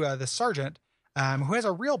talk to the sergeant, who has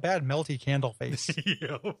a real bad melty candle face.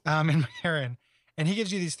 In McCarran, and he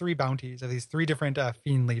gives you these 3 bounties of these 3 different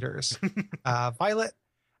fiend leaders: Violet,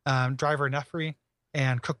 Driver Nefri,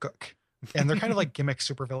 and Cook. And they're kind of like gimmick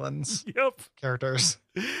supervillains characters.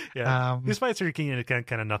 Yeah. These fights are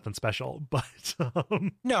kind of nothing special, but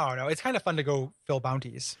no, it's kind of fun to go fill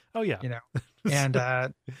bounties. Oh yeah. And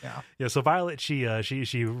yeah. So Violet, she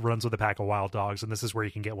runs with a pack of wild dogs, and this is where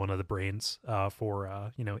you can get one of the brains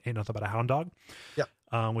for Ain't Nothing But a Hound Dog. Yep.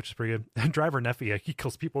 Which is pretty good. And Driver Neffy, he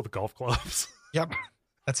kills people with golf clubs. Yep.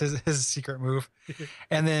 That's his secret move.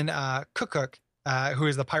 And then Cook, who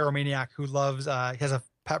is the pyromaniac who loves he has a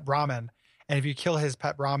pet Brahmin, and if you kill his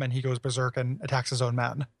pet Brahmin, he goes berserk and attacks his own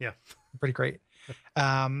men. Yeah. Pretty great.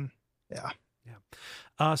 So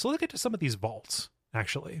let's get to some of these vaults,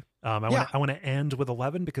 actually. I want to end with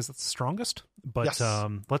 11 because it's the strongest, but yes.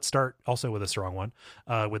 Let's start also with a strong one.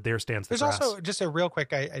 With There Stands the There's Grass. also just a real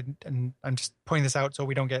quick, and I'm just pointing this out so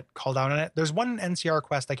we don't get called out on it. There's one NCR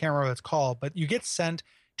quest, I can't remember what it's called, but you get sent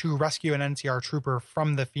to rescue an NCR trooper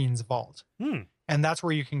from the Fiend's vault. And that's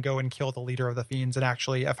where you can go and kill the leader of the Fiends and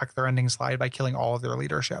actually affect their ending slide by killing all of their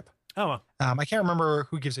leadership. Oh, I can't remember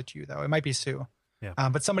who gives it to you, though. It might be Sue. Yeah.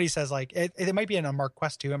 But somebody says, like, it might be an unmarked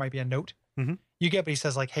quest, too. It might be a note. You get, but he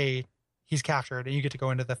says, like, hey, he's captured, and you get to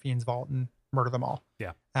go into the Fiend's vault and murder them all.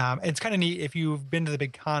 Yeah. It's kind of neat. If you've been to the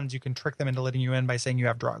big cons, you can trick them into letting you in by saying you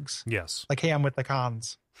have drugs. Yes. Like, hey, I'm with the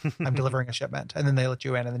cons. I'm delivering a shipment. And then they let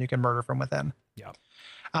you in, and then you can murder from within. Yeah.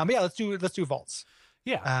 But yeah, let's do vaults.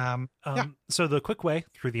 Yeah. So the quick way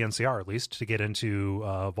through the NCR, at least, to get into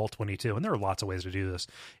Vault 22, and there are lots of ways to do this,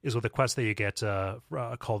 is with a quest that you get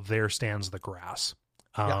called There Stands the Grass.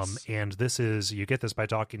 Yes. And you get this by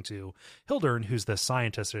talking to Hildern, who's the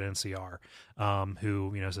scientist at NCR,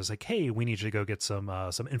 who, says like, hey, we need you to go get some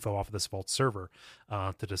info off of this vault server,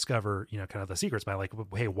 to discover, kind of the secrets by like,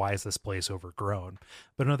 hey, why is this place overgrown?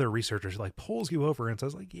 But another researcher like pulls you over and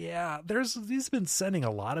says like, yeah, he's been sending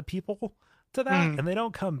a lot of people to that and they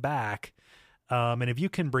don't come back. And if you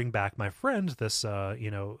can bring back my friend, this,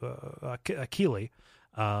 Keely,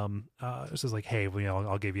 this is like, hey,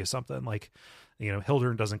 I'll give you something. Like,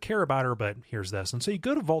 Hildern doesn't care about her, but here's this. And so you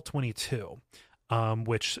go to Vault 22,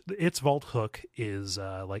 which its vault hook is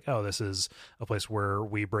like, oh, this is a place where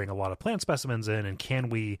we bring a lot of plant specimens in, and can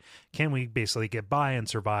we basically get by and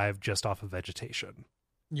survive just off of vegetation?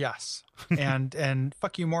 Yes. And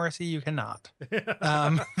fuck you, Morrissey, you cannot.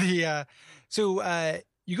 So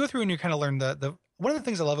you go through and you kind of learn the one of the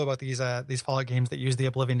things I love about these Fallout games that use the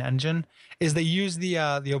Oblivion engine is they use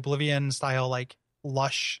the Oblivion style like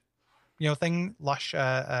lush assets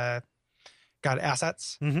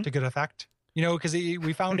to good effect, because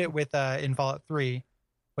we found it with in Fallout 3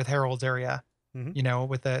 with Harold's area,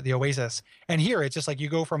 with the Oasis, and here it's just like you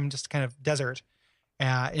go from just kind of desert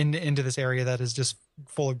into this area that is just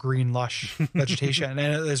full of green lush vegetation,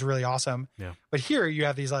 and it is really awesome. Yeah. But here you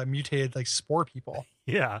have these mutated like spore people.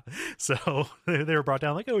 Yeah. So they were brought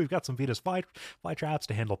down like, oh, we've got some Venus fly traps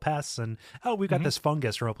to handle pests, and oh, we've got this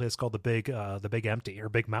fungus from a place called the Big Empty or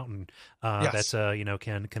Big Mountain that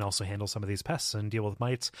can also handle some of these pests and deal with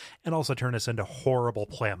mites and also turn us into horrible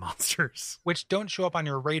plant monsters, which don't show up on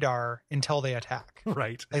your radar until they attack.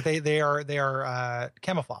 Right. Like they are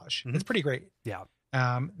camouflage. It's pretty great. Yeah.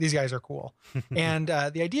 These guys are cool. And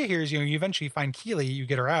the idea here is, you eventually find Keely, you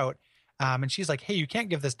get her out, and she's like, hey, you can't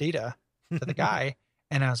give this data to the guy.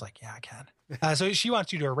 And I was like, yeah, I can. So she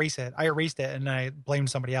wants you to erase it. I erased it and I blamed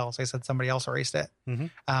somebody else. I said somebody else erased it.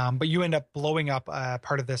 But you end up blowing up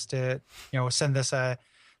part of this to, send this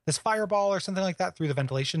fireball or something like that through the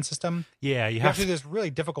ventilation system. Yeah, you have to do this really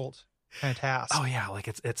difficult kind of task. Oh yeah, like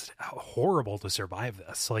it's horrible to survive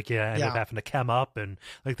this. Like, I end up having to chem up, and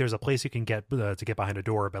like there's a place you can get to get behind a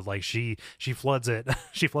door, but like she floods it.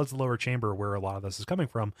 She floods the lower chamber where a lot of this is coming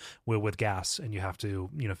from with gas, and you have to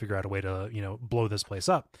figure out a way to blow this place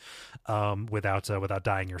up without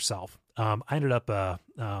dying yourself. I ended up I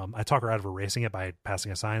talk her out of erasing it by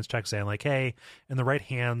passing a science check saying like, hey, in the right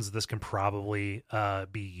hands this can probably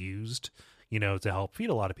be used to help feed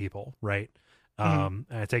a lot of people, right? And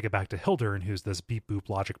I take it back to Hildern, who's this beep boop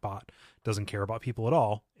logic bot, doesn't care about people at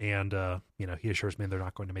all. And, he assures me they're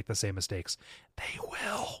not going to make the same mistakes. They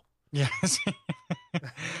will. Yes.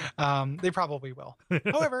 They probably will.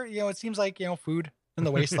 However, it seems like, food in the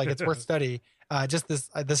waste, like it's worth study. Just this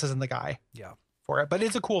isn't the guy for it, but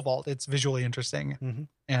it's a cool vault. It's visually interesting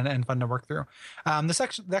and fun to work through.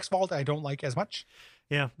 The next vault I don't like as much.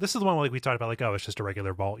 Yeah, this is the one like we talked about, like, oh, it's just a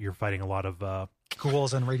regular vault. You're fighting a lot of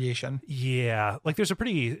ghouls and radiation. Yeah, like there's a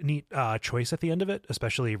pretty neat choice at the end of it,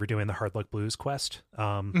 especially if you're doing the Hard Luck Blues quest.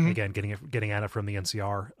 Again, getting at it from the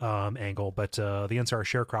NCR angle, but the NCR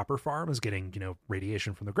sharecropper farm is getting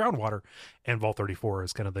radiation from the groundwater, and Vault 34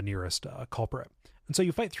 is kind of the nearest culprit. And so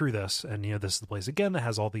you fight through this, and this is the place again that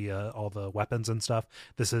has all the weapons and stuff.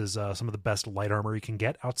 This is some of the best light armor you can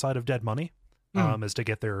get outside of Dead Money, is to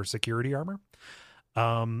get their security armor.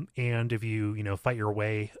 And if you fight your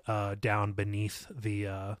way down beneath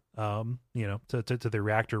the to the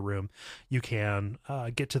reactor room, you can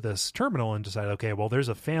get to this terminal and decide, okay, well, there's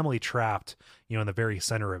a family trapped in the very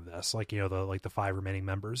center of this, like the 5 remaining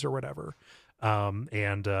members or whatever.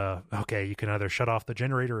 Okay, you can either shut off the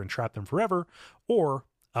generator and trap them forever, or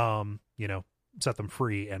set them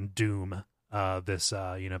free and doom this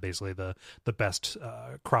basically the best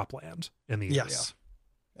cropland in the area.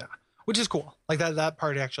 Yeah. Which is cool. Like that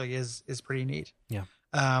part actually is pretty neat. Yeah.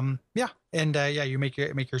 You make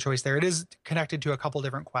your choice there. It is connected to a couple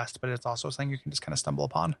different quests, but it's also something you can just kind of stumble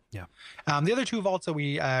upon. Yeah. The other 2 vaults that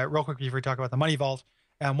we real quick before we talk about the money vault,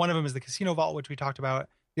 one of them is the casino vault, which we talked about.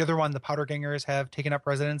 The other one, the powder gangers have taken up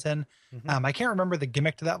residence in. I can't remember the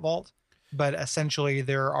gimmick to that vault, but essentially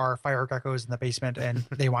there are fire geckos in the basement and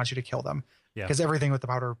they want you to kill them. Yeah, because everything with the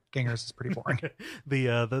powder gangers is pretty boring.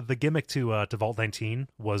 The gimmick to Vault 19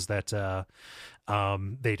 was that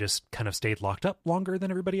they just kind of stayed locked up longer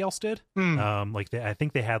than everybody else did. I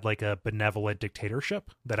think they had like a benevolent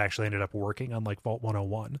dictatorship that actually ended up working on like Vault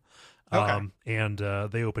 101. And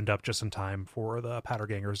they opened up just in time for the powder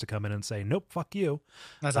gangers to come in and say, nope, fuck you.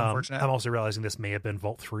 That's unfortunate. I'm also realizing this may have been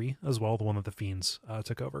Vault 3 as well, the one that the Fiends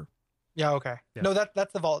took over. Yeah. Okay. Yeah. No,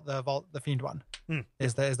 that's the Fiend one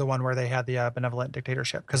is the one where they had the benevolent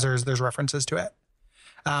dictatorship, because there's references to it.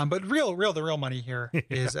 But the real money here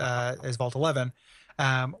is Vault 11,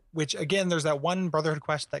 which again, there's that one Brotherhood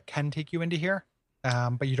quest that can take you into here,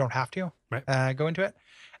 but you don't have to go into it.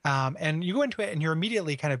 And you go into it and you're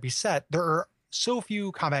immediately kind of beset. There are so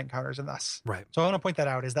few combat encounters in this. Right. So I want to point that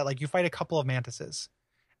out is that like you fight a couple of mantises.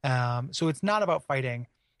 So it's not about fighting.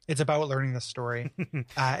 It's about learning the story.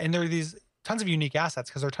 And there are these tons of unique assets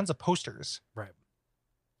because there are tons of posters. Right.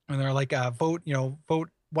 And they're like, vote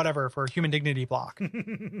whatever for human dignity block,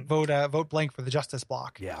 vote blank for the justice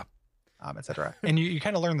block. Yeah. Etc. And you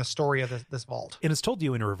kind of learn the story of this vault. And it's told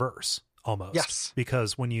you in reverse almost. Yes.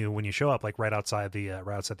 Because when you show up, like right outside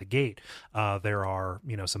the gate, there are,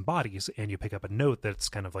 some bodies, and you pick up a note that's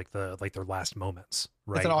kind of like their last moments.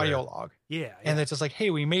 Right. It's an audio log. Yeah. And it's just like, hey,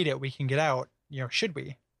 we made it. We can get out. Should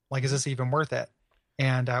we? Like, is this even worth it?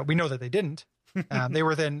 And we know that they didn't. They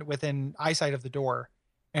were within eyesight of the door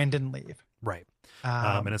and didn't leave. Right.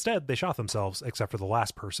 And instead they shot themselves, except for the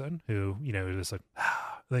last person who, just like,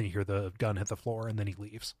 then you hear the gun hit the floor and then he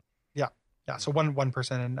leaves. Yeah. Yeah. So one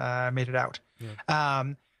person made it out. Yeah.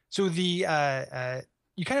 So you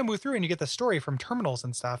kind of move through and you get the story from terminals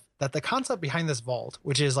and stuff that the concept behind this vault,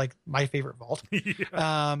 which is like my favorite vault,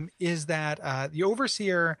 is that the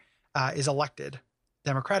overseer is elected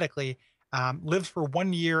democratically, lives for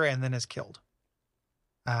 1 year and then is killed.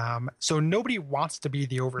 So nobody wants to be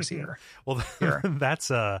the overseer. Well, that's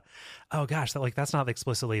that's not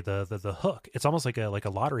explicitly the hook. It's almost like a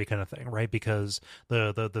lottery kind of thing, right? Because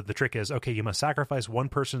the trick is, okay, you must sacrifice one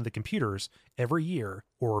person to the computers every year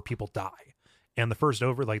or people die. And the first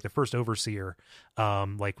overseer,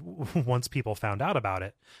 once people found out about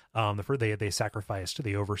it, they sacrificed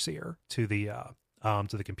the overseer to the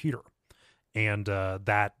computer. And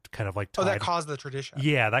that kind of like that caused the tradition.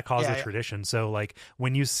 Yeah, that caused the tradition. So like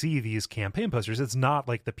when you see these campaign posters, it's not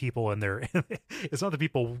like the people it's not the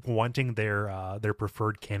people wanting their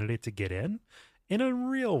preferred candidate to get in a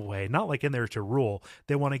real way, not like in there to rule.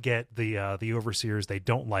 They want to get the overseers they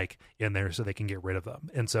don't like in there so they can get rid of them.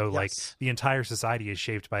 And so like the entire society is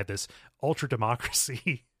shaped by this ultra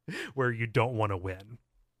democracy where you don't want to win.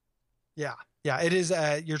 Yeah. Yeah, it is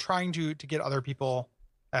you're trying to get other people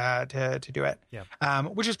to do it. Yeah.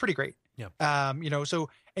 Which is pretty great. Yeah. So,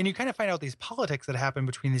 and you kind of find out these politics that happen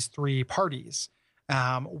between these three parties,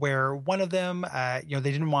 where one of them, they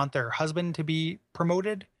didn't want their husband to be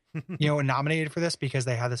promoted, and nominated for this because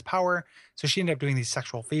they had this power. So she ended up doing these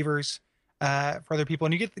sexual favors, for other people.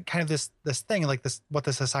 And you get kind of this thing, like this, what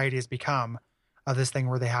the society has become of this thing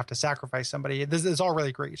where they have to sacrifice somebody. This is all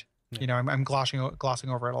really great. Yeah. I'm glossing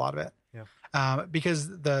over it, a lot of it. Yeah. Because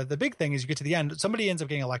the big thing is you get to the end, somebody ends up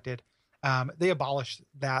getting elected. They abolish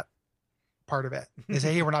that part of it. They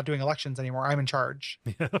say, hey, we're not doing elections anymore. I'm in charge.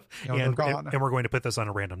 Yeah. And we're going to put this on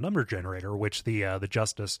a random number generator, which the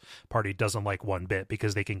Justice Party doesn't like one bit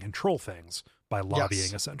because they can control things by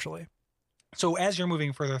lobbying, essentially. So as you're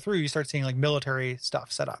moving further through, you start seeing like military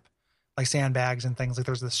stuff set up, like sandbags and things. Like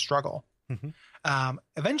there's this struggle. Mm-hmm.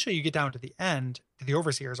 Eventually you get down to the end, to the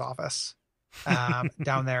overseer's office,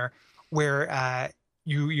 down there, where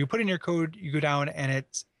you put in your code, you go down, and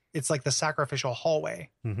it's like the sacrificial hallway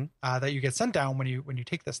that you get sent down when you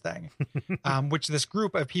take this thing, which this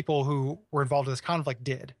group of people who were involved in this conflict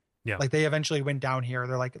did. Yeah. Like they eventually went down here.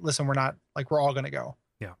 They're like, listen, we're all going to go.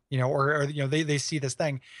 Yeah. Or they see this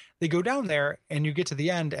thing. They go down there and you get to the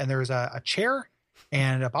end and there's a chair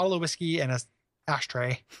and a bottle of whiskey and a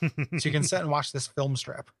ashtray. So you can sit and watch this film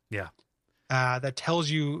strip. Yeah. That tells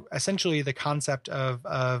you essentially the concept of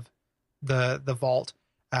the vault.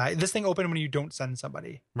 This thing opened when you don't send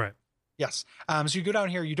somebody. Right. Yes. So you go down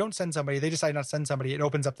here, you don't send somebody, they decide not to send somebody, it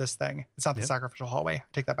opens up this thing. It's not the sacrificial hallway. I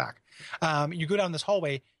take that back. You go down this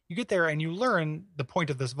hallway, you get there and you learn the point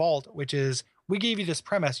of this vault, which is we gave you this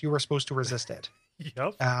premise, you were supposed to resist it.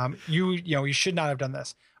 Yep. You should not have done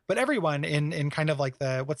this. But everyone in kind of like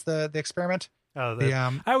what's the experiment?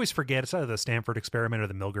 I always forget. It's either the Stanford experiment or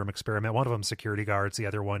the Milgram experiment. One of them security guards. The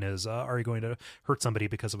other one is, are you going to hurt somebody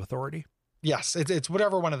because of authority? Yes, it's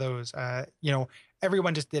whatever one of those.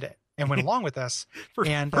 Everyone just did it and went along with this for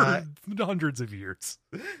hundreds of years.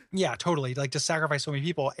 Yeah, totally. Like to sacrifice so many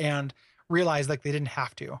people and realize like they didn't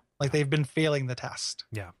have to. Like they've been failing the test.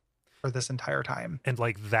 Yeah. For this entire time. And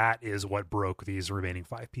like that is what broke these remaining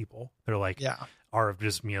 5 people. They're like, these are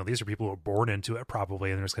people who were born into it probably,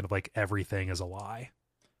 and there's kind of like everything is a lie.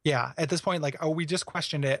 Yeah. At this point, like, we just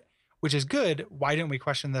questioned it, which is good. Why didn't we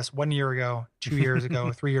question this 1 year ago, 2 years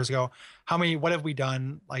ago, 3 years ago? What have we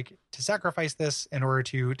done like to sacrifice this in order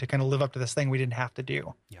to kind of live up to this thing we didn't have to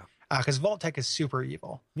do? Yeah. Because Vault-Tec is super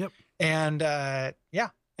evil. Yep. And and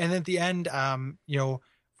at the end,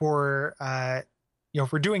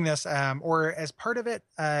 for doing this, or as part of it,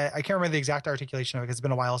 I can't remember the exact articulation of it because it's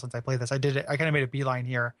been a while since I played this. I did it. I kind of made a beeline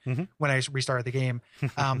here when I restarted the game.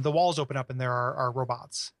 The walls open up and there are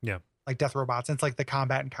robots. Yeah. Like death robots. And it's like the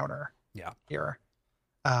combat encounter. Yeah. Here.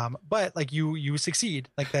 But like you succeed.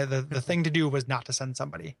 Like the thing to do was not to send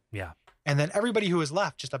somebody. Yeah. And then everybody who was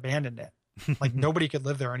left just abandoned it. Like nobody could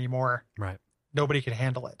live there anymore. Right. Nobody could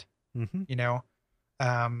handle it.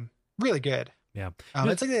 Really good. Yeah.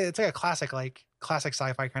 It's like a classic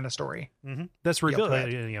sci-fi kind of story. That's revealed.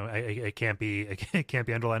 It can't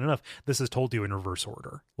be underlined enough. This is told to you in reverse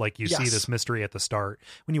order. Like you see this mystery at the start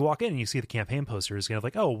when you walk in and you see the campaign posters, kind of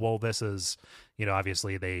like, oh, well, this is,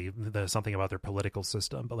 obviously there's something about their political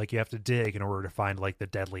system, but like you have to dig in order to find like the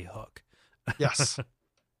deadly hook. Yes.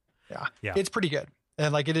 Yeah. It's pretty good.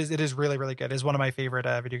 And like it is really, really good. It's one of my favorite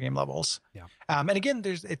video game levels. Yeah. And again,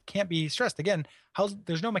 it can't be stressed again.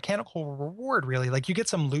 There's no mechanical reward really. Like you get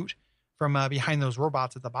some loot from behind those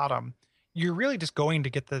robots at the bottom. You're really just going to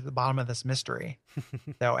get the bottom of this mystery.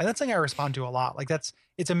 So, and that's something I respond to a lot. Like it's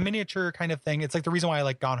a miniature kind of thing. It's like the reason why I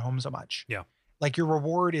like Gone Home so much. Yeah. Like your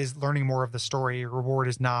reward is learning more of the story. Your reward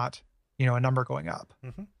is not, a number going up.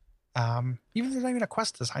 Even there's not even a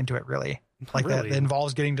quest assigned to it really. Like that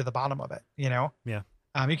involves getting to the bottom of it, Yeah.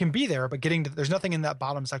 You can be there, but there's nothing in that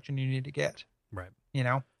bottom section you need to get. Right.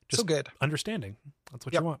 Just so good. Understanding. That's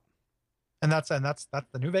what you want. And that's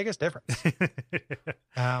the New Vegas difference.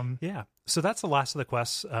 Yeah. So that's the last of the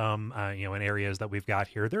quests, in areas that we've got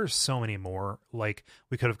here. There's so many more. Like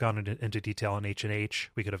we could have gone into detail on H&H.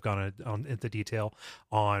 We could have gone into detail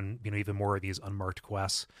on, even more of these unmarked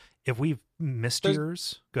quests. If we've missed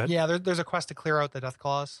yours, go ahead. Yeah, there's a quest to clear out the death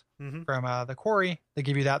claws from the quarry. They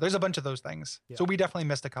give you that. There's a bunch of those things. Yeah. So we definitely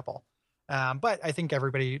missed a couple. But I think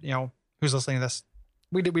everybody, who's listening to this,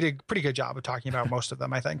 we did a pretty good job of talking about most of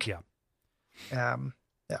them, I think. Yeah.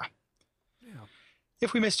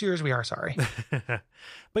 If we missed yours, we are sorry.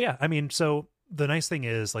 But yeah, I mean, so the nice thing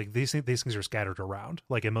is like these things are scattered around.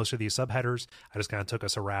 Like in most of these subheaders, I just kind of took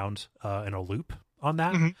us around in a loop on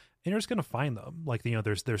that, and you're just gonna find them. Like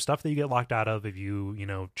there's stuff that you get locked out of if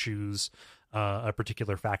you choose a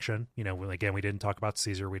particular faction. Again, we didn't talk about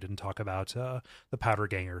Caesar, we didn't talk about the Powder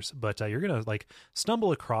Gangers, but you're gonna like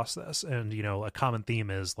stumble across this, and a common theme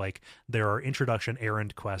is like there are introduction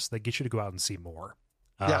errand quests that get you to go out and see more.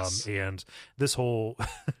 Yes. And this whole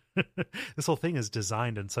this whole thing is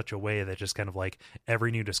designed in such a way that just kind of like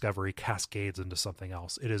every new discovery cascades into something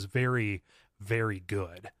else. It is very, very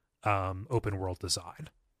good open world design.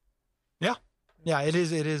 Yeah, it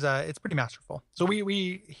is. It's pretty masterful. So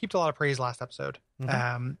we heaped a lot of praise last episode,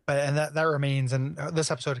 but that remains, and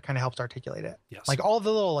this episode kind of helps articulate it. Yes, like all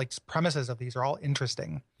the little like premises of these are all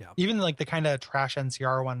interesting. Yeah, even like the kind of trash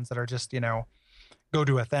NCR ones that are just go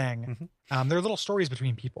do a thing. They're little stories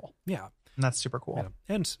between people. Yeah. And that's super cool.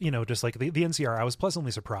 Yeah. And, just like the NCR, I was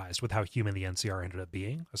pleasantly surprised with how human the NCR ended up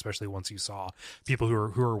being, especially once you saw people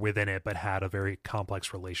who are within it, but had a very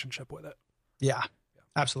complex relationship with it. Yeah.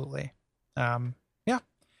 Absolutely.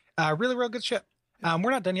 Really, real good shit.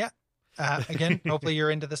 We're not done yet. Again, hopefully you're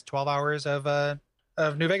into this 12 hours of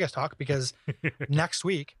New Vegas talk, because next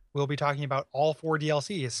week we'll be talking about all 4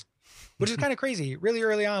 DLCs, which is kind of crazy. Really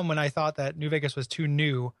early on, when I thought that New Vegas was too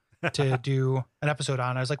new to do an episode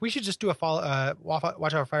on, I was like, we should just do a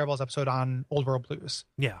Watch Out Fireballs episode on Old World Blues.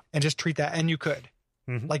 Yeah. And just treat that. And you could.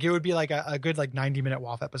 Like it would be like a good 90-minute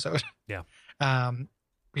WAF episode. Yeah.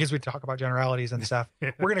 Because we talk about generalities and stuff.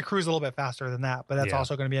 We're going to cruise a little bit faster than that, but that's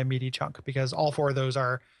also going to be a meaty chunk, because all 4 of those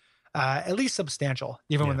are at least substantial,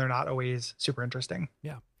 even when they're not always super interesting.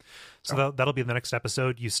 Yeah. So that'll be the next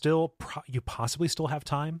episode. You possibly still have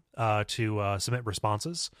time to submit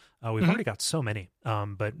responses. We've already got so many,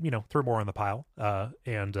 but throw more on the pile,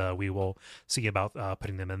 and we will see about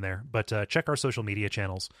putting them in there. But check our social media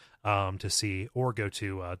channels to see, or go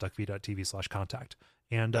to duckfeed.tv/contact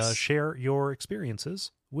and share your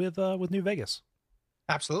experiences with New Vegas.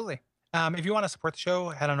 Absolutely. If you want to support the show,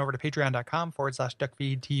 head on over to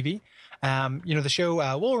patreon.com/duckfeedtv. The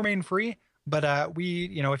show will remain free, but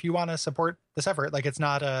if you want to support this effort, like it's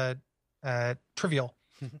not trivial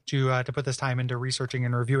to put this time into researching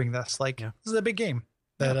and reviewing this. Like this is a big game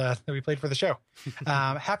that we played for the show.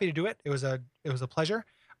 Happy to do it. It was a pleasure.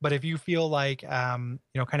 But if you feel like kind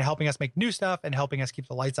of helping us make new stuff and helping us keep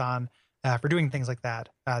the lights on for doing things like that,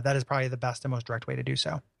 that is probably the best and most direct way to do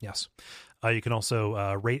so. Yes. You can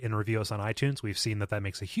also rate and review us on iTunes. We've seen that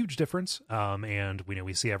makes a huge difference. And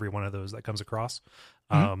we see every one of those that comes across.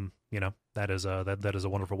 That is a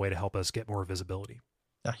wonderful way to help us get more visibility.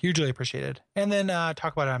 Yeah, hugely appreciated. And then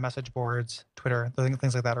talk about it on message boards, Twitter,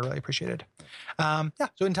 things like that are really appreciated. So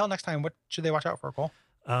until next time, what should they watch out for, Cole?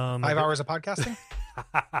 5 hours of podcasting?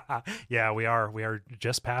 Yeah, we are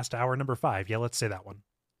just past hour number 5. Yeah, let's say that one.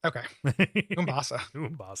 Okay. Umbasa.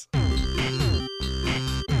 Umbasa.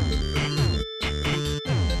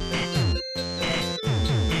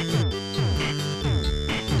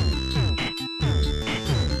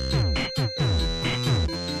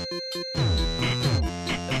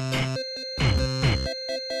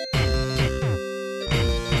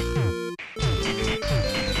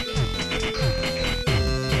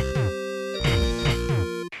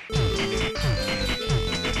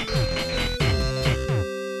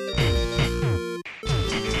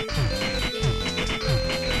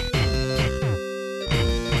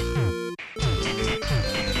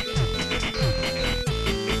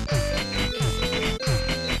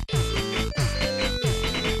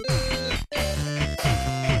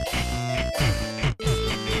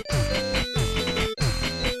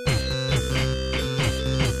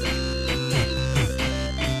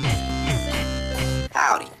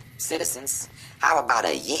 Howdy, citizens. How about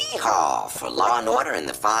a yee-haw for law and order in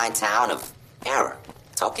the fine town of Error,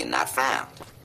 token not found?